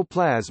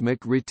sarcoplasmic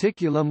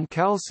reticulum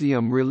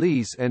calcium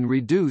release and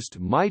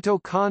reduced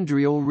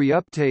mitochondrial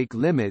reuptake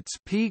limits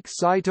peak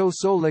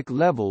cytosolic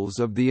levels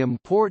of the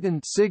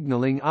important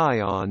signaling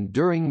ion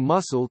during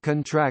muscle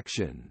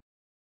contraction.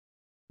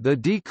 The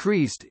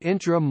decreased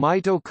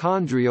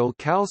intramitochondrial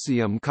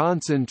calcium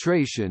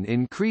concentration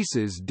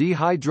increases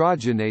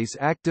dehydrogenase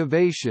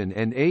activation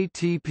and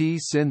ATP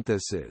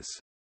synthesis.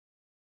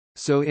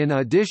 so in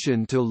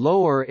addition to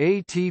lower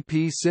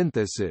ATP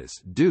synthesis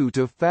due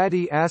to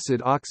fatty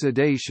acid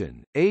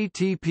oxidation,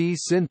 ATP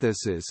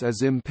synthesis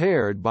is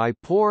impaired by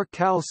poor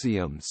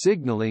calcium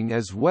signaling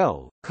as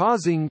well,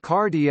 causing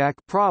cardiac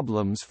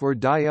problems for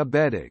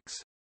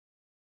diabetics.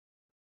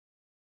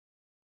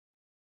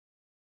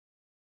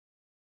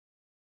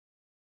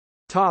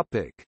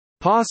 Topic: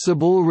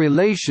 Possible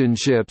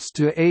relationships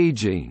to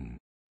aging.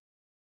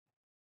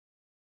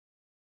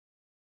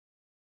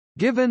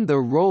 Given the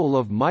role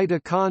of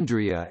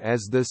mitochondria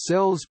as the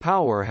cell's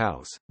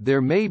powerhouse,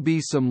 there may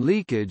be some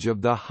leakage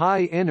of the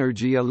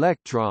high-energy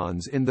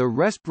electrons in the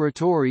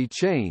respiratory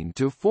chain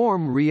to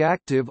form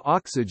reactive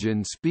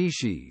oxygen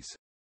species.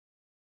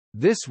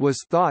 This was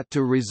thought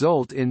to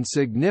result in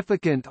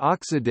significant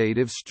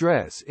oxidative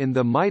stress in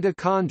the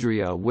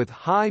mitochondria with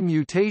high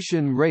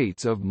mutation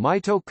rates of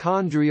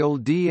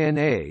mitochondrial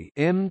DNA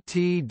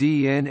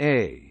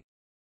 (mtDNA).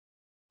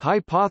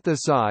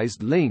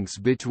 Hypothesized links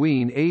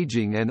between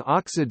aging and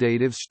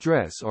oxidative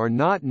stress are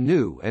not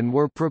new and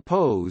were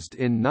proposed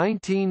in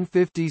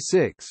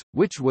 1956,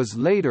 which was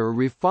later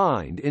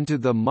refined into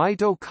the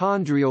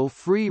mitochondrial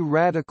free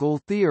radical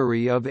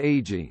theory of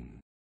aging.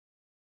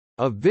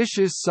 A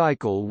vicious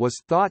cycle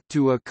was thought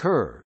to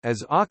occur,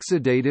 as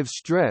oxidative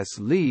stress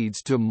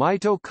leads to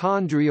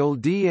mitochondrial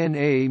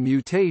DNA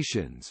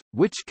mutations,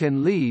 which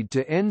can lead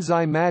to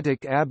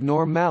enzymatic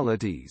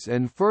abnormalities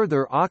and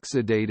further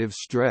oxidative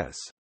stress.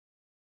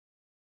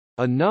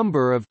 A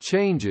number of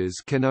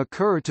changes can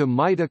occur to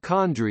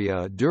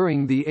mitochondria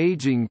during the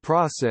aging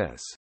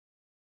process.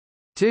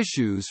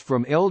 Tissues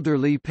from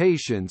elderly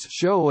patients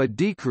show a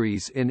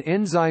decrease in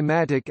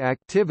enzymatic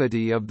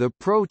activity of the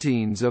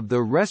proteins of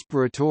the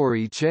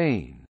respiratory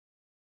chain.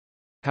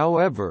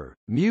 However,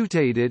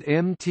 mutated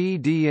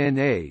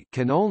mtDNA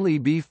can only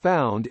be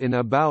found in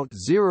about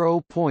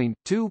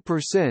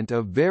 0.2%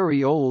 of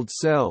very old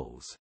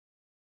cells.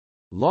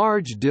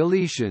 Large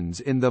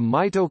deletions in the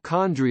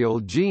mitochondrial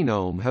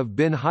genome have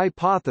been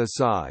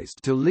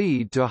hypothesized to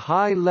lead to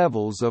high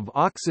levels of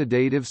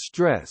oxidative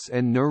stress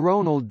and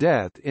neuronal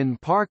death in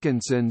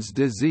Parkinson's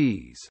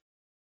disease.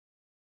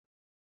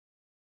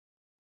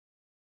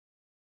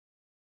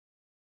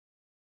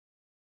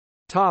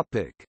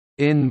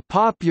 In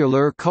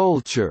popular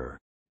culture,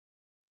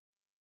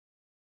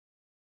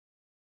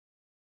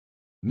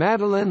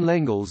 Madeleine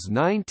L'Engle's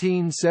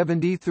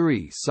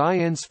 1973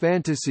 science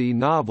fantasy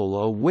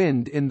novel A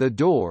Wind in the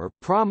Door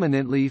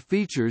prominently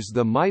features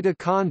the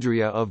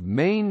mitochondria of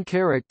main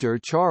character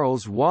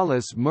Charles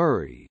Wallace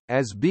Murray,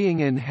 as being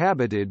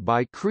inhabited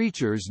by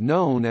creatures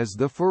known as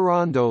the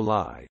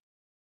Farandolae.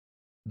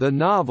 The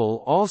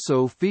novel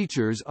also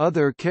features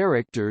other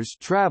characters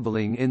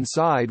traveling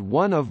inside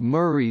one of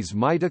Murray's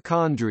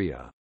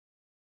mitochondria.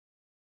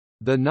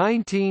 The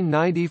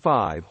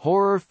 1995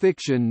 horror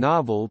fiction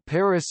novel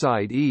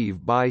Parasite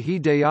Eve by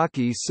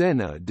Hideaki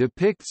Senna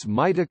depicts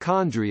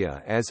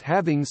mitochondria as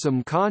having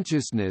some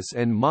consciousness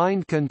and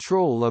mind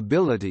control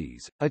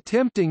abilities,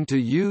 attempting to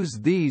use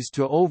these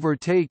to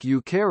overtake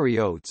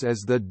eukaryotes as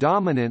the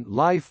dominant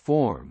life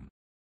form.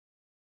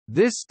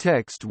 This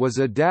text was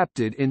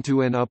adapted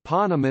into an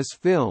eponymous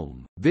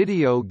film,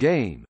 video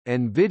game,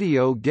 and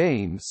video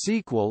game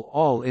sequel,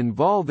 all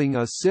involving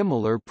a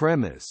similar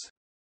premise.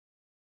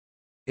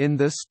 In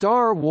the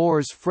Star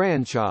Wars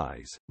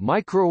franchise,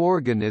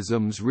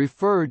 microorganisms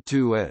referred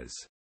to as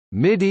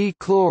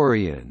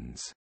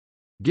midi-chlorians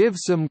give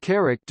some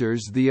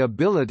characters the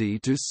ability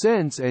to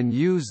sense and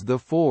use the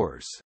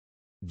Force.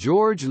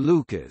 George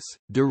Lucas,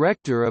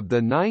 director of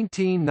the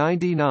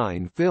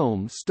 1999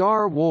 film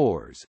Star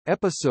Wars,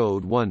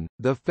 Episode I,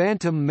 The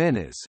Phantom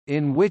Menace,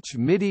 in which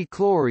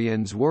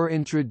midi-chlorians were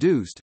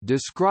introduced,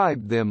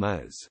 described them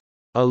as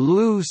a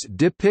loose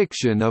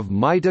depiction of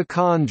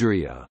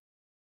mitochondria.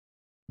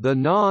 The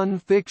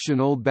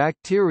non-fictional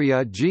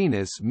bacteria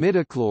genus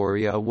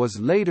Mitochondria was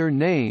later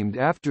named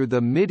after the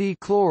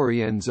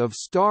midi-chlorians of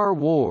Star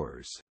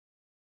Wars.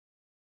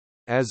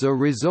 As a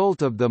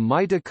result of the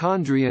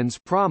mitochondrians'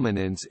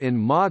 prominence in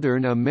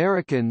modern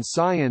American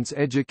science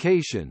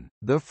education,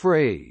 the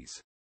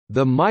phrase,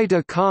 "the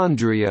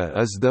mitochondria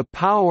is the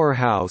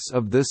powerhouse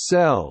of the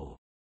cell,"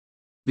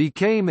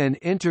 became an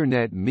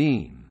Internet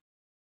meme.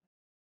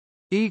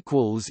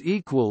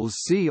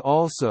 See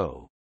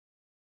also